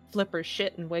gonna flip her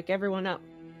shit and wake everyone up.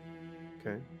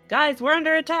 Okay. Guys, we're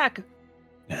under attack!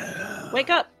 Wake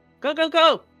up! Go, go,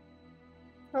 go!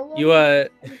 How long You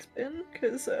it's been?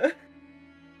 Because,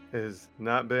 Has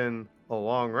not been a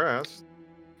long rest.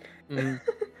 mm,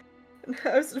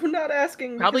 I was not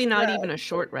asking. Probably because of not that. even a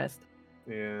short rest.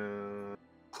 Yeah.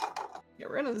 Yeah,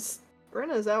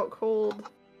 Rena's out cold.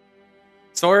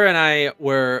 Sora and I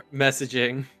were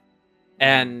messaging,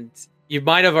 and you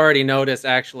might have already noticed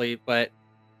actually, but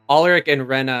Ulrich and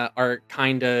Rena are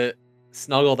kind of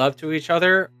snuggled up to each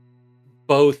other,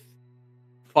 both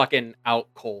fucking out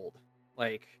cold.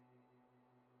 Like,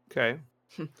 Okay.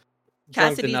 drunk to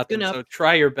Cassidy's nothing, gonna so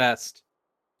try your best.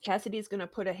 Cassidy's gonna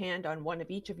put a hand on one of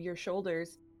each of your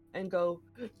shoulders and go,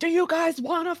 "Do you guys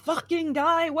wanna fucking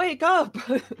die? Wake up!"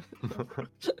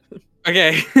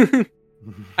 Okay.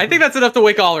 I think that's enough to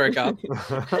wake Ulrich up.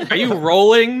 Are you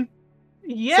rolling?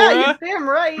 Yeah, Sora? you're damn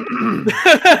right.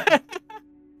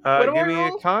 What do I give me a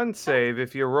roll? con save.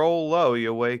 If you roll low,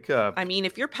 you wake up. I mean,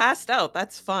 if you're passed out,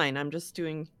 that's fine. I'm just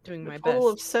doing my A total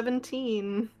of best.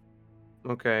 17.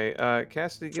 Okay.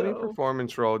 Cassidy, give me a So-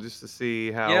 performance roll just to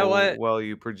see how know what? well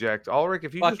you project. Ulrich,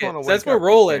 if you Fuck just want to it. wake Since up, we're you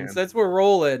rolling, can. since we're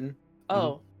rolling.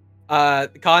 Oh,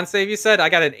 The con save you said, I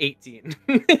got an 18.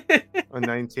 A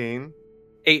 19,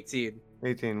 18.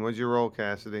 18. What'd you roll,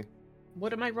 Cassidy?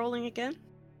 what am I rolling again?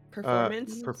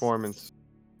 Performance. Performance.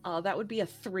 That would be a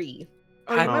 3.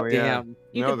 Oh, God you Oh, might, yeah. damn.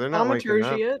 you No, could they're not waking up.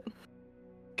 thaumaturgy it.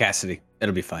 Cassidy,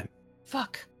 it'll be fine.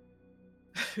 Fuck.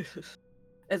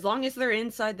 As long as they're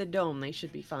inside the dome, they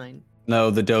should be fine. No,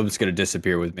 the dome's gonna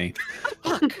disappear with me.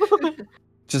 Fuck.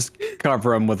 Just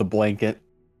cover him with a blanket.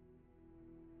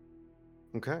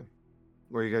 Okay.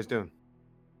 What are you guys doing?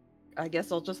 I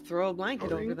guess I'll just throw a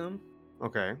blanket over Sorry. them.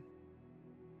 Okay.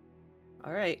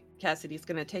 All right. Cassidy's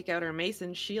gonna take out her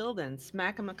mason shield and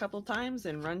smack him a couple times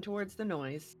and run towards the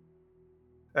noise.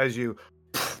 As you,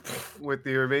 with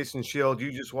your mason shield,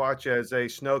 you just watch as a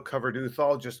snow-covered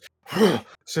Uthal just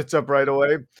sits up right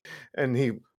away, and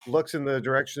he looks in the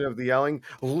direction of the yelling,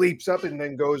 leaps up, and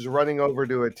then goes running over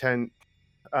to a tent.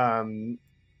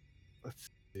 Let's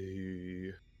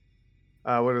see.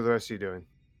 What are the rest of you doing?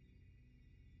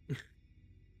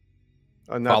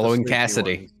 Not the Following sleepy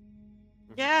Cassidy.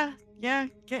 ones. Yeah,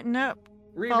 getting up.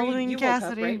 Riri, Following you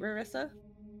Cassidy. woke up, right, Marissa?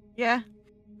 Yeah.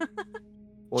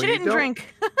 Well, she you didn't don't-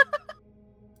 drink.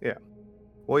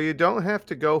 Well, you don't have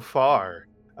to go far.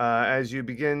 As you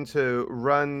begin to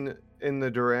run in the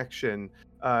direction,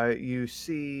 you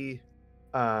see.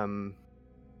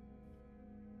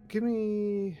 Give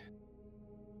me.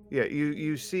 Yeah,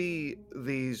 you see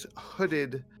these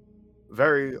hooded,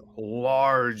 very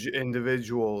large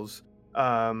individuals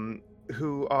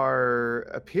who are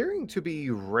appearing to be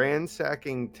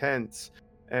ransacking tents,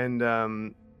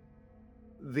 and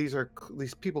these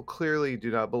people clearly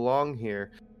do not belong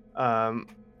here.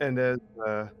 And as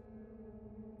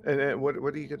and what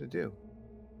are you gonna do?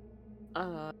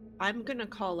 I'm gonna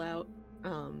call out,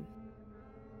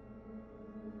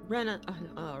 Rena,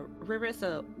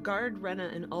 Rarissa, guard Rena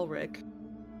and Ulrich.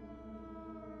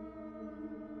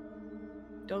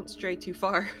 Don't stray too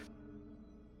far.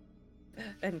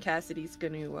 And Cassidy's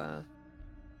gonna,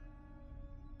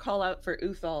 call out for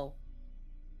Uthal.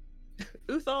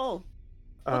 Uthal!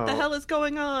 What the hell is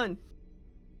going on?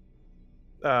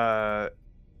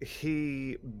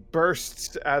 he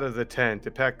bursts out of the tent.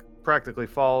 It practically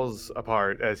falls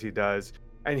apart as he does,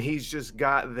 and he's just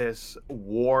got this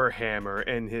war hammer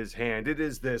in his hand. It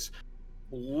is this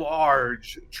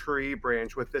large tree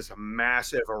branch with this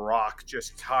massive rock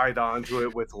just tied onto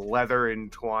it with leather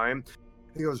and twine.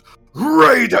 He goes,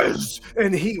 "Raiders!"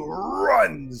 and he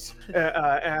runs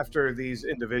after these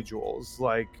individuals,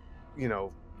 like,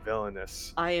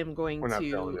 villainous. I am going We're not to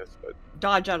villainous, but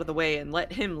dodge out of the way and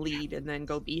let him lead, and then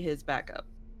go be his backup.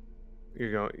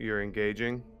 you're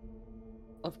engaging.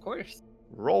 Of course.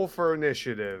 Roll for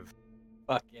initiative.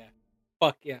 Fuck yeah.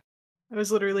 Fuck yeah. I was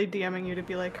literally DMing you to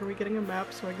be like, are we getting a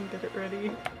map so I can get it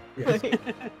ready? Yes. Like,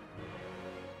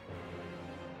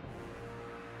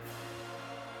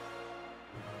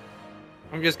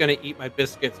 I'm just gonna eat my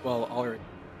biscuits while Ulrich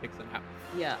picks a nap.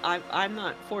 Yeah, I'm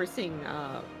not forcing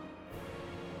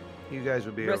You guys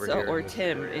would be over Rissa here. or in this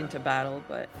Tim area. into battle,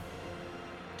 but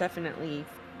definitely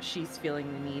she's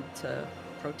feeling the need to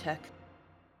protect.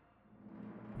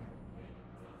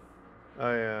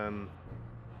 I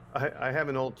have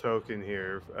an old token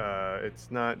here. It's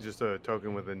not just a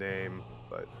token with a name,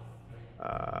 but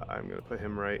I'm gonna put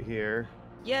him right here.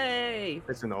 Yay!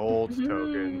 It's an old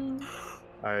token.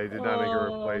 I did not make a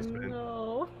replacement.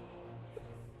 No.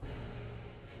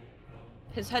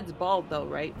 His head's bald though,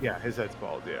 right? Yeah, his head's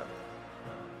bald. Yeah.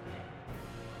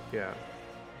 Yeah.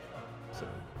 So.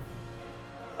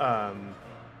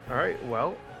 All right.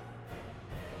 Well,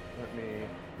 let me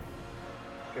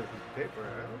get a piece of paper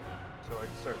out so I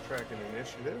can start tracking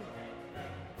initiative.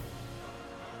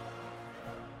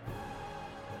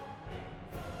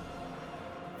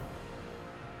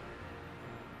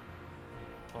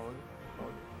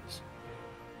 Apologies.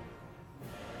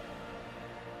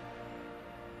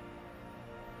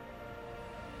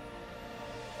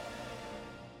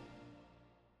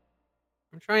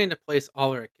 I'm trying to place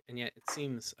Ulrich, and yet it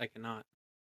seems I cannot.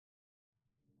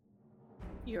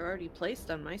 You're already placed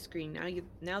on my screen.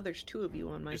 Now there's two of you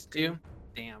on my There's screen. two?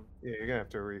 Damn. Yeah, you're gonna have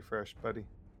to refresh, buddy.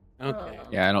 Okay.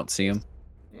 Yeah, I don't see him.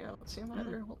 yeah, let's see him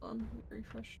either. Hold on.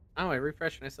 Refresh. Oh, I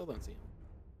refresh and I still don't see him.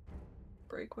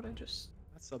 Break what I just.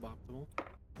 That's suboptimal.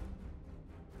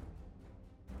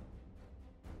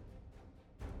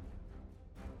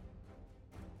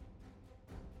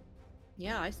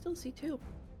 Yeah, I still see two.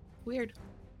 Weird.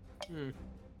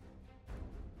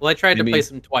 Well, I tried to Maybe-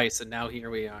 place him twice, and now here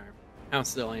we are. How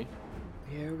silly.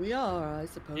 Here we are, I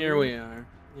suppose. Here we are.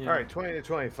 Yeah. All right, 20 to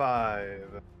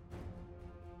 25.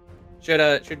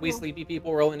 Should we sleepy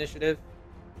people roll initiative?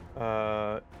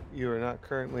 You are not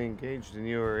currently engaged and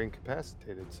you are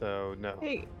incapacitated, so no.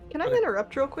 Hey, can I Okay.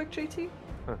 interrupt real quick, JT?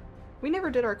 Huh. We never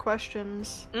did our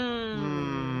questions.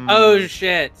 Oh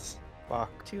shit!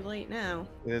 Fuck. Too late now.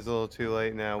 It is a little too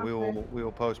late now. We Okay.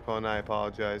 will postpone. I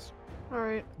apologize.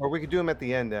 Alright. Or we could do them at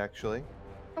the end, actually.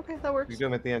 Okay, that We works. could do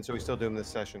them at the end, so we still do them this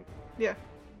session. Yeah.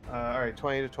 All right,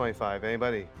 20 to 25.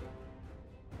 Anybody?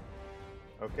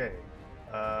 Okay.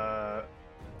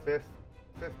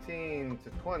 15 to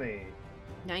 20.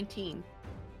 19.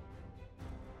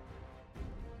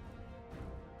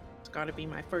 It's gotta be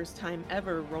my first time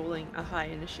ever rolling a high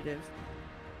initiative.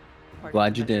 Pardon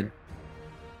Glad the you did. pressure.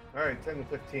 All right, 10 to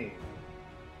 15.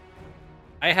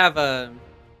 I have a.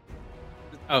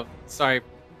 Oh, sorry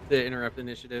to interrupt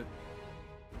initiative.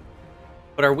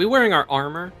 But are we wearing our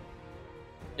armor?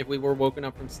 If we were woken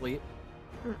up from sleep?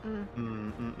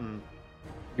 Mm-mm.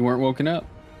 You weren't woken up.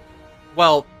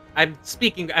 Well, I'm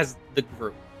speaking as the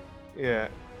group. Yeah.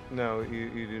 No, you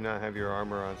do not have your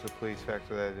armor on, so please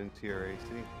factor that into your AC.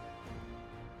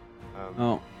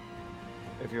 Oh,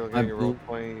 If you're looking I at your roll bel-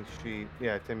 20 sheet,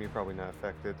 yeah, Tim, you're probably not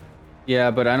affected. yeah,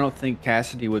 but I don't think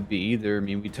Cassidy would be either. I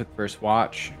mean, we took first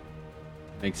watch.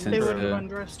 Makes sense. They wouldn't have to-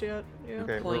 undressed yet. Yeah.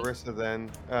 Okay, Point. Larissa,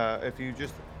 then, if you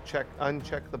just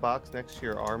uncheck the box next to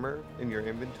your armor in your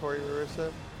inventory,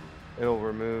 Larissa, it'll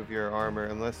remove your armor.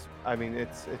 Unless, I mean,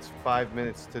 it's 5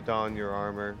 minutes to don your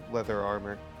armor, leather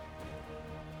armor.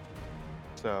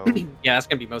 So, Yeah, that's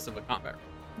gonna be most of a combat.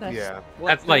 That's, Yeah. what,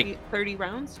 That's 30, like- 30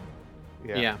 rounds?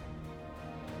 yeah.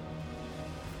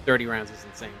 30 rounds is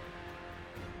insane.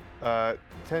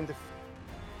 10 to.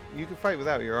 You can fight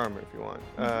without your armor if you want.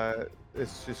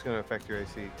 It's just going to affect your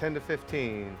AC. 10 to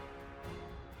 15.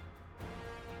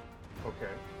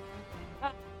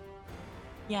 Okay.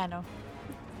 Yeah, no.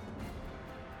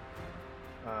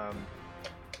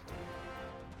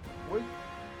 What?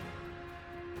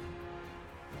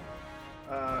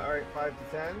 All right, 5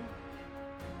 to 10.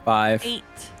 5. 8.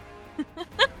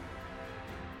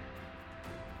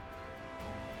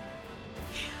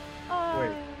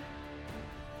 Wait.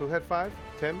 Who had 5?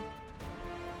 Tim?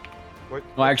 What?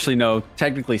 Well, actually, no.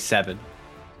 Technically 7.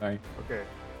 Sorry, Okay.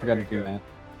 forgot to Okay, do good. that.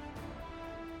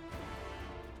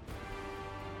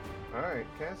 All right,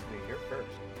 Cassidy, you're first.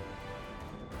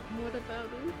 What about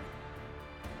Ooth?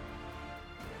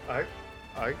 I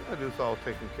got this all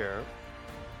taken care of.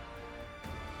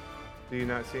 Do you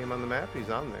not see him on the map? He's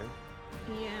on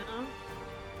there. Yeah.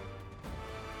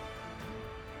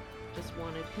 Just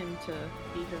wanted him to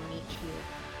be her meat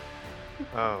shield.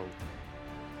 Oh,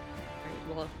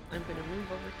 Alright, well, I'm gonna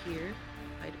move over here,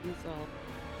 hide Uzal,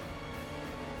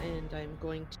 and I'm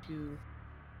going to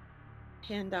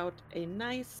hand out a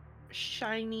nice,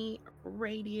 shiny,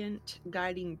 radiant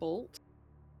guiding bolt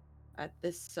at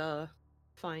this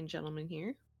fine gentleman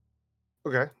here.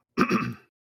 okay.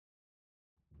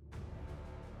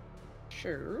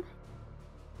 Sure.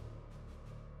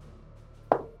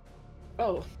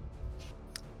 Oh.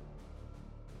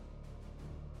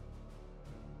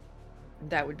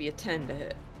 That would be a 10 to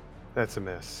hit. That's a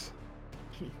miss.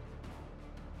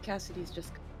 Cassidy's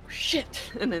just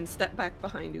shit, and then step back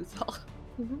behind Uzal.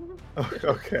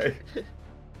 Okay.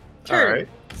 Turn. All right.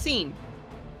 Scene.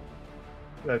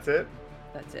 That's it.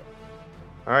 That's it.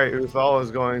 All right. Uthal is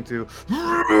going to,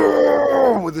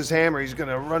 with his hammer, he's going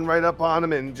to run right up on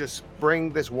him and just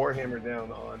bring this warhammer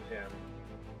down on him.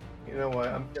 You know what?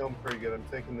 I'm feeling pretty good. I'm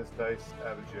taking this dice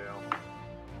out of jail.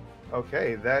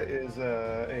 Okay, that is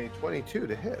a 22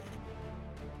 to hit.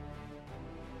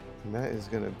 And that is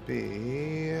going to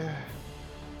be...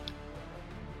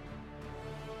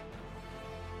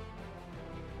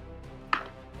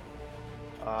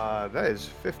 that is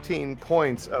 15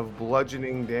 points of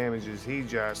bludgeoning damage as he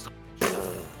just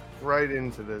right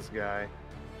into this guy.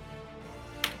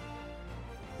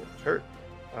 It's hurt.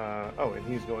 Oh, and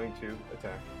he's going to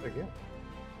attack again.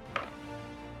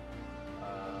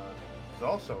 He's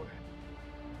also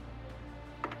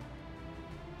hit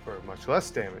for much less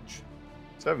damage.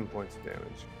 7 points of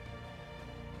damage.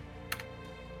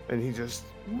 And he just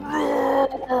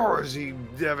roars. He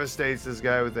devastates this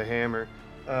guy with the hammer.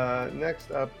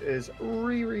 Next up is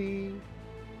Riri.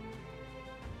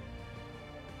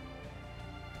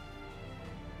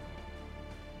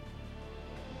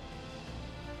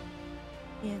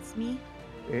 It's me.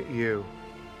 You.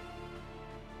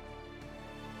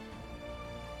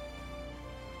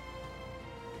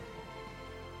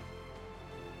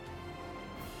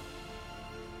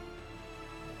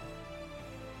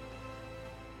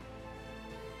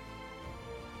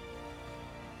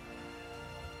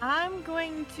 I'm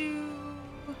going to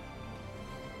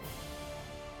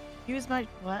use my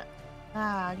what?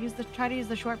 Try to use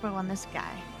the short bow on this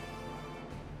guy.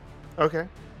 Okay.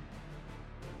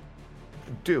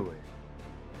 Do it.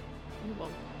 You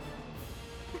won't.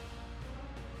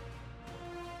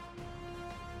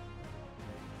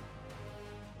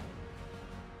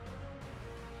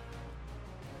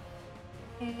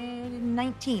 And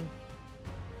 19.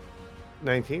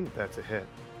 19, that's a hit.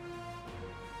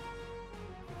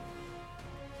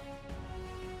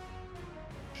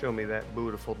 Show me that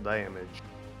beautiful damage.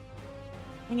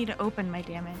 I need to open my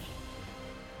damage.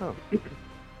 Oh.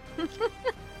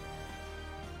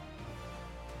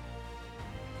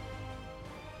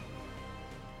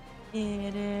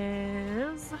 It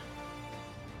is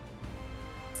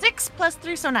 6 plus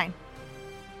 3, so 9.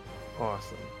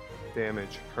 Awesome.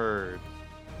 Damage heard.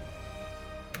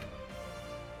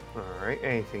 Alright,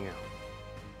 anything else?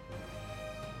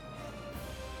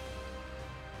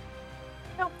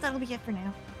 Nope, that'll be it for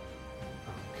now.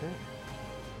 Okay.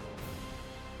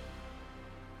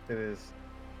 It is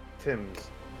Tim's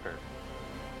turn.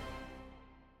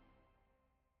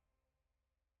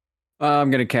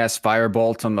 I'm gonna cast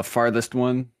Firebolt on the farthest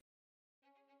one.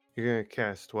 You're gonna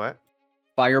cast what?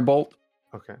 Firebolt.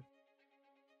 Okay.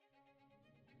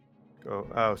 Go.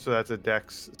 Oh, so that's a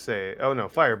dex say. Oh no,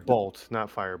 firebolt, not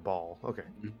fireball. Okay.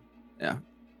 Yeah.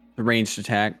 The ranged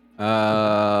attack.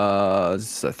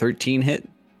 It's a 13 hit.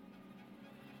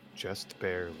 Just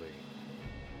barely.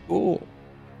 Oh.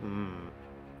 Hmm.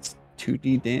 It's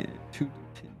 2d damage. 2d10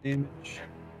 damage.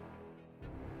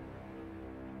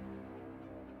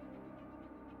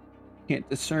 Can't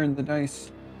discern the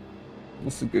dice.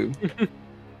 What's the goo?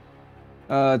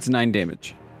 It's 9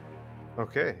 damage.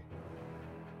 Okay.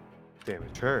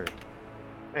 Damage heard.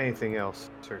 Anything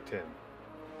else, Sir Tim?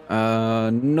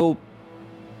 Nope.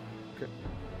 Okay.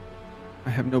 I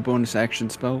have no bonus action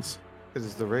spells. This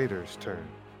is the Raiders' turn.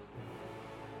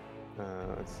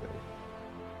 Let's see.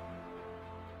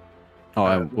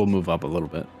 Oh, we'll move up a little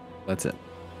bit. That's it.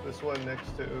 This one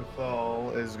next to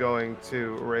Uthal is going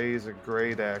to raise a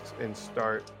great axe and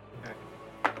start.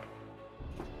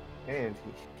 And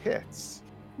he hits.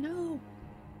 No.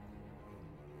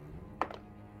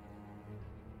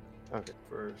 Okay,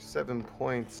 for 7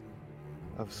 points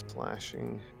of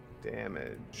slashing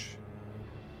damage.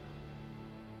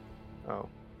 Oh,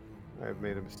 I've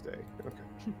made a mistake. Okay.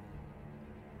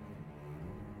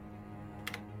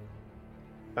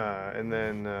 And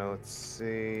then let's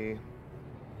see.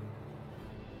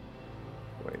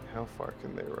 Wait, how far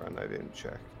can they run? I didn't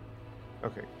check.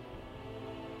 Okay.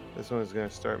 This one is going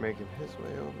to start making his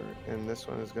way over, and this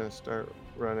one is going to start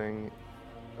running.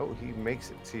 Oh, he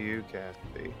makes it to you,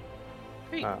 Cassidy.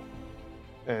 Great.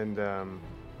 And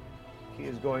he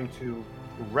is going to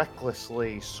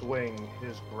recklessly swing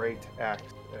his great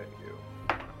axe at you.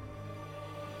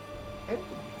 And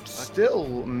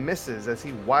still misses as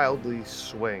he wildly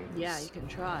swings. Yeah, you can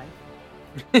try.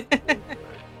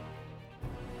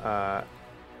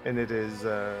 And it is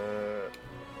oh,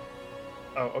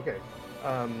 okay.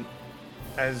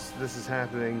 As this is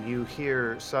happening, you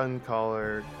hear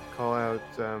Suncaller call out,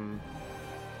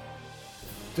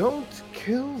 "Don't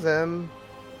kill them,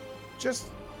 just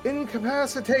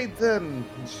incapacitate them."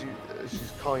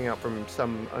 She's calling out from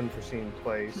some unforeseen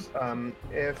place.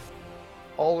 If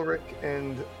Ulrich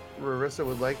and Rarissa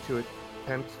would like to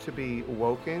attempt to be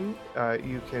woken,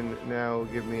 you can now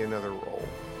give me another roll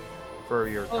for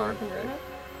your conflict.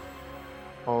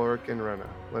 Ulrich and Rena.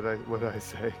 What did I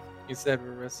say? You said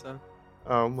Rarissa.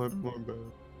 Oh, my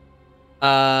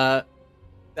bad.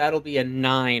 That'll be a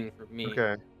 9 for me.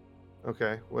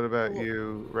 Okay. What about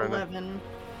you, Rena? 11.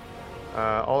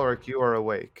 Ulrich, you are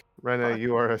awake. Rena, Fuck.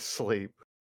 you are asleep.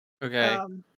 Okay.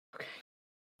 Okay.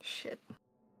 Shit.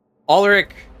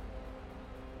 Ulrich,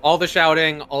 all the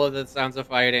shouting, all of the sounds of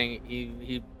fighting,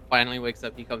 he finally wakes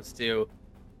up, he comes to.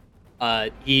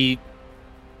 He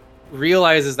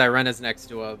realizes that Rena's next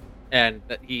to him, and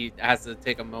that he has to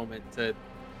take a moment to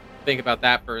think about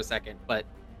that for a second, but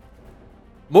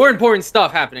more important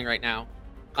stuff happening right now.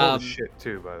 Cold as shit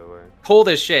too, by the way. Cold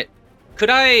as shit. Could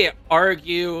I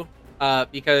argue,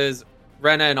 because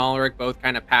Rena and Ulrich both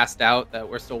kind of passed out, that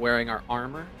we're still wearing our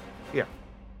armor? Yeah.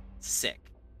 Sick.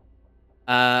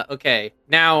 Okay.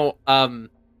 Now,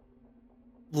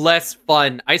 less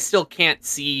fun. I still can't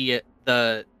see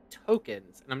the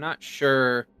tokens, and I'm not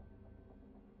sure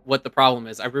what the problem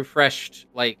is. I refreshed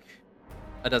like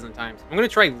a dozen times. I'm gonna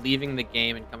try leaving the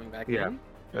game and coming back in.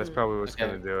 That's probably what's Okay.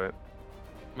 gonna do it.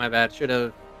 My bad. Should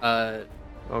have Oh,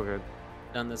 good.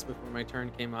 done this before my turn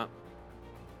came up.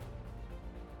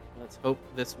 Let's hope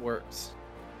this works.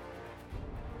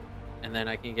 And then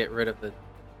I can get rid of the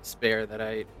spare that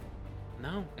I...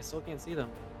 No, I still can't see them.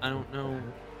 I don't know.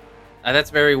 That's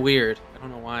very weird. I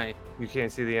don't know why. You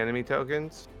can't see the enemy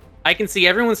tokens? I can see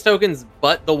everyone's tokens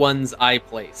but the ones I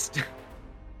placed.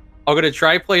 I'm going to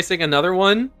try placing another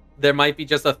one. There might be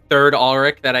just a third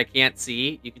Ulrich that I can't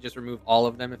see. You can just remove all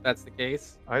of them if that's the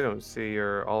case. I don't see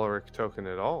your Ulrich token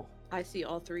at all. I see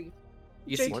all 3.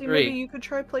 You see JT, 3. maybe you could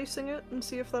try placing it and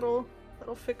see if that'll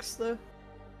fix the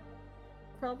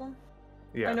problem.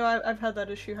 Yeah. I know I've had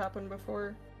that issue happen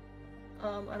before.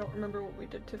 I don't remember what we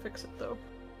did to fix it though.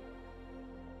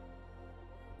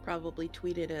 Probably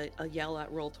tweeted a yell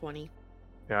at Roll20.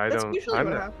 Yeah, That's usually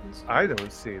what happens. I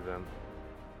don't see them.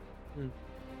 Hmm.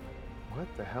 What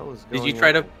the hell is going Did you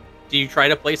try on? do you try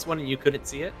to place one and you couldn't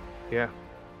see it? Yeah.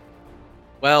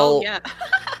 Well, Oh, yeah.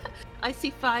 I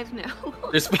see 5 now.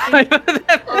 there's 5 of them.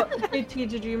 JT,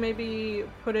 did you maybe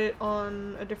put it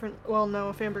on a different... Well, no,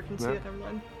 if Amber can see No. it, never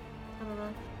mind. I don't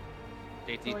know.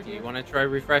 JT, No do idea. you want to try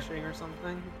refreshing or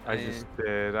something? I just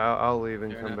did. I'll leave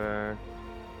and Fair come back.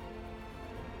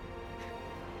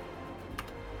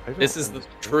 I This don't is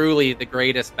understand. truly the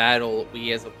greatest battle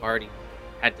we as a party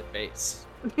had to face.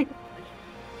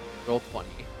 Roll 20.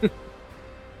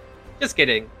 Just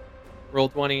kidding. Roll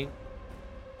 20.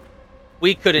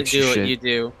 We couldn't Fix do your what shit. you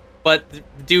do, but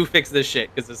do fix this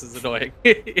shit because this is annoying.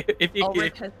 If you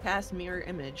Ulrich has cast mirror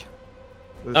image.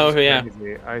 This Oh, is yeah.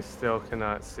 crazy. I still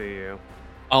cannot see you.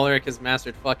 Ulrich has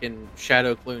mastered fucking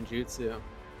Shadow Clone Jutsu.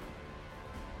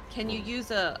 Can you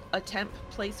use a temp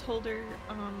placeholder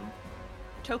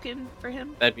token for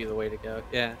him? That'd be the way to go.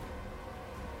 Yeah.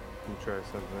 Let me try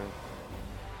something.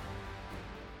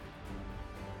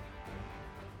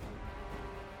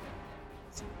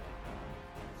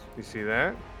 You see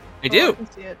that? I Oh, do. I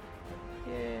can see it.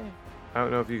 Yeah. I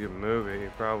don't know if you can move it. You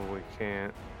probably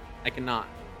can't. I cannot.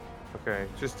 Okay,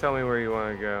 just tell me where you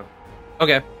want to go.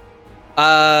 Okay.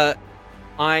 I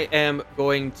am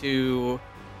going to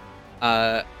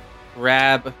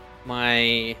grab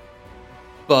my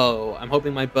bow. I'm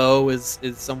hoping my bow is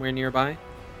somewhere nearby.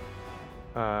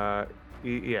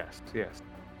 Yes.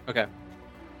 Okay.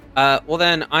 Well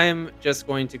then, I'm just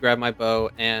going to grab my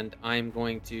bow and I'm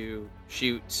going to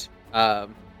shoot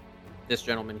this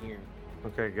gentleman here.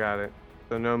 Okay, got it.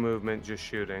 So no movement, just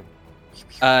shooting.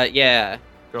 Yeah.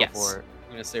 Go Yes. for it.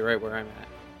 I'm gonna stay right where I'm at.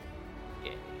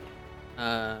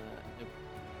 Yeah.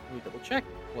 Let me double check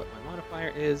what my modifier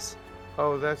is.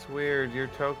 Oh, that's weird. Your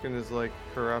token is like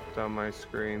corrupt on my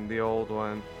screen. The old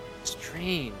one.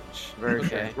 Strange. Very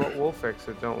Okay. strange. We'll fix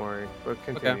it. Don't worry. But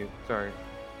continue. Sorry.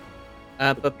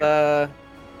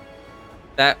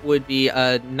 That would be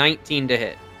 19 to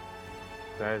hit.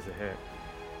 That is a hit.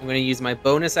 I'm gonna use my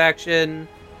bonus action.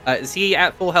 Is he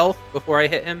at full health before I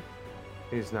hit him?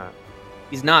 He's not.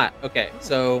 He's not. Okay,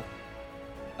 so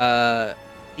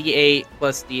D8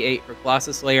 plus D8 for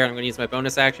Colossus Slayer. I'm gonna use my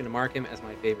bonus action to mark him as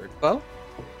my favorite foe.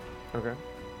 Okay.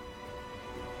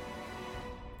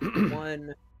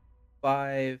 1,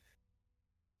 5,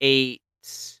 8,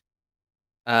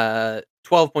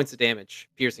 12 points of damage,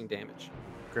 piercing damage.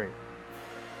 Great.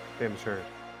 Damage heard.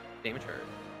 Damage heard.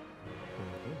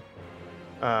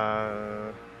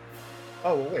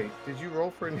 Oh wait. Did you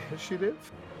roll for initiative?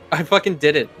 I fucking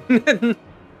did it.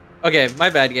 Okay, my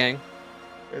bad, gang.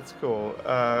 It's cool.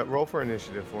 Roll for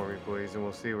initiative for me, please, and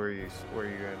we'll see where you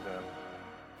end up.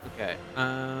 Okay.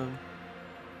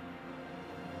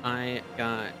 I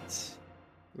got.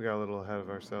 We got a little ahead of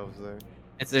ourselves there.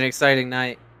 It's an exciting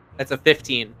night. That's a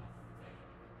 15.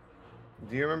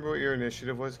 Do you remember what your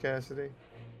initiative was, Cassidy?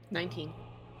 19.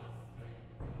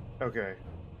 Okay.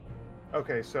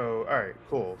 Okay, so all right,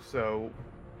 cool. So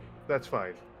that's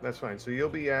fine. That's fine. So you'll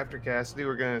be after Cassidy.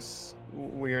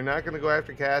 We are not gonna go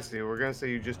after Cassidy. We're gonna say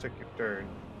you just took your turn.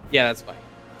 Yeah, that's fine.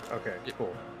 Okay, Yeah.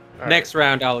 cool. All Next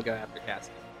round, I'll go after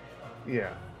Cassidy. right.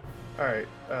 Yeah. All right.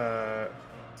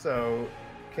 So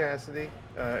Cassidy,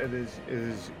 it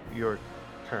is your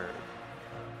turn.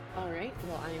 Alright,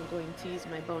 well, I am going to use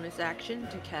my bonus action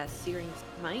to cast Searing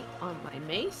Smite on my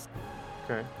mace.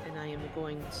 Okay. And I am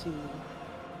going to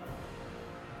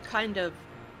kind of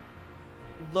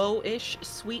low-ish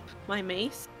sweep my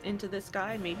mace into this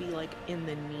guy, maybe like in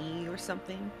the knee or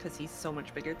something, because he's so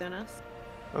much bigger than us.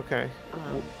 Okay.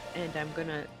 And I'm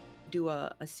gonna do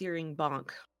a searing bonk.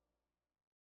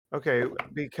 Okay.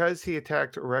 Because he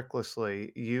attacked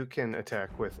recklessly, you can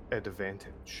attack with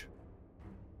advantage.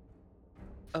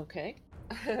 Okay.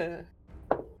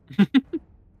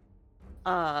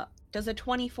 Does a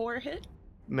 24 hit?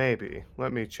 Maybe.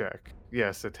 Let me check.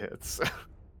 Yes, it hits.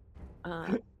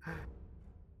 +3.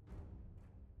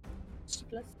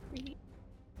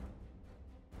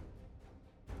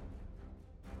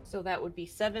 So that would be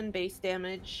 7 base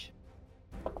damage,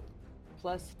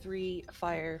 +3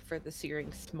 fire for the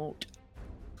searing smote.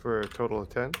 For a total of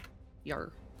 10?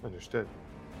 Yar. Understood.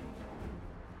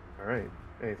 All right.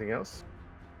 Anything else?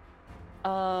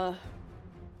 I'm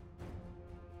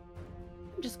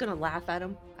just gonna laugh at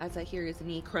him as I hear his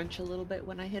knee crunch a little bit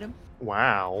when I hit him.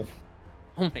 Wow.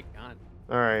 Oh my god.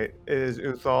 All right. It is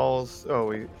Uthal's.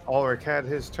 Oh, Ulrich had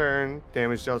his turn.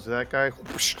 Damage dealt to that guy.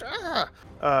 It's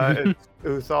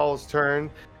Uthal's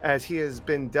turn. As he has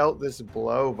been dealt this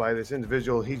blow by this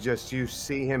individual, you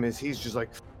see him as he's just like,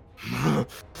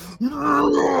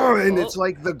 and it's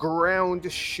like the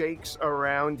ground shakes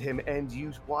around him, and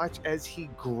you watch as he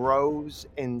grows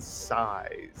in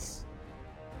size.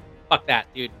 Fuck that,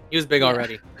 dude. He was big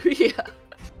already. Yeah.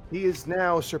 He is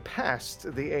now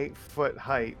surpassed the 8-foot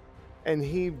height, and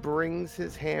he brings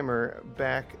his hammer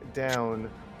back down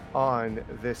on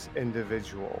this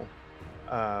individual.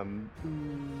 All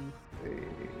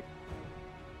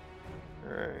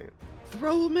right.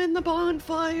 Throw him in the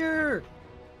bonfire!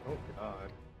 Oh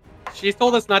God. She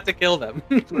told us not to kill them.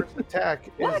 First attack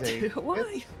What? is a Why?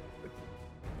 hit.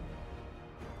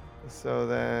 So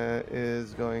that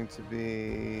is going to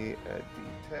be a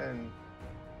D10.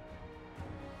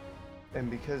 And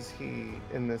because he,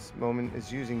 in this moment,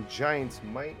 is using Giant's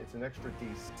Might, it's an extra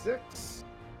D6.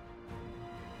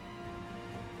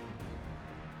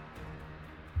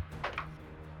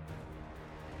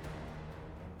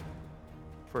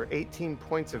 For 18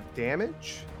 points of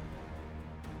damage.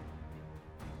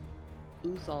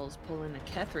 Uthal's pulling a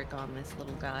Ketherick on this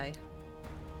little guy.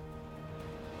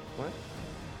 What?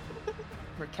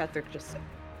 Where Ketherick just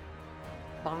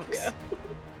bonks. Yeah.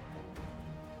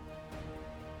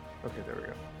 Okay, there we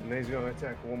go. And then he's going to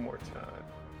attack one more time.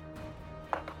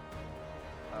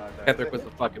 Ketherick was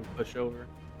a fucking pushover.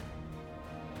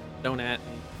 Don't at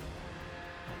me.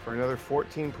 For another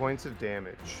 14 points of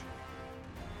damage.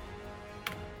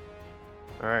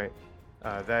 Alright.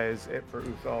 That is it for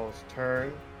Uthal's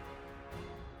turn.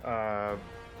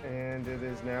 And it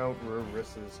is now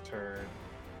Rarissa's turn.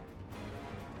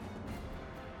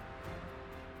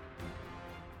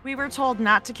 We were told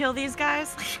not to kill these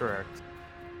guys. Correct.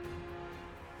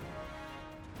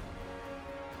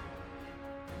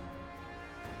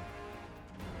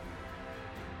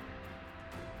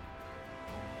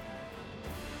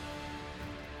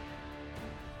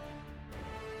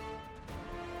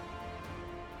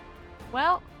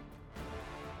 Well,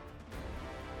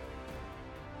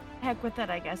 heck with it,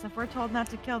 I guess. If we're told not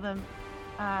to kill them,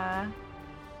 I'm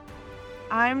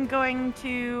going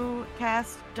to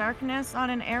cast darkness on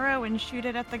an arrow and shoot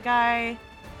it at the guy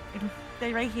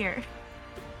right here.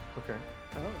 Okay.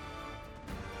 Oh.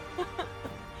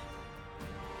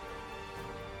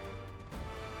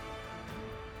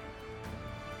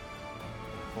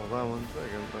 Hold on 1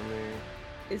 second. Let me.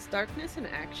 Is darkness an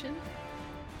action?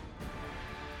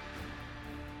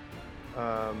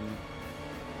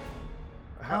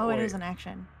 It is an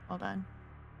action. Hold on.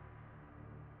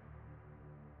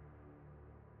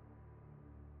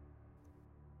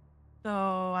 So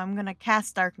I'm gonna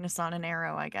cast darkness on an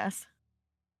arrow, I guess.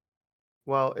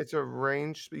 Well, it's a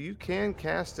range. You can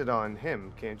cast it on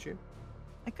him, can't you?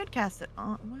 I could cast it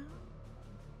on. Well,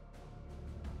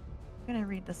 I'm gonna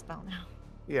read the spell now.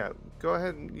 Yeah. Go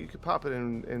ahead and you could pop it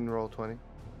in roll 20.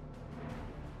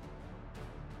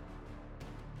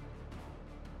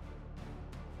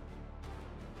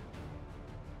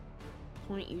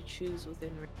 Point you choose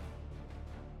within range.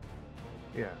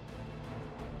 Yeah.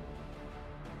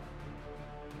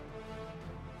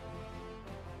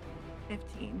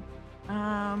 $15.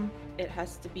 It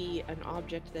has to be an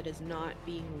object that is not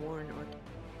being worn or.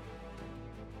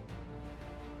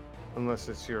 Unless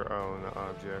it's your own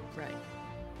object. Right.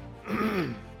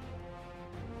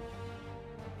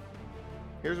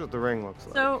 Here's what the ring looks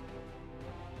like. So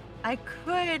I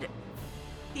could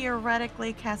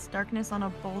theoretically cast darkness on a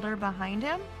boulder behind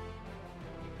him.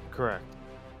 Correct.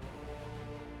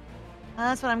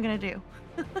 That's what I'm gonna do.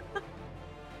 Do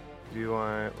you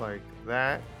want it like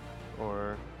that,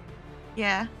 or?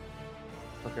 Yeah.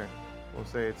 Okay. We'll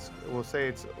say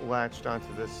it's latched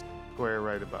onto this square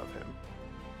right above him.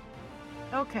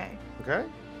 Okay. Okay.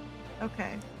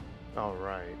 Okay. All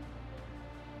right.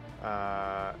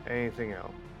 Anything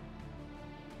else?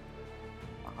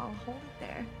 I'll hold it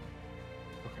there.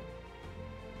 Okay.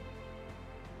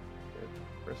 Good.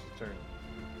 Chris's turn.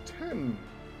 Tim.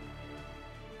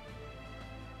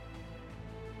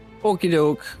 Okie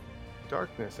doke.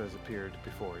 Darkness has appeared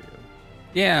before you.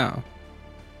 Yeah.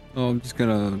 So I'm just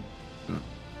gonna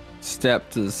step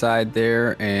to the side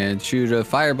there and shoot a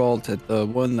firebolt at the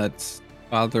one that's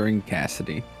bothering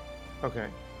Cassidy. Okay.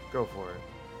 Go for it.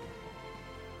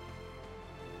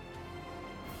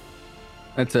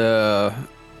 That's a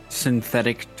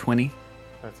synthetic 20.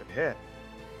 That's a hit.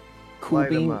 Cool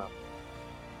Light him bean. up.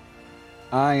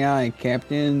 Aye, aye,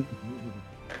 Captain.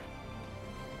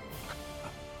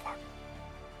 I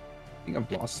think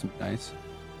I've lost some dice.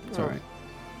 It's Oh. alright.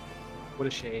 What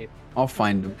a shame. I'll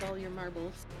find them. With all your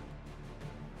marbles.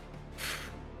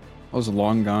 I was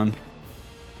long gone.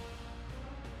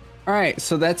 Alright,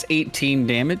 so that's 18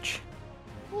 damage.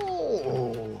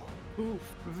 Oh.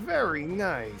 Very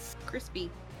nice. Crispy.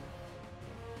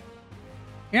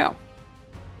 Yeah.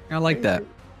 I like that.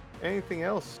 Anything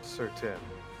else, Sir Tim?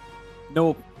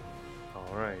 Nope.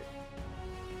 All right.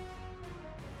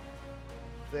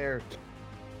 There.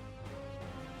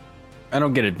 I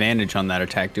don't get advantage on that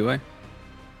attack, do I?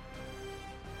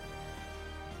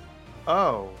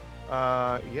 Oh,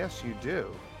 yes, you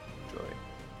do. Joy.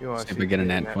 You want See if we get a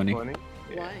nat 20. Yeah.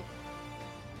 Why?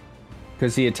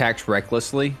 Because he attacks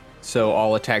recklessly, so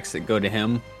all attacks that go to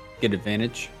him get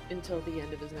advantage. Until the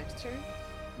end of his next turn?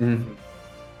 Mm-hmm.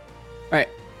 Alright,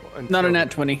 Well, not a until-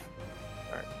 nat 20.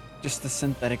 Alright. Just the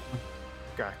synthetic one.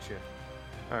 Gotcha.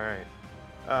 All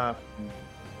right.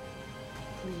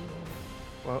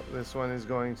 Well, this one is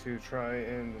going to try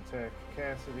and attack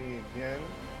Cassidy again.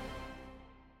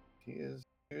 He is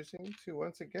choosing to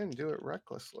once again do it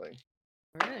recklessly.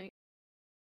 Alright.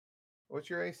 What's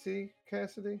your AC,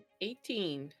 Cassidy?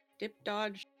 18. Dip,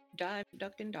 dodge, dive,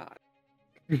 duck, and dodge.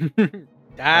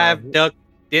 Dive, duck,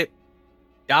 dip,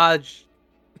 dodge.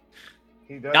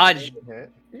 He does Dodge.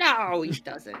 hit. No, he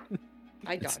doesn't.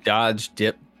 I It's dodge. dodge,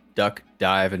 dip, duck,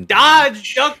 dive, and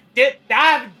Dodge, duck, dip,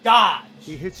 dive, dodge.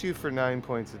 He hits you for 9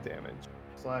 points of damage,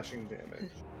 slashing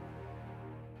damage.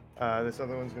 This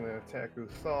other one's going to attack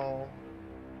Uthal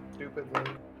stupidly.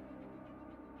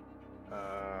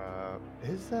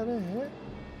 Is that a hit?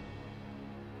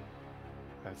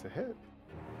 That's a hit.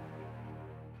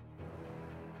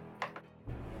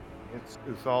 It's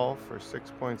Uthal for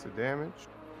 6 points of damage.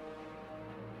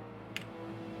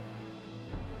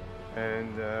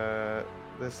 And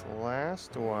this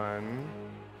last one,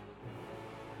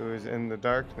 who is in the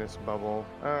darkness bubble.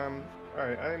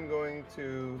 Alright, I'm going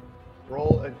to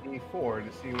roll a d4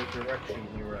 to see what direction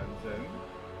he runs in.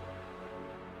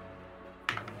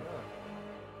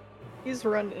 He's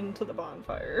run into the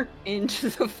bonfire. Into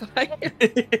the fire.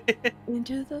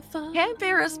 Into the fire. Can't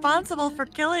be responsible for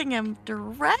killing him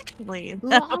directly.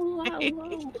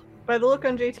 By the look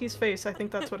on JT's face, I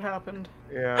think that's what happened.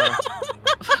 Yeah.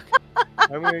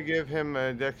 I'm gonna give him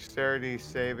a dexterity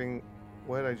saving.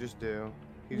 What did I just do?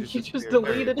 He You just disappeared.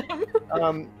 deleted him. I'm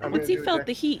Once gonna he do a felt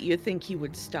the heat, you'd think he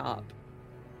would stop.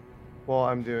 Well,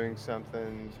 I'm doing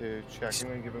something to check. I'm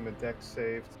gonna give him a dex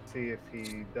save to see if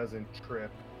he doesn't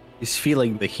trip. He's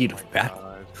feeling the heat Oh of my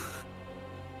battle.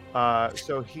 God.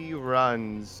 So he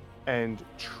runs and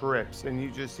trips, and you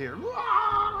just hear.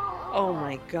 Oh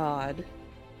my god.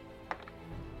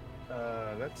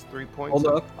 That's 3 points Hold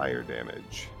of up. fire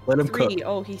damage. Let him cook. 3.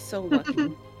 Oh, he's so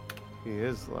lucky. He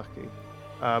is lucky,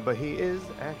 but he is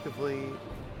actively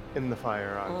in the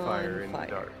fire, on fire in the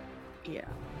dark. Yeah.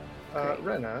 great.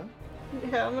 Rena,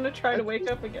 Yeah, I'm gonna try to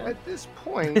wake up again. at this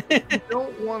point, if you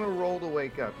don't want to roll to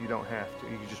wake up, you don't have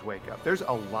to. You can just wake up. There's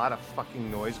a lot of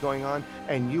fucking noise going on,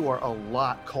 and you are a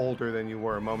lot colder than you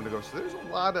were a moment ago. So there's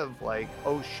a lot of like,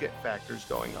 oh shit factors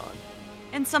going on.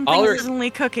 And something Ulrich- suddenly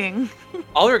cooking.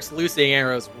 Ulrich's loosing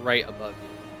arrows right above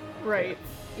you. Right.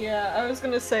 Yeah, I was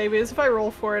gonna say, because if I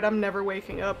roll for it, I'm never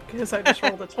waking up, because I just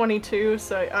rolled a 22,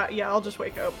 so yeah, I'll just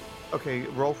wake up. Okay,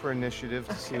 roll for initiative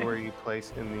to see Okay. where you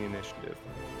place in the initiative.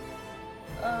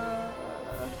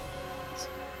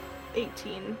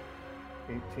 18.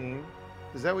 18.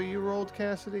 Is that what you rolled,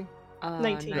 Cassidy?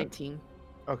 19. 19.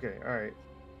 Okay, all right.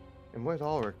 And what did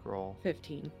Ulrich roll?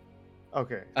 15.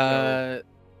 Okay. So,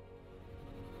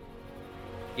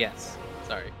 Yes.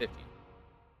 Sorry, 15.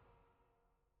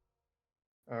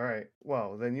 all right.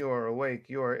 Well, then you are awake.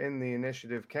 You are in the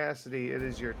initiative. Cassidy, it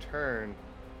is your turn.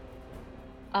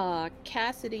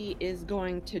 Cassidy is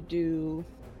going to do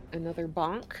another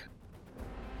bonk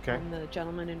Okay. on the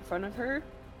gentleman in front of her.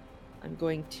 I'm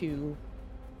going to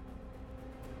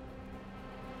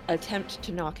attempt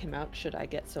to knock him out should I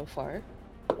get so far.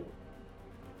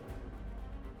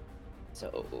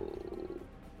 So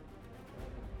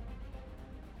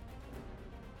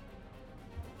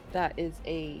that is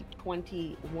a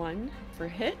 21 for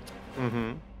hit.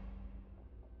 Mm-hmm.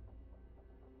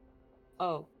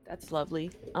 Oh, that's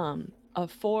lovely. A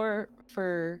 4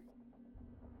 for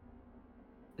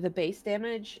the base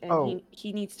damage, and Oh.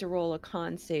 he needs to roll a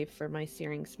con save for my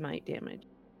Searing Smite damage.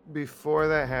 Before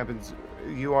that happens,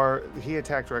 he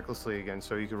attacked recklessly again,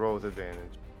 so you can roll with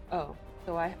advantage. Oh,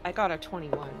 so I got a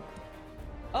 21.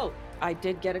 Oh, I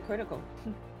did get a critical.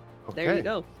 Okay. There you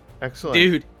go. Excellent.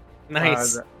 Dude,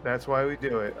 nice. That's why we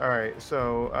do it. All right.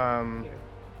 So, Here.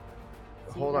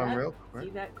 See hold on that? real See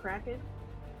quick. that Kraken?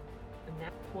 And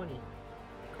that 20.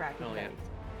 Kraken Oh, yeah.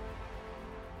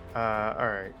 dice. All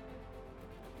right.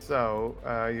 So,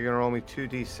 you're gonna roll me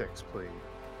 2d6, please.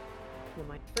 Well,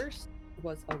 my first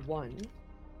was a 1.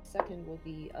 Second will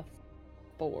be a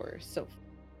 4. So,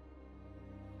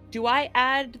 do I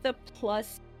add the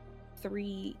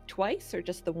 +3 twice or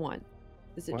just the 1?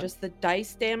 Is it What? just the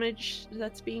dice damage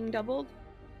that's being doubled?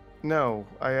 No,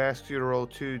 I asked you to roll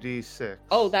 2d6.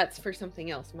 Oh, that's for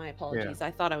something else. My apologies.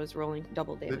 I thought I was rolling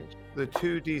double damage. The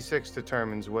 2d6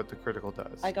 determines what the critical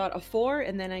does. I got a 4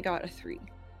 and then I got a 3.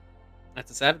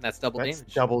 That's a 7. That's double That's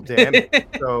damage. double damage.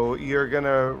 So you're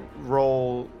gonna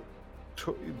roll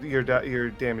your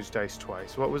damage dice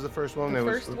twice. What was the first one? The It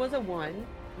first was a 1,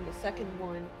 and the second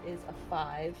one is a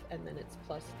 5, and then it's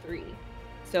 +3.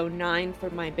 So 9 for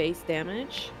my base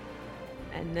damage.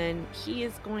 And then he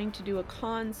is going to do a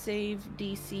con save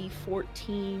DC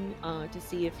 14 to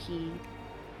see if he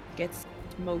gets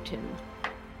smoten.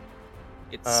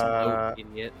 It's smoked,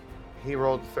 idiot. He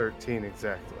rolled 13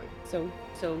 exactly. So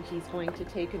he's going to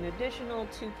take an additional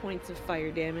 2 points of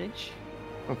fire damage.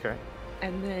 Okay.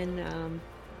 And then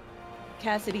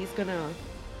Cassidy's gonna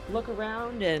look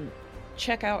around and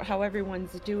check out how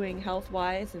everyone's doing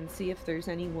health-wise and see if there's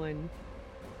anyone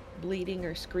bleeding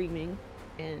or screaming.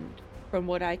 And from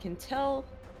what I can tell,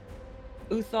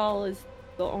 Uthal is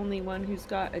the only one who's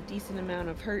got a decent amount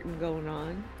of hurting going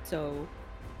on. So,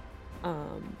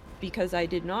 because I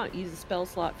did not use a spell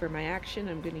slot for my action,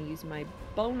 I'm going to use my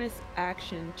bonus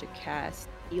action to cast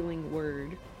Healing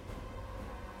Word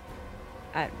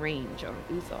at range on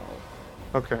Uthal.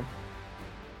 Okay.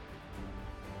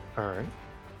 All right.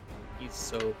 He's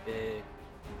so big.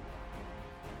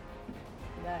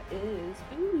 That is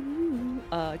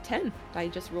 10. I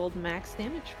just rolled max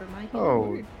damage for my Healing Oh,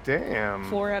 Word. damn.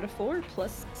 4 out of 4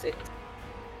 plus 6.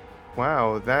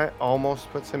 Wow, that almost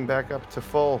puts him back up to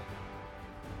full.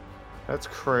 That's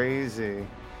crazy.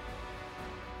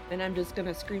 And I'm just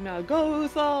gonna scream out, "Go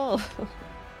Uthal!"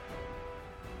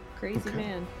 Crazy Okay.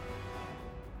 man.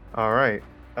 All right.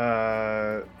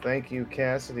 Thank you,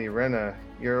 Cassidy. Rena,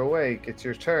 you're awake. It's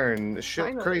your turn.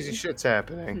 Finally. Crazy shit's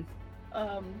happening.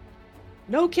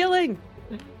 No killing.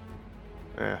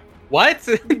 Yeah. What?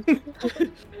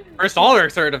 First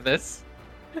Ulrich's heard of this.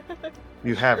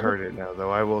 You have heard it now,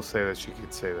 though. I will say that she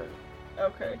could say that.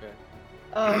 Okay.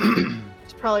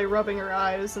 She's probably rubbing her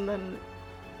eyes and then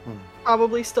Hmm.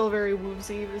 probably still very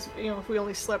woozy. If we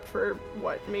only slept for,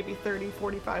 maybe 30,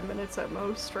 45 minutes at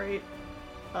most, right?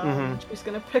 She's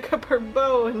gonna pick up her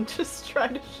bow and just try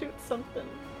to shoot something.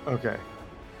 Okay.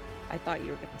 I thought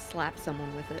you were gonna slap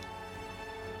someone with it.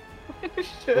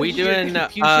 We doing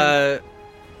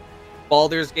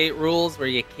Baldur's Gate rules where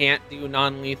you can't do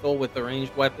non-lethal with the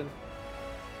ranged weapon?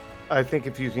 I think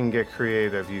if you can get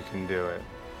creative, you can do it.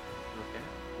 Okay.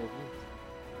 Cool.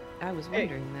 I was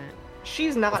wondering that.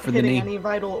 She's not For the hitting knee. any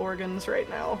vital organs right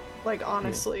now. Like,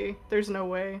 honestly, there's no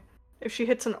way. If she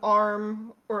hits an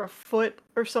arm or a foot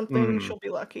or something, she'll be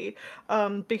lucky.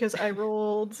 Because I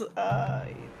rolled a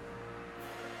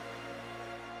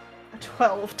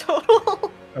 12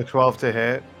 total. A 12 to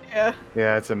hit? Yeah.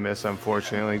 Yeah, it's a miss,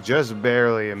 unfortunately. Just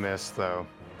barely a miss, though.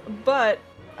 But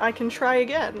I can try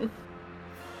again.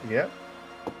 Yep.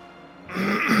 I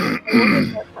will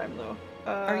hit that time, though.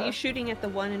 Are you shooting at the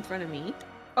one in front of me?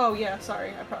 Oh yeah,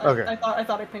 sorry. Okay. I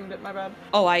thought I pinged it. My bad.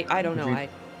 Oh, I don't know. You- I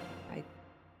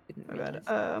didn't My realize.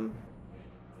 bad.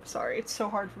 Sorry, it's so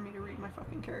hard for me to read my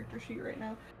fucking character sheet right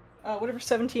now. Whatever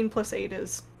 17 plus 8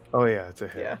 is. Oh, yeah, it's a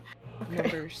hit. Yeah. Okay.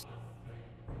 Numbers,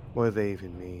 What do they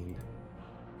even mean?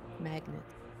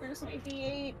 magnets. Where's my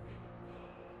D8?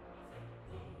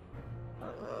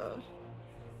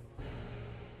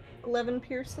 11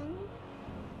 piercing.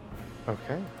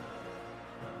 Okay.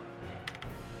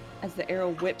 As the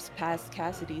arrow whips past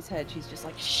Cassidy's head, she's just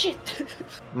like, shit!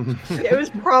 It was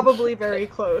probably very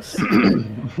close.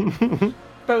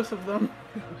 Both of them.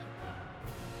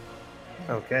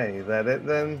 Okay, is that it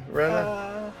then,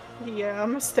 Rena? Yeah, I'm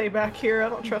gonna stay back here. I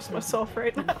don't trust myself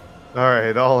right now.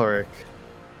 Alright, Ulrich.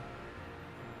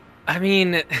 I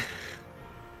mean,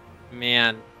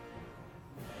 man.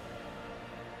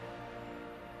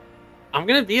 I'm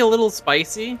gonna be a little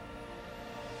spicy,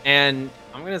 and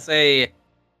I'm gonna say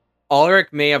Ulrich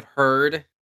may have heard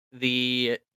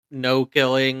the no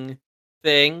killing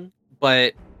thing,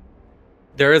 but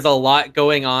there is a lot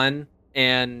going on,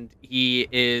 and he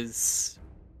is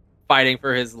fighting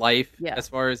for his life as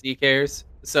far as he cares.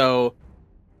 So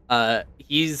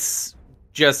he's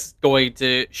just going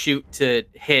to shoot to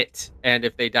hit, and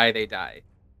if they die, they die.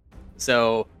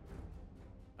 So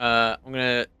I'm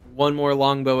gonna one more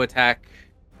longbow attack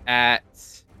at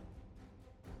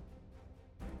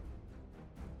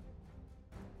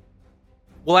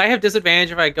will I have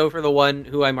disadvantage if I go for the one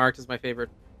who I marked as my favorite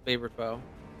foe?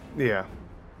 Yeah.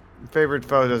 Favorite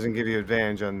foe doesn't give you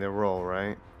advantage on the roll,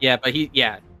 right? Yeah, but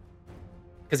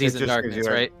because he's in darkness,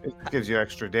 right? It gives you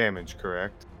extra damage,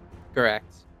 correct? Correct.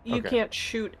 You Okay. can't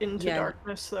shoot into Yeah,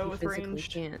 darkness though You with physically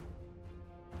ranged. can't.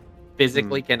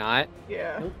 Physically cannot.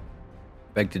 Yeah.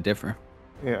 Beg to differ.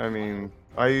 Yeah, I mean,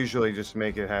 I usually just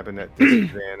make it happen at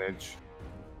disadvantage.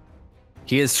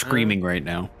 He is screaming right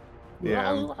now.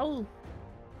 Yeah.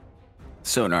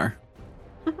 Sonar.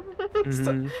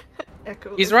 Mhm.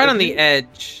 Echo. He's the right on the city.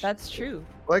 edge. That's true.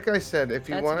 Like I said, if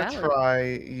you That's want to valid. try,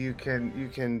 you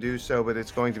can do so, but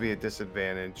it's going to be a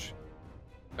disadvantage.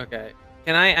 Okay.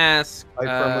 Can I ask? I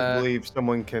firmly believe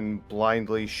someone can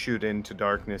blindly shoot into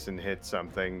darkness and hit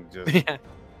something. Just Yeah.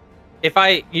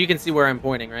 You can see where I'm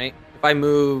pointing, right? If I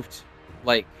moved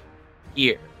like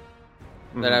here,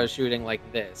 that I was shooting like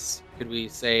this, could we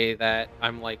say that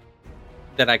I'm like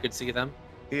that I could see them?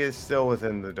 he is still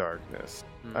within the darkness.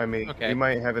 I mean, okay. you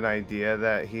might have an idea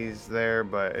that he's there,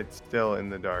 but it's still in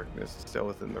the darkness. It's still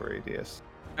within the radius.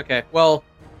 Okay. Well,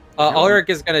 Ulrich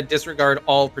is gonna disregard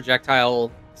all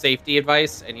projectile safety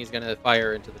advice, and he's gonna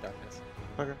fire into the darkness.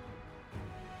 Okay.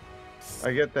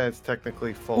 I get that it's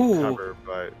technically full Ooh. cover,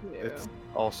 but it's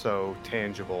also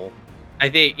tangible. I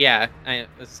think, yeah.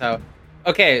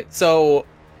 Okay, so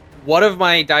one of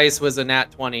my dice was a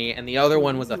nat 20, and the other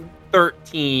one was a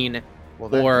 13 Well,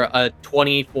 for a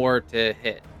 24 to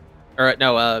hit. Or,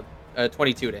 no, a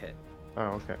 22 to hit. Oh,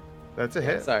 okay. That's a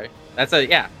hit. Sorry. That's a,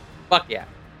 yeah. Fuck yeah.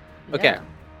 Okay. Yeah.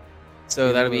 So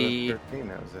Even that'll with a be... 13,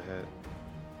 that was a hit.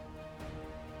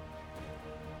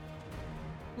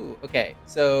 Ooh, okay,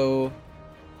 so...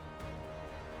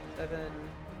 7,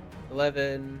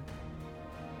 11...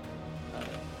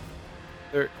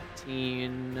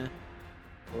 13...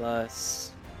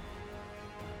 Plus...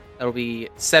 That'll be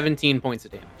 17 points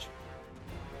of damage.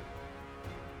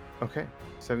 Okay.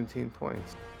 17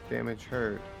 points. Damage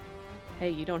hurt. Hey,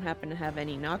 you don't happen to have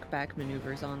any knockback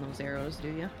maneuvers on those arrows, do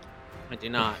you? I do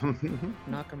not.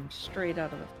 Knock them straight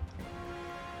out of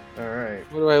the... All right.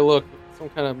 What do I look? Some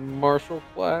kind of martial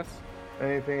class?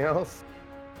 Anything else?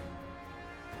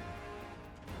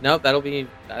 Nope, that'll be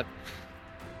that.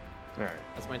 All right.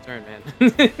 That's my turn, man.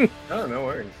 Oh, no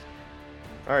worries.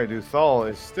 All right, Uthal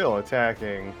is still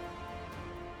attacking.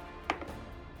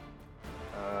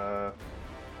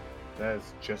 That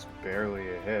is just barely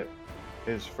a hit.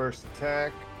 His first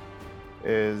attack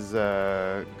is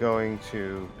going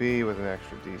to be with an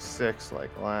extra d6 like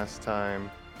last time.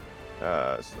 So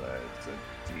that's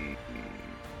a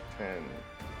d10,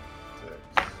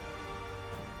 6,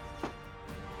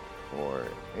 for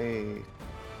a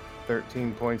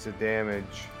 13 points of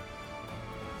damage.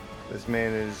 This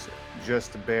man is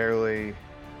just barely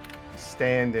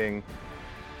standing.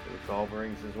 Uthal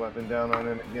brings his weapon down on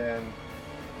him again.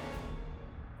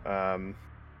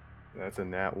 That's a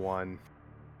nat 1.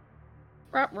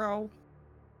 Ruh-roh.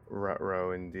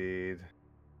 Ruh-roh indeed.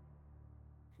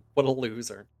 What a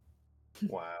loser.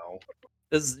 Wow.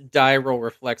 This die roll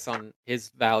reflects on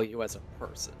his value as a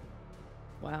person.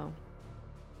 Wow.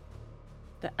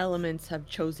 The elements have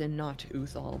chosen not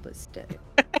Uthal this day.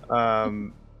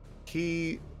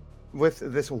 He, with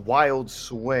this wild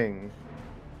swing,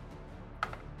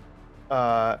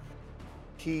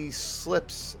 he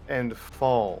slips and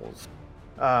falls.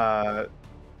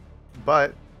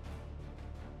 But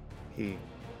he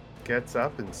gets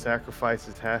up and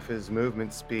sacrifices half his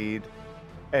movement speed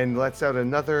and lets out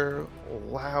another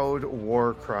loud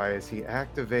war cry as he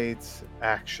activates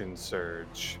Action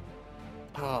Surge.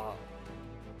 Oh,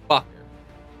 fucker.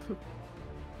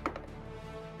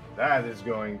 That is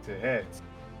going to hit.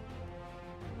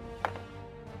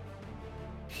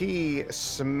 He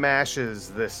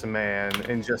smashes this man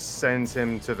and just sends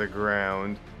him to the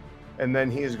ground. And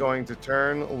then he is going to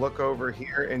turn, look over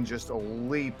here, and just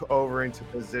leap over into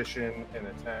position and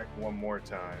attack one more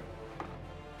time.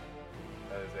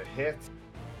 That is a hit.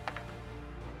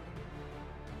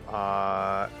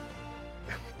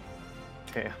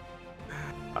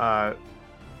 Damn.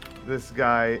 This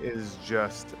guy is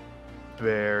just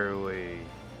barely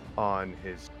on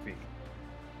his feet.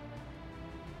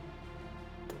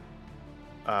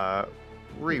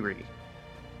 Riri,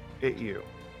 hit you.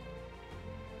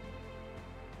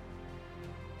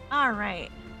 All right.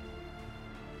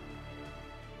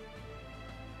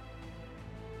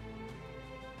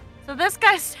 So this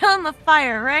guy's still in the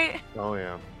fire, right? Oh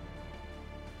yeah.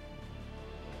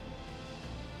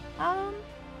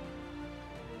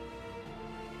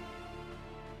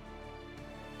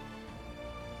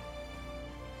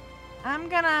 I'm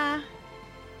gonna...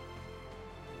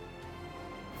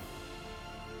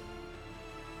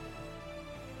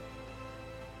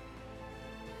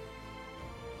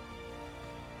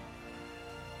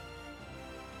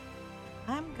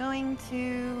 I'm going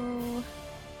to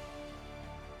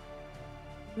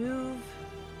move.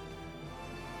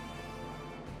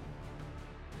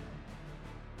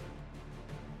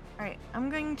 Alright, I'm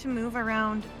going to move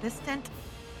around this tent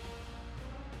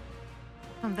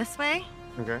from this way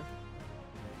Okay.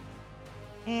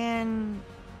 and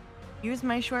use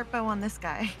my short bow on this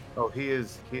guy. Oh,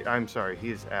 I'm sorry,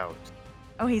 he is out.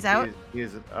 Oh, he's out? He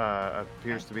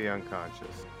appears to be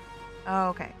unconscious. Oh,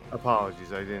 okay.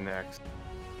 Apologies, I didn't ask.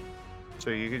 So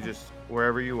you could just,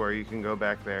 wherever you were, you can go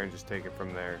back there and just take it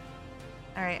from there.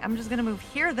 Alright, I'm just gonna move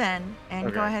here then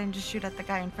and go Okay. ahead and just shoot at the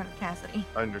guy in front of Cassidy.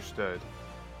 Understood.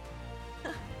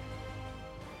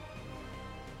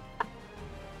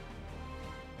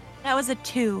 That was a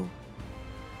 2.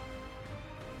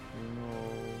 No,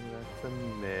 that's a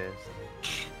miss.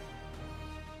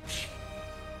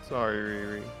 Sorry,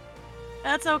 Riri.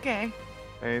 That's okay.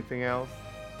 Anything else?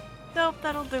 Nope,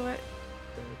 that'll do it.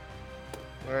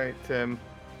 All right, Tim.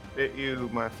 Hit you,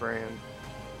 my friend.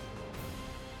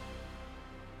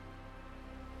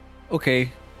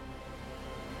 Okay.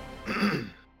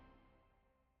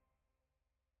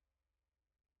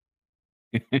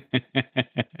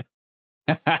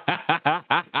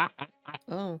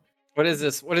 Oh, What is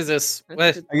this? What is this? that's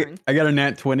What? a good sign. I got a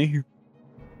nat 20.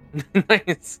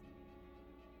 Nice.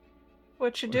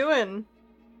 What you doing?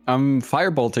 I'm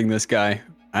firebolting this guy.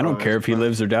 I don't Oh, care that's if he fine.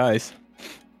 lives or dies.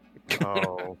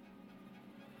 Oh.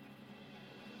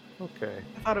 Okay.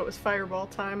 I thought it was fireball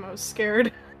time. I was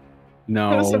scared.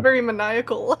 No. It was a very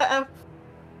maniacal laugh.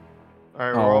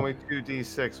 All right, Oh. roll me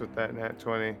 2d6 with that nat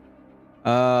 20.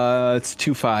 It's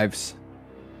 2 5s.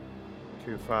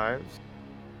 2 5s.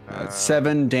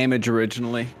 7 damage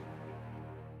originally.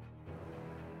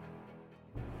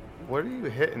 What are you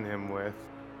hitting him with?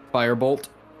 Firebolt.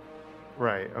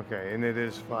 Right, okay, and it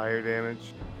is fire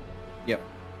damage. Yep.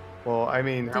 Well, I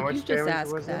mean, how Did much you just damage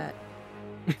ask was that?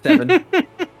 7. it?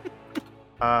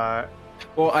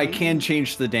 Well, I can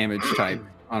change the damage type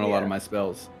on a lot Yeah. of my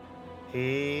spells.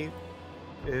 He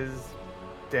is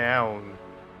down.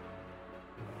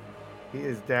 He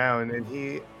is down,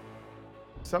 and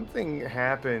something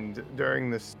happened during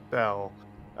the spell.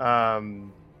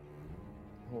 Hold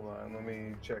on, let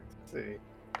me check to see.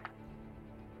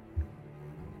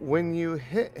 When you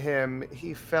hit him,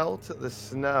 he fell to the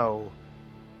snow,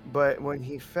 but when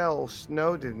he fell,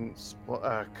 snow didn't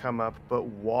come up, but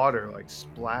water like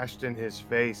splashed in his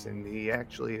face, and he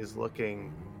actually is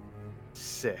looking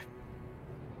sick.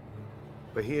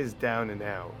 But he is down and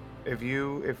out. If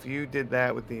you did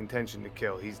that with the intention to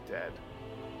kill, he's dead.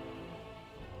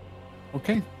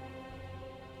 Okay.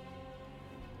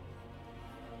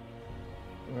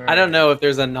 I don't know if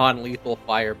there's a non-lethal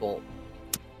firebolt.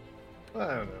 I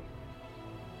don't know.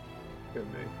 Could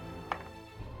be.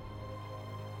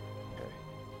 Okay.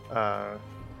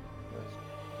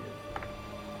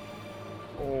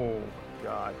 Oh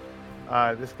God.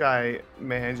 This guy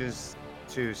manages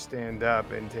to stand up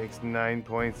and takes 9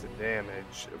 points of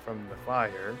damage from the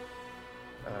fire.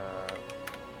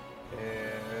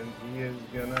 And he is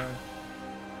gonna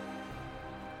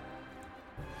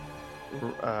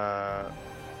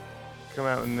come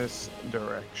out in this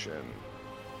direction.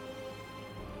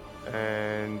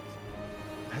 And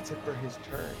that's it for his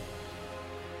turn.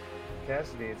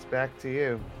 Cassidy, it's back to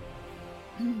you.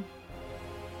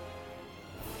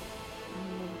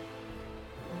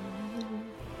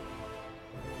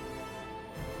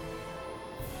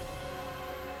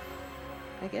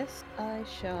 I guess I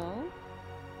shall.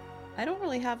 I don't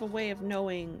really have a way of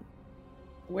knowing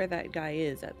where that guy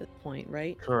is at this point,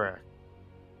 right? Correct.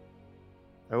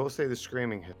 I will say the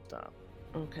screaming has stopped.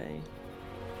 Okay.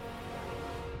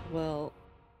 Well,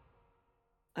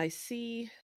 I see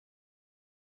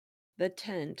the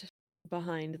tent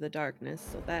behind the darkness,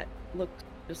 so that looks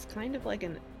just kind of like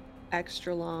an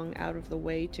extra long out of the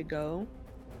way to go.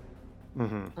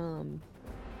 Mm-hmm.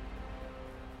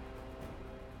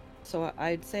 So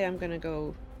I'd say I'm gonna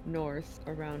go north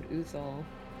around Uthal,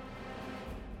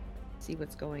 see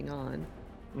what's going on.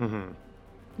 Mm-hmm.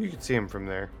 You can see him from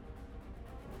there.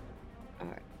 All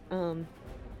right.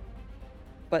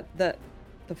 But the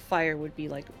fire would be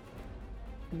like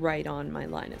right on my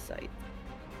line of sight.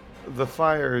 The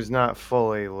fire is not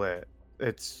fully lit.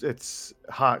 It's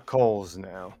hot coals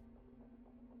now.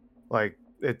 Like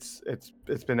it's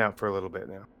been out for a little bit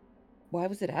now Why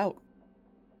was it out?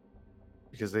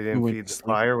 because they didn't went feed to the sleep.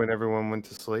 fire when everyone went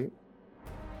to sleep.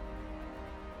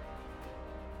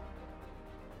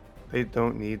 They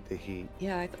don't need the heat.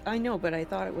 Yeah, I know, but I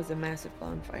thought it was a massive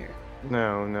bonfire.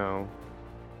 No.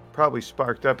 Probably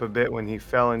sparked up a bit when he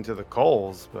fell into the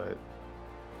coals, but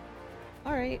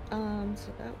All right.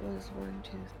 So that was 1,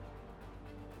 2.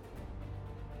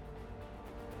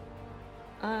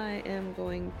 I am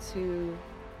going to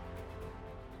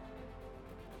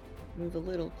move a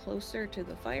little closer to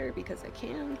the fire because I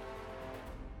can.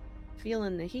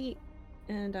 Feeling the heat,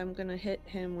 and I'm gonna hit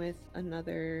him with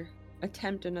another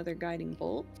guiding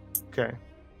bolt. okay.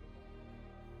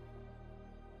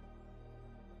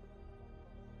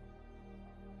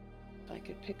 If I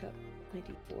could pick up my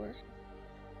D4.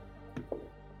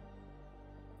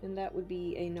 And that would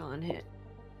be a non-hit.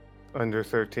 Under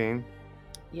 13.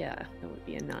 Yeah, that would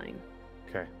be a 9.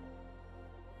 Okay.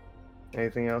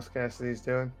 Anything else Cassidy's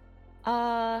doing?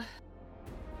 I'm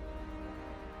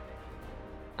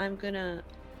gonna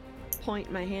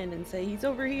point my hand and say, he's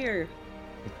over here.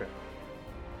 Okay.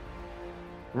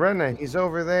 Rena, he's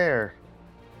over there.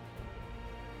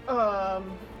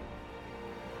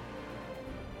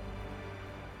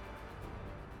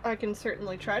 I can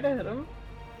certainly try to hit him.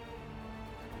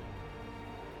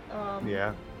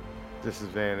 Yeah.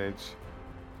 Disadvantage.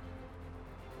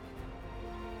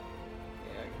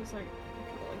 Yeah, because I can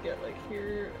only get like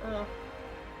here.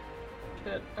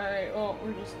 Shit. Alright, well,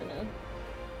 we're just gonna.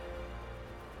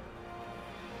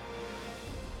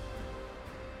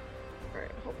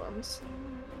 Alright, hold on.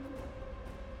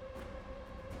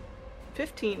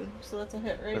 15, so that's a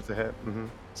hit, right? That's a hit. Mm-hmm.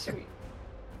 Sweet.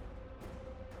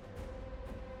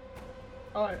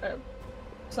 Oh,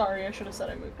 sorry, I should have said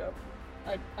I moved up.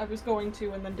 I was going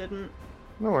to and then didn't.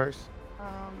 No worries.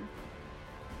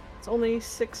 It's only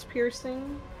 6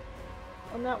 piercing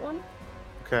on that one.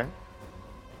 Okay.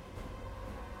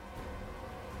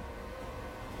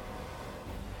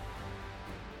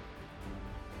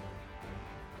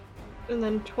 And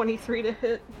then 23 to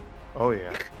hit. Oh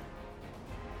yeah.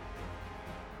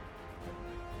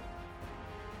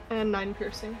 And 9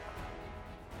 piercing.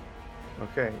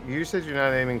 Okay. You said you're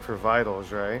not aiming for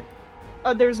vitals, right?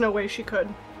 There's no way she could.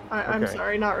 I'm Okay.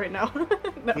 sorry, not right now.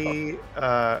 No. He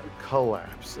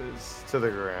collapses to the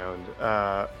ground.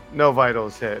 No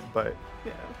vitals hit, but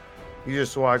Yeah. you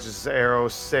just watch this arrow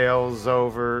sails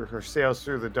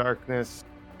through the darkness,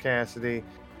 Cassidy,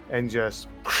 and just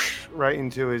right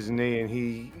into his knee, and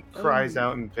he cries Oh.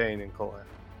 out in pain and collapses.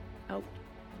 Oh.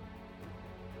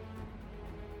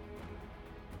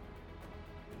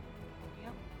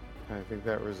 Yep. I think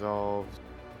that resolves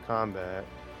combat.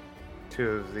 Two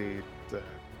of the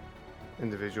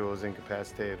individuals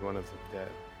incapacitated, one of them dead.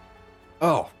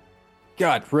 Oh,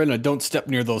 God, Rena, don't step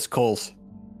near those coals.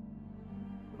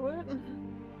 What?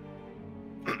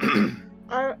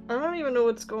 I don't even know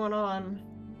what's going on.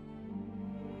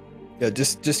 Yeah,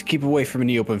 just keep away from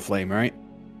any open flame, all right?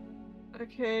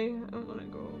 Okay, I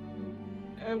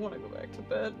wanna go back to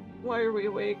bed. Why are we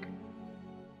awake?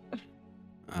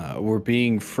 We're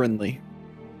being friendly.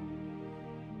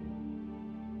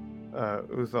 What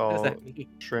does Uthal that mean?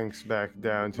 shrinks back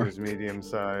down to his medium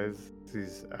size.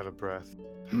 He's out of breath.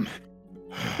 We're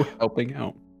helping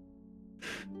out.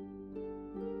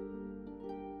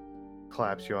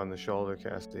 Claps you on the shoulder,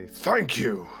 Cassidy. Thank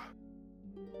you.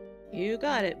 You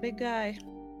got it, big guy.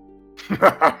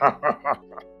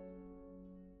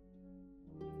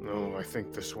 No, I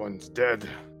think this one's dead.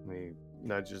 He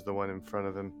nudges the one in front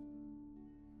of him.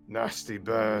 Nasty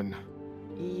burn.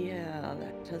 Yeah,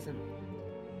 that doesn't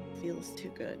feels too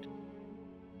good.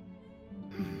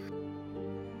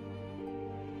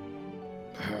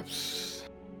 Perhaps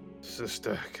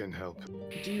sister can help.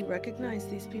 Do you recognize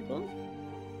these people?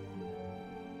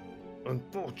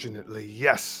 Unfortunately,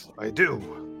 yes, I do.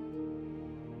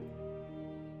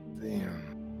 The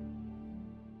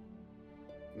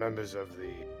members of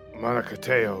the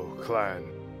Manakateo clan.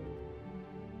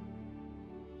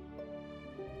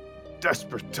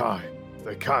 Desperate time.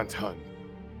 They can't hunt.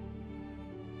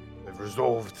 They've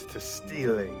resolved to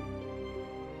stealing.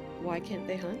 Why can't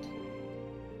they hunt?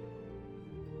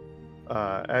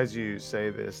 As you say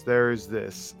this, there's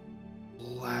this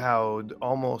loud,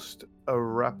 almost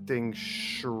erupting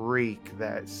shriek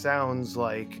that sounds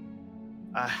like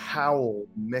a howl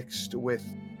mixed with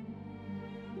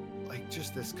like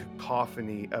just this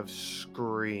cacophony of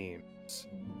screams.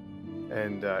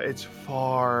 And it's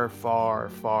far, far,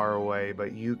 far away,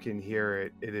 but you can hear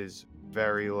it. It is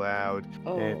very loud.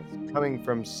 Oh, And it's coming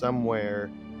from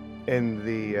somewhere in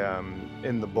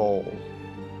the bowl.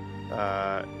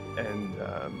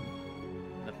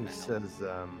 He says,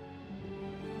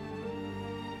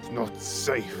 it's not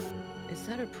safe. is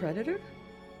that a predator?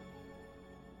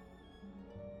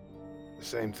 The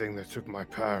same thing that took my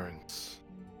parents.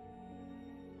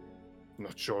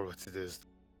 Not sure what it is.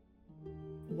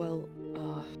 Well,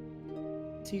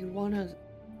 do you want to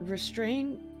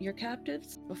restrain your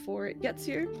captives before it gets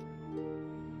here?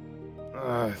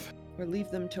 Or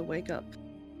leave them to wake up?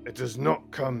 It does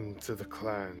not come to the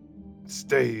clan. It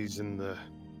stays in the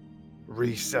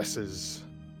recesses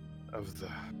of the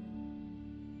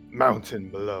mountain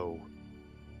below.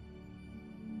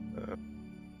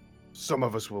 Some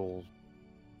of us will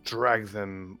drag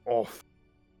them off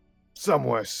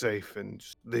somewhere safe and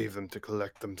just leave them to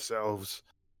collect themselves.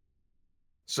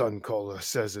 Suncaller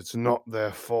says it's not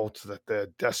their fault that they're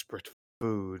desperate for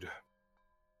food.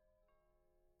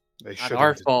 They Not should our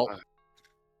have fault. denied.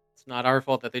 It's not our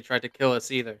fault that they tried to kill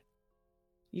us either.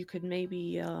 You could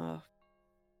maybe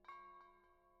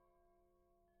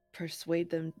persuade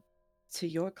them to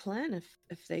your clan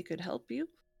if they could help you,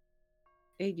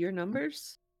 aid your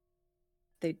numbers.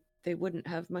 They wouldn't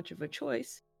have much of a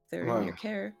choice. They're in your Well,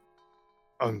 care.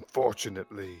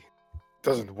 unfortunately, it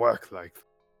doesn't work like that.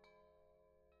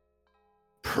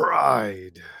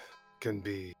 Pride can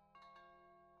be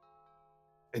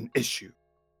an issue.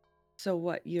 So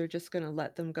what, you're just gonna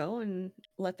let them go and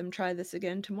let them try this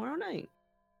again tomorrow night?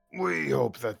 We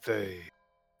hope that they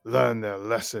learn their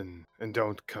lesson and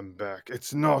don't come back.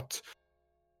 It's not,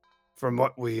 from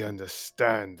what we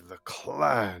understand, the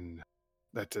clan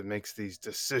that makes these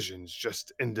decisions,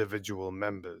 just individual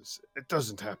members. It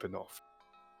doesn't happen often.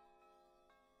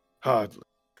 Hardly,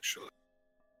 actually.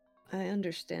 I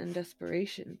understand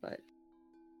desperation, but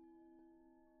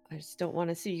I just don't want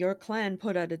to see your clan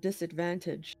put at a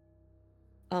disadvantage.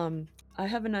 I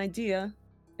have an idea.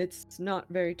 It's not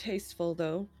very tasteful,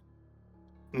 though.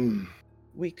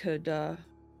 We could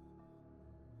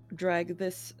drag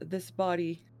this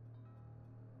body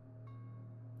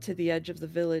to the edge of the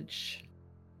village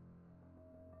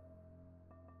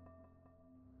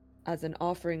as an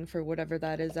offering for whatever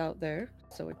that is out there,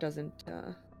 so it doesn't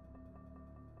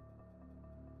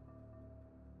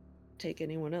take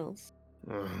anyone else.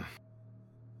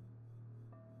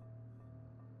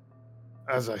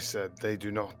 as I said, they do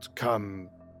not come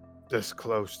this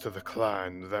close to the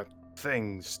clan. That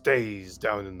thing stays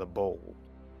down in the bowl.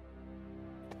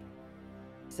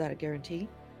 Is that a guarantee?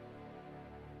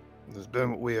 Has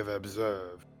been what we have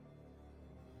observed.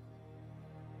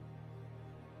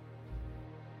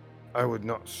 I would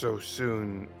not so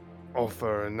soon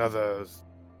offer another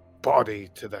body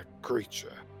to that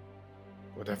creature.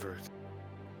 Whatever it is.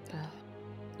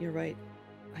 You're right.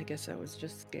 I guess I was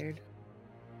just scared.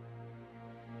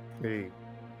 He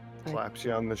claps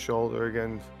you on the shoulder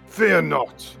again. Fear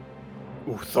not!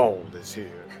 Uthold is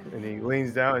here. And he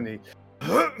leans down and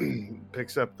he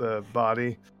picks up the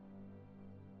body.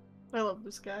 I love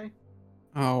this guy.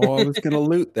 Oh, I was gonna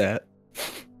loot that.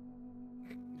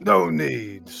 No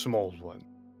need, small one.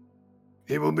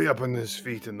 He will be up on his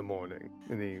feet in the morning.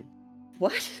 And he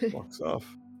What? walks off.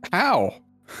 How?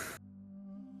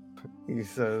 He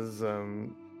says,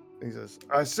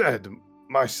 I said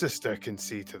my sister can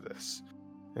see to this.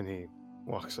 And he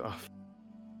walks off.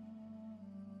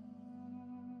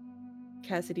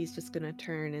 Cassidy's just gonna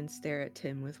turn and stare at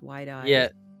Tim with wide eyes. Yeah,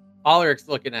 Ulrich's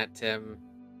looking at Tim.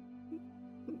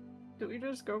 Do we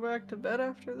just go back to bed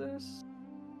after this?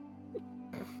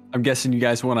 I'm guessing you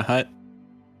guys want a hut.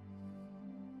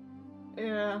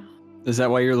 Yeah. Is that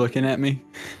why you're looking at me?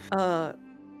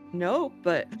 No,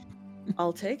 but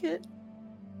I'll take it.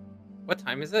 What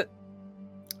time is it?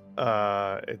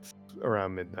 It's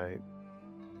around midnight.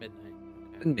 Midnight.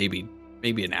 Okay.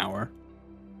 Maybe an hour.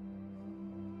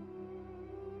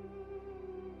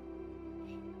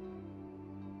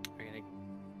 Are we gonna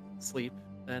sleep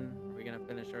then? Are we gonna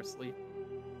finish our sleep?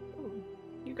 Ooh,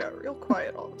 you got real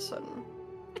quiet all of a sudden.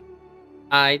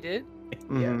 I did.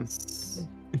 Mhm. Yes.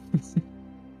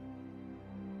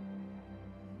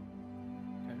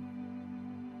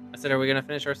 I said, are we gonna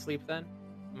finish our sleep then?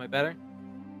 Am I better?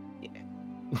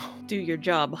 Do your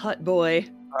job, hut boy.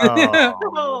 Oh,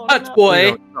 Oh, Hut no. we boy,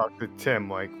 don't talk to Tim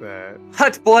like that.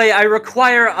 hut boy, I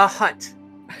require a hut.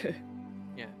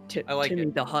 Yeah, I like Timmy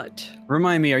it. the hut.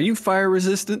 Remind me, are you fire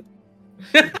resistant?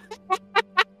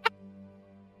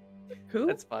 Who?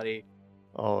 That's funny.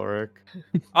 Ulrich.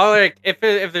 Ulrich, if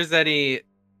there's any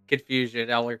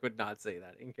confusion, Ulrich would not say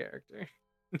that in character.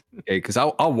 Okay, because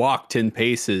I'll walk 10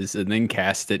 paces and then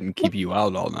cast it and keep you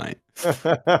out all night.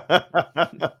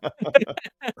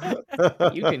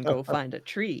 You can go find a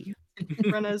tree.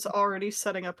 Rena's already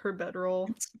setting up her bedroll.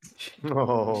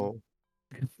 Oh.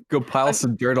 Go pile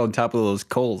some dirt on top of those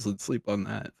coals and sleep on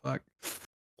that. Fuck.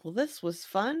 Well, this was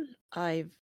fun.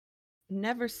 I've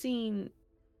never seen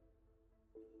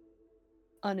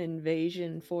an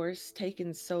invasion force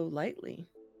taken so lightly.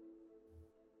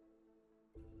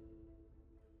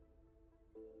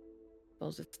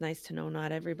 Suppose it's nice to know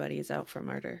not everybody is out for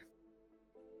murder.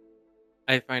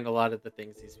 I find a lot of the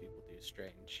things these people do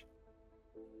strange.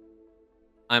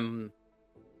 I'm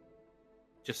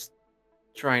just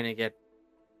trying to get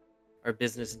our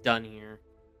business done here.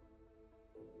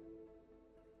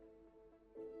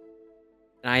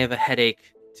 And I have a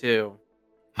headache too.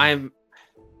 I'm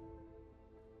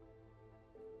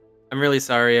really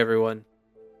sorry, everyone.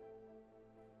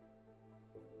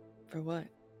 For what?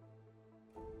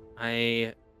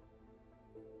 I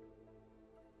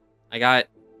got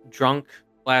drunk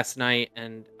last night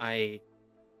and I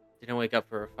didn't wake up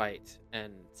for a fight,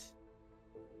 and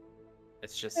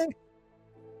it's just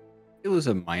It was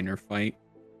a minor fight.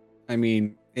 I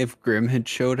mean, if Grim had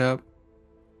showed up,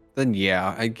 then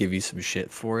yeah, I'd give you some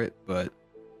shit for it, but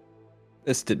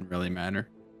this didn't really matter.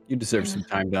 You deserve some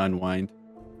time to unwind.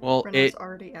 well, Rena's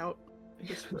already out,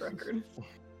 just for record.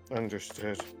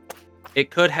 Understood. it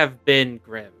could have been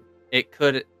Grim. It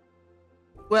could.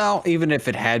 Well, even if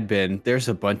it had been, there's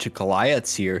a bunch of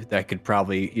Goliaths here that could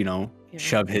probably, Yeah.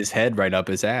 shove his head right up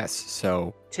his ass.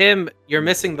 So, Tim, you're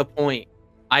missing the point.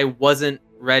 I wasn't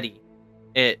ready.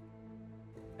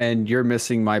 and you're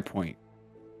missing my point.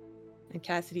 And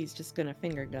Cassidy's just gonna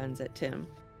finger guns at Tim.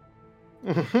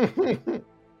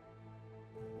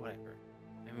 Whatever.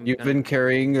 You've been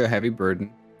carrying a heavy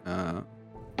burden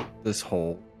this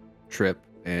whole trip,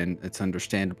 and it's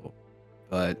understandable.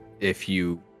 But if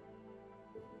you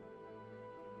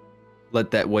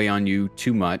let that weigh on you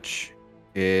too much,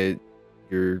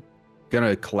 you're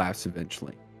gonna collapse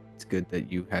eventually. It's good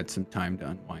that you had some time to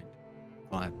unwind.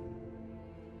 But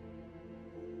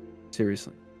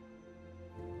seriously,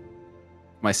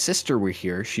 if my sister were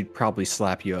here, she'd probably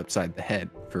slap you upside the head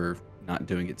for not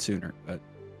doing it sooner. But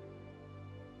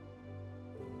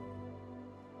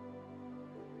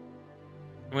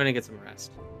I'm gonna get some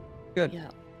rest. good. Yeah.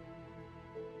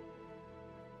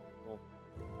 We'll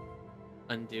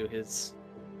undo his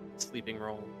sleeping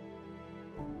roll.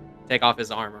 take off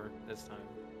his armor this time.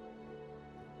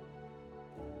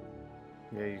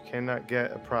 Yeah, you cannot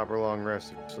get a proper long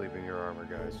rest if you sleep in your armor,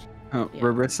 guys. Oh, Yeah.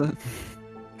 Rarissa,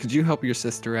 could you help your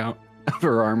sister out of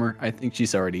her armor? I think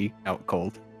she's already out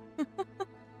cold.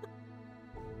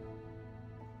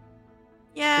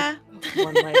 Yeah.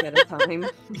 One leg at a time.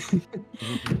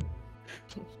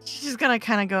 She's just gonna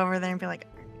kind of go over there and be like,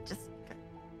 just.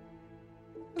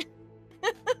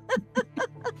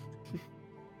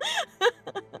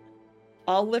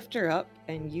 I'll lift her up,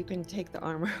 and you can take the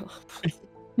armor off.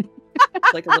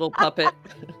 Like a little puppet.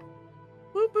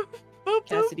 Boop, boop, boop, boop.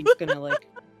 Cassidy's gonna like.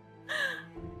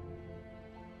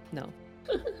 No.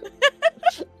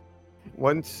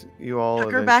 Once you all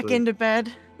Tuck her back eventually- into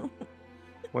bed.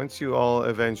 Once you all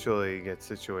eventually get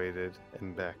situated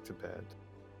and back to bed,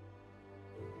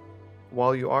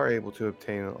 while you are able to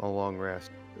obtain a long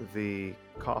rest, the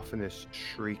cacophonous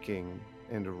shrieking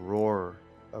and roar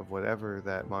of whatever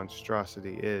that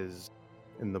monstrosity is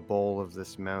in the bowl of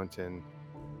this mountain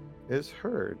is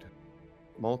heard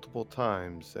multiple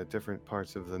times at different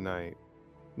parts of the night,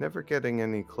 never getting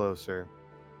any closer,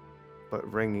 but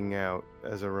ringing out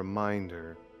as a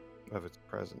reminder of its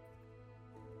presence.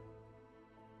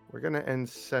 We're going to end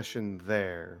session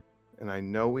there. And I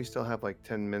know we still have like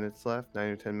 10 minutes left, 9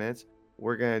 or 10 minutes.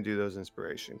 We're going to do those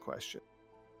inspiration questions.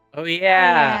 Oh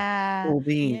yeah. Cool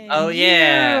bean. Yay. Oh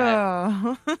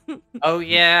yeah. Yeah. Oh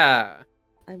yeah.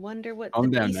 I wonder what Calm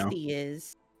the down now. beastie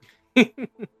is.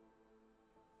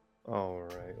 All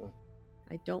right.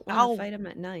 I don't want Ow. to fight him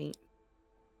at night.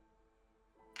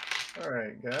 All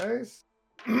right, guys.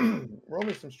 Roll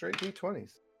me some straight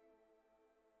D20s.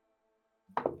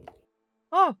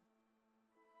 Oh,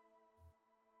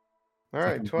 All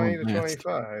right, Second 20 to one last.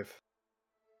 25.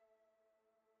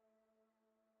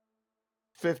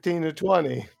 15 to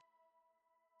 20.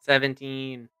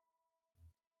 17.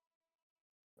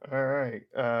 All right,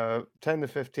 10 to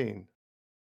 15.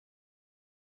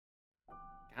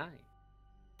 Guy.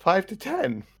 5 to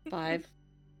 10. 5.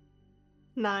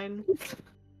 9.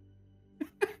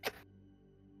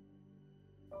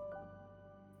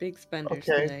 Big spenders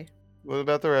Okay. today. What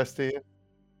about the rest of you?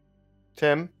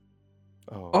 Tim?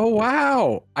 Oh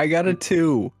wow! I got a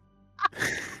 2.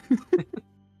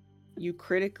 You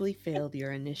critically failed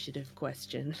your initiative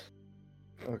question.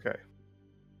 Okay.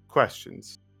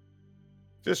 Questions.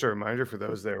 Just a reminder for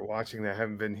those that are watching that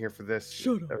haven't been here for this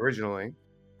Shut up. originally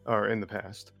or in the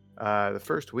past. The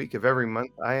first week of every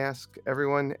month, I ask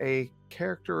everyone a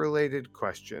character related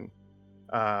question.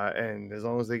 And as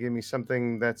long as they give me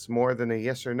something that's more than a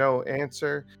yes or no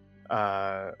answer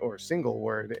or single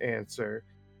word answer,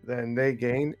 then they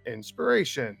gain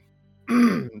inspiration.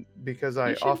 Because I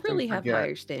You should often really have forget.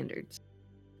 higher standards.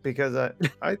 Because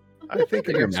I think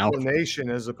an In your mouth. explanation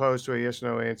as opposed to a yes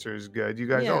no answer is good. You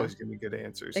guys Yeah. always give me good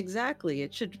answers. Exactly.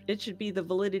 It should be the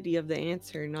validity of the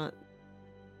answer, not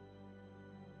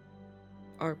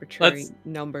arbitrary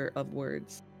number of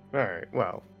words. All right.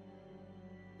 Well,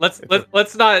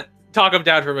 Let's not talk him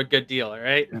down from a good deal, all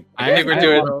right? I think we're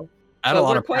doing. I had a But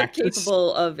lot we're of quite practice.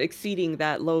 capable of exceeding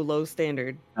that low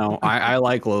standard. No, I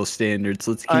like low standards.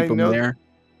 Let's I keep them know- there.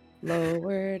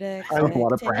 Lowered I have a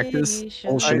lot of practice.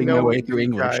 expectations. I Bullshitting know my way what through you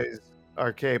English. guys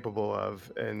are capable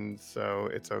of, and so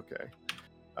it's okay.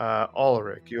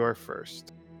 Ulrich, you are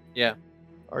first. Yeah.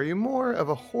 Are you more of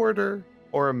a hoarder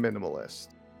or a minimalist?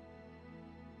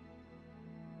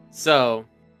 So,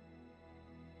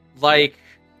 like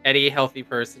any healthy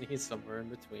person, he's somewhere in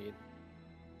between.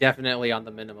 Definitely on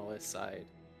the minimalist side.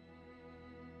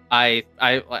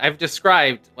 I've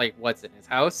described like what's in his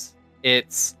house.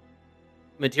 It's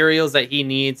materials that he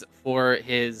needs for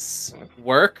his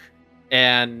work,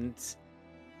 and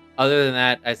other than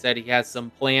that, I said he has some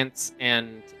plants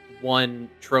and one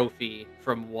trophy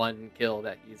from one kill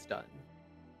that he's done.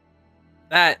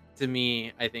 That to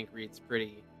me, I think reads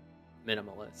pretty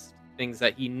minimalist. Things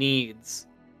that he needs,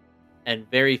 and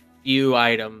very few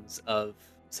items of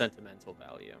sentimental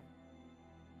value.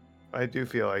 I do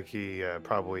feel like he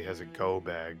probably has a go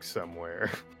bag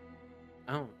somewhere.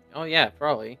 Oh yeah,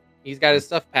 probably. He's got his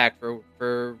stuff packed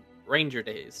for Ranger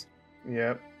days.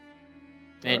 Yep.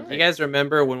 And Alright. you guys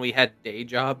remember when we had day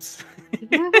jobs?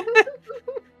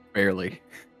 Barely.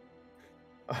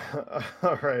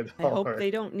 All right. I hope they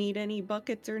don't need any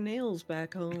buckets or nails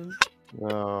back home.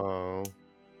 No.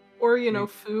 Or,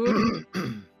 food.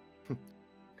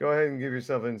 Go ahead and give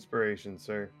yourself inspiration,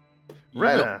 sir.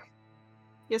 Rena.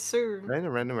 Yes, sir.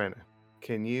 Rena.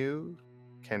 Can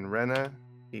Rena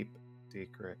keep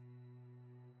secret?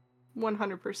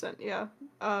 100%, yeah.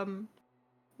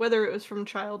 Whether it was from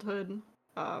childhood,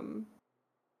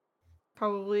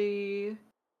 probably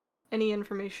any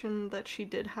information that she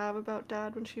did have about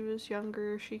Dad when she was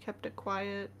younger, she kept it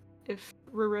quiet. If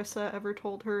Rarissa ever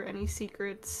told her any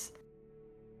secrets,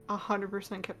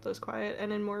 100% kept those quiet.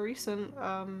 And in more recent,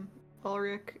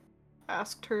 Ulrich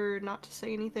asked her not to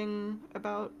say anything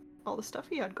about all the stuff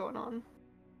he had going on.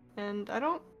 And I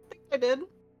don't think I did.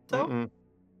 So,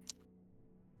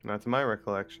 Not to my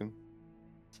recollection.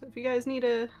 so if you guys need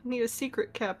a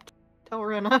secret kept, tell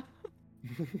Rena.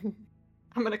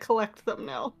 I'm gonna collect them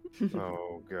now.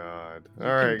 Oh God! You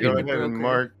All right, can go be ahead the and broker.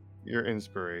 mark your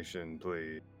inspiration,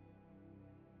 please.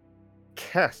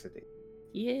 Cassidy.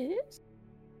 Yes.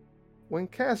 When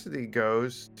Cassidy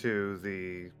goes to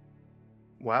the,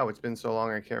 wow, it's been so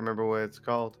long I can't remember what it's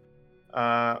called.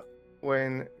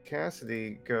 When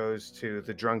Cassidy goes to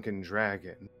the Drunken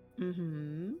Dragon,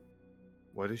 Mm-hmm.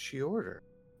 what does she order?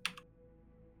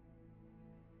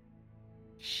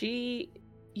 She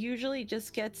usually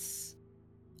just gets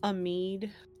a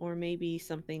mead or maybe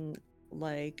something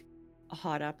like a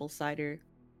hot apple cider.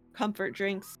 Comfort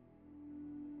drinks,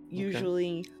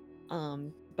 usually.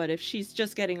 But if she's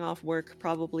just getting off work,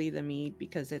 probably the mead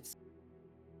because it's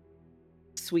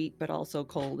sweet but also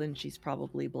cold and she's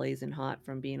probably blazing hot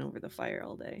from being over the fire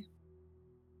all day.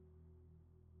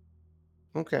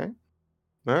 Okay.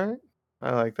 All right.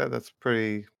 I like that. That's a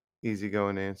pretty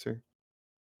easygoing answer.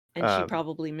 And she Um,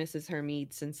 probably misses her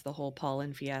mead since the whole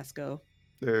pollen fiasco.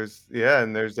 there's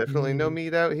definitely no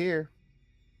meat out here.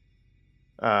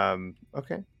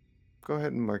 Okay. Go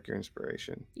ahead and mark your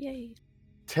inspiration. Yay.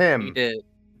 Tim.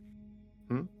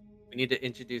 We need to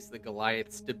introduce the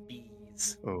Goliaths to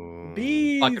bees. Oh.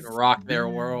 Fucking rock their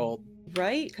world.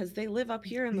 Right? Because they live up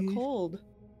here in the cold.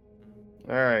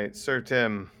 All right, Sir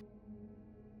Tim.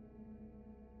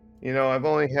 You know, I've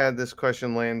only had this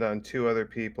question land on 2 other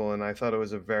people, and I thought it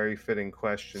was a very fitting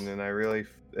question, and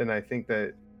I think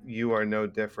that you are no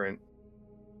different.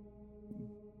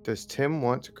 Does Tim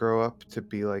want to grow up to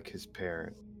be like his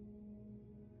parent?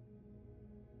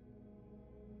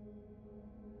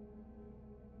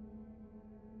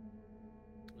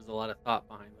 There's a lot of thought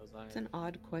behind those eyes. It's an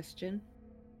odd question.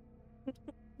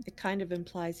 It kind of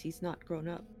implies he's not grown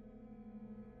up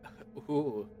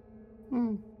Ooh.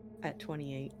 at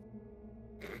 28.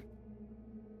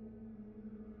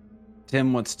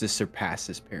 Tim wants to surpass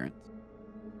his parents.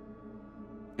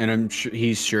 And I'm sure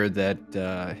he's sure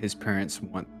that his parents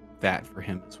want that for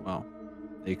him as well.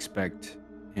 They expect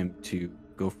him to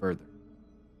go further.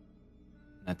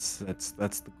 That's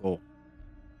the goal.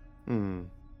 Okay.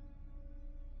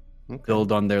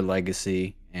 Build on their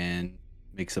legacy and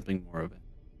make something more of it.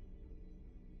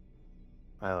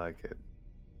 I like it.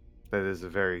 That is a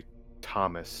very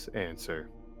Thomas answer.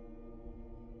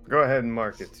 Go ahead and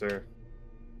mark it, sir.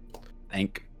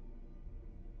 Thank.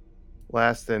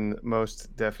 Last and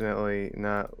most definitely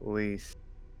not least,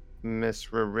 Miss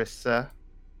Rarissa.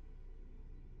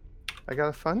 I got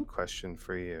a fun question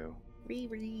for you.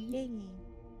 Riri.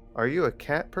 Are you a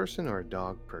cat person or a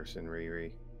dog person,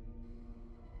 Riri?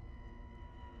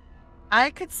 I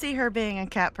could see her being a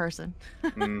cat person.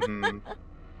 Mm-hmm.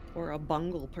 Or a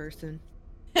bungle person.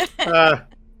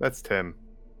 That's Tim.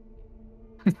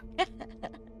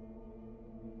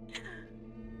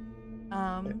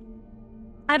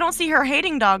 I don't see her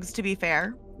hating dogs, to be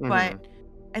fair, Mhm. but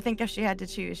I think if she had to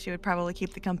choose, she would probably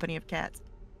keep the company of cats.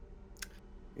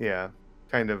 Yeah,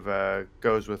 kind of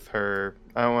goes with her,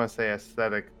 I don't want to say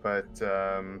aesthetic, but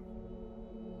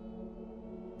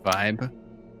Vibe.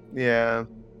 yeah,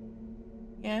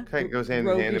 Yeah. kind of goes hand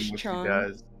in hand in Roguish what charm. she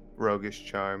does. Roguish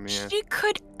charm, yeah. She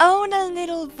could own a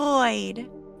little void.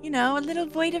 You know, a little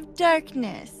void of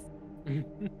darkness.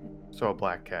 So a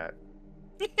black cat.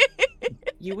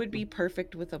 You would be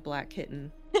perfect with a black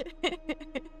kitten.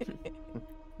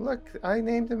 Look, I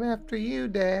named him after you,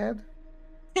 Dad.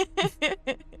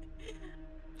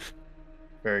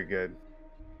 Very good.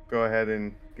 Go ahead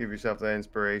and give yourself that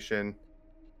inspiration.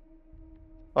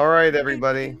 All right,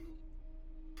 everybody.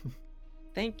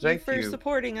 Thank you Thank for you.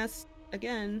 supporting us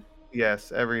again.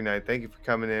 Yes, every night. Thank you for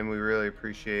coming in. We really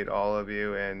appreciate all of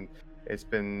you, and it's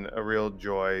been a real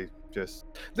joy. This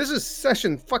is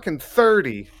session fucking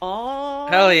 30. Oh,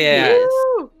 Hell yeah. yes.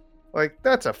 Like,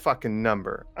 that's a fucking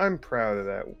number. I'm proud of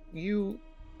that.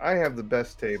 I have the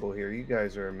best table here. You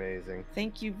guys are amazing.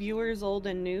 Thank you, viewers, old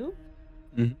and new.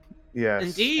 Yes.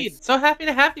 Indeed. So happy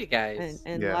to have you guys.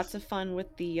 And Yes. lots of fun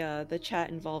with the chat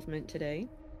involvement today.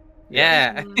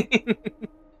 Yeah.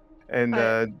 And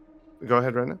go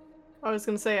ahead, Rena. I was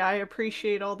gonna say I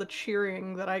appreciate all the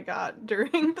cheering that I got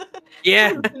during the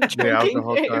Yeah. The drinking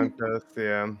alcohol game. contest,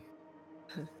 yeah.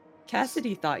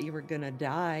 Cassidy thought you were gonna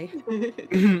die.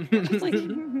 It's like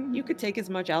you could take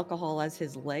as much alcohol as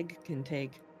his leg can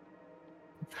take.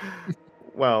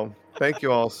 Well, thank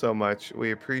you all so much.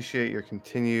 We appreciate your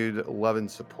continued love and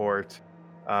support.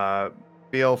 Uh,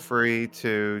 feel free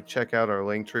to check out our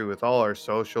link tree with all our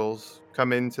socials.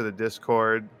 Come into the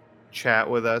Discord, chat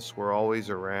with us. We're always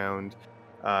around.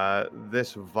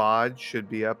 This VOD should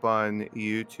be up on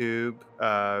YouTube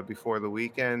before the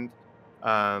weekend.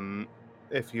 Um,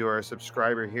 if you are a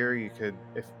subscriber here, you could,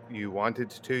 if you wanted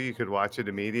to, you could watch it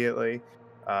immediately.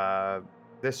 Uh,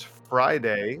 this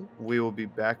Friday, we will be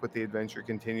back with The Adventure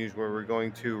Continues, where we're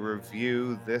going to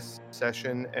review this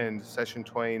session and session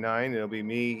 29. It'll be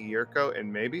me, Yurko,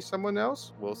 and maybe someone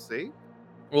else. We'll see.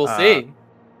 We'll Uh, see.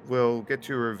 We'll get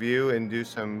to review and do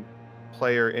some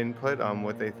player input on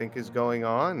what they think is going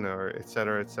on, or et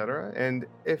cetera, et cetera. And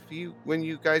when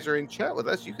you guys are in chat with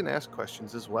us, you can ask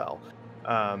questions as well.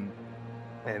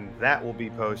 And that will be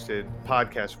posted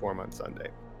podcast form on Sunday.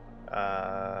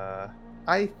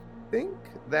 I think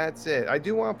that's it. I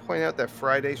do want to point out that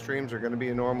Friday streams are going to be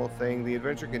a normal thing. The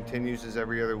Adventure Continues is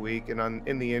every other week, and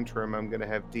in the interim, I'm going to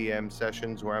have DM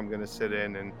sessions where I'm going to sit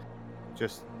in and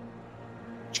just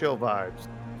chill vibes,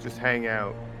 just hang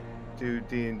out, do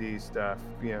D&D stuff,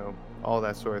 all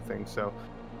that sort of thing. So,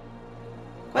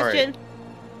 Question.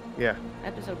 Yeah,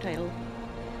 Episode title.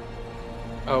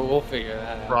 Oh, we'll figure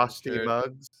that out. Frosty Sure.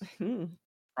 Mugs.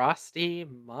 Frosty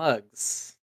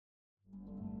Mugs.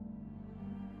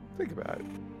 Think about it.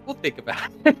 We'll think about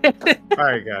it. All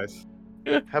right, guys.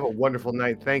 Have a wonderful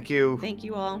night. Thank you. Thank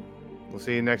you all. We'll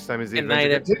see you next time as the Good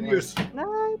night, adventure everyone. continues.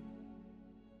 Night.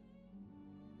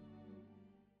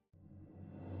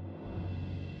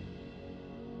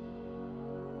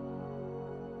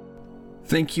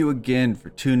 Thank you again for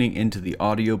tuning into the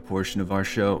audio portion of our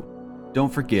show.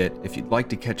 Don't forget, if you'd like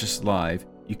to catch us live,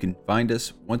 you can find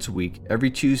us once a week every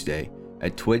Tuesday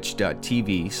at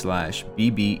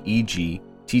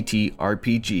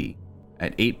twitch.tv/bbegttrpg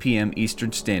at 8 p.m.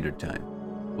 Eastern Standard Time.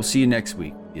 We'll see you next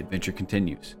week. The adventure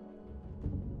continues.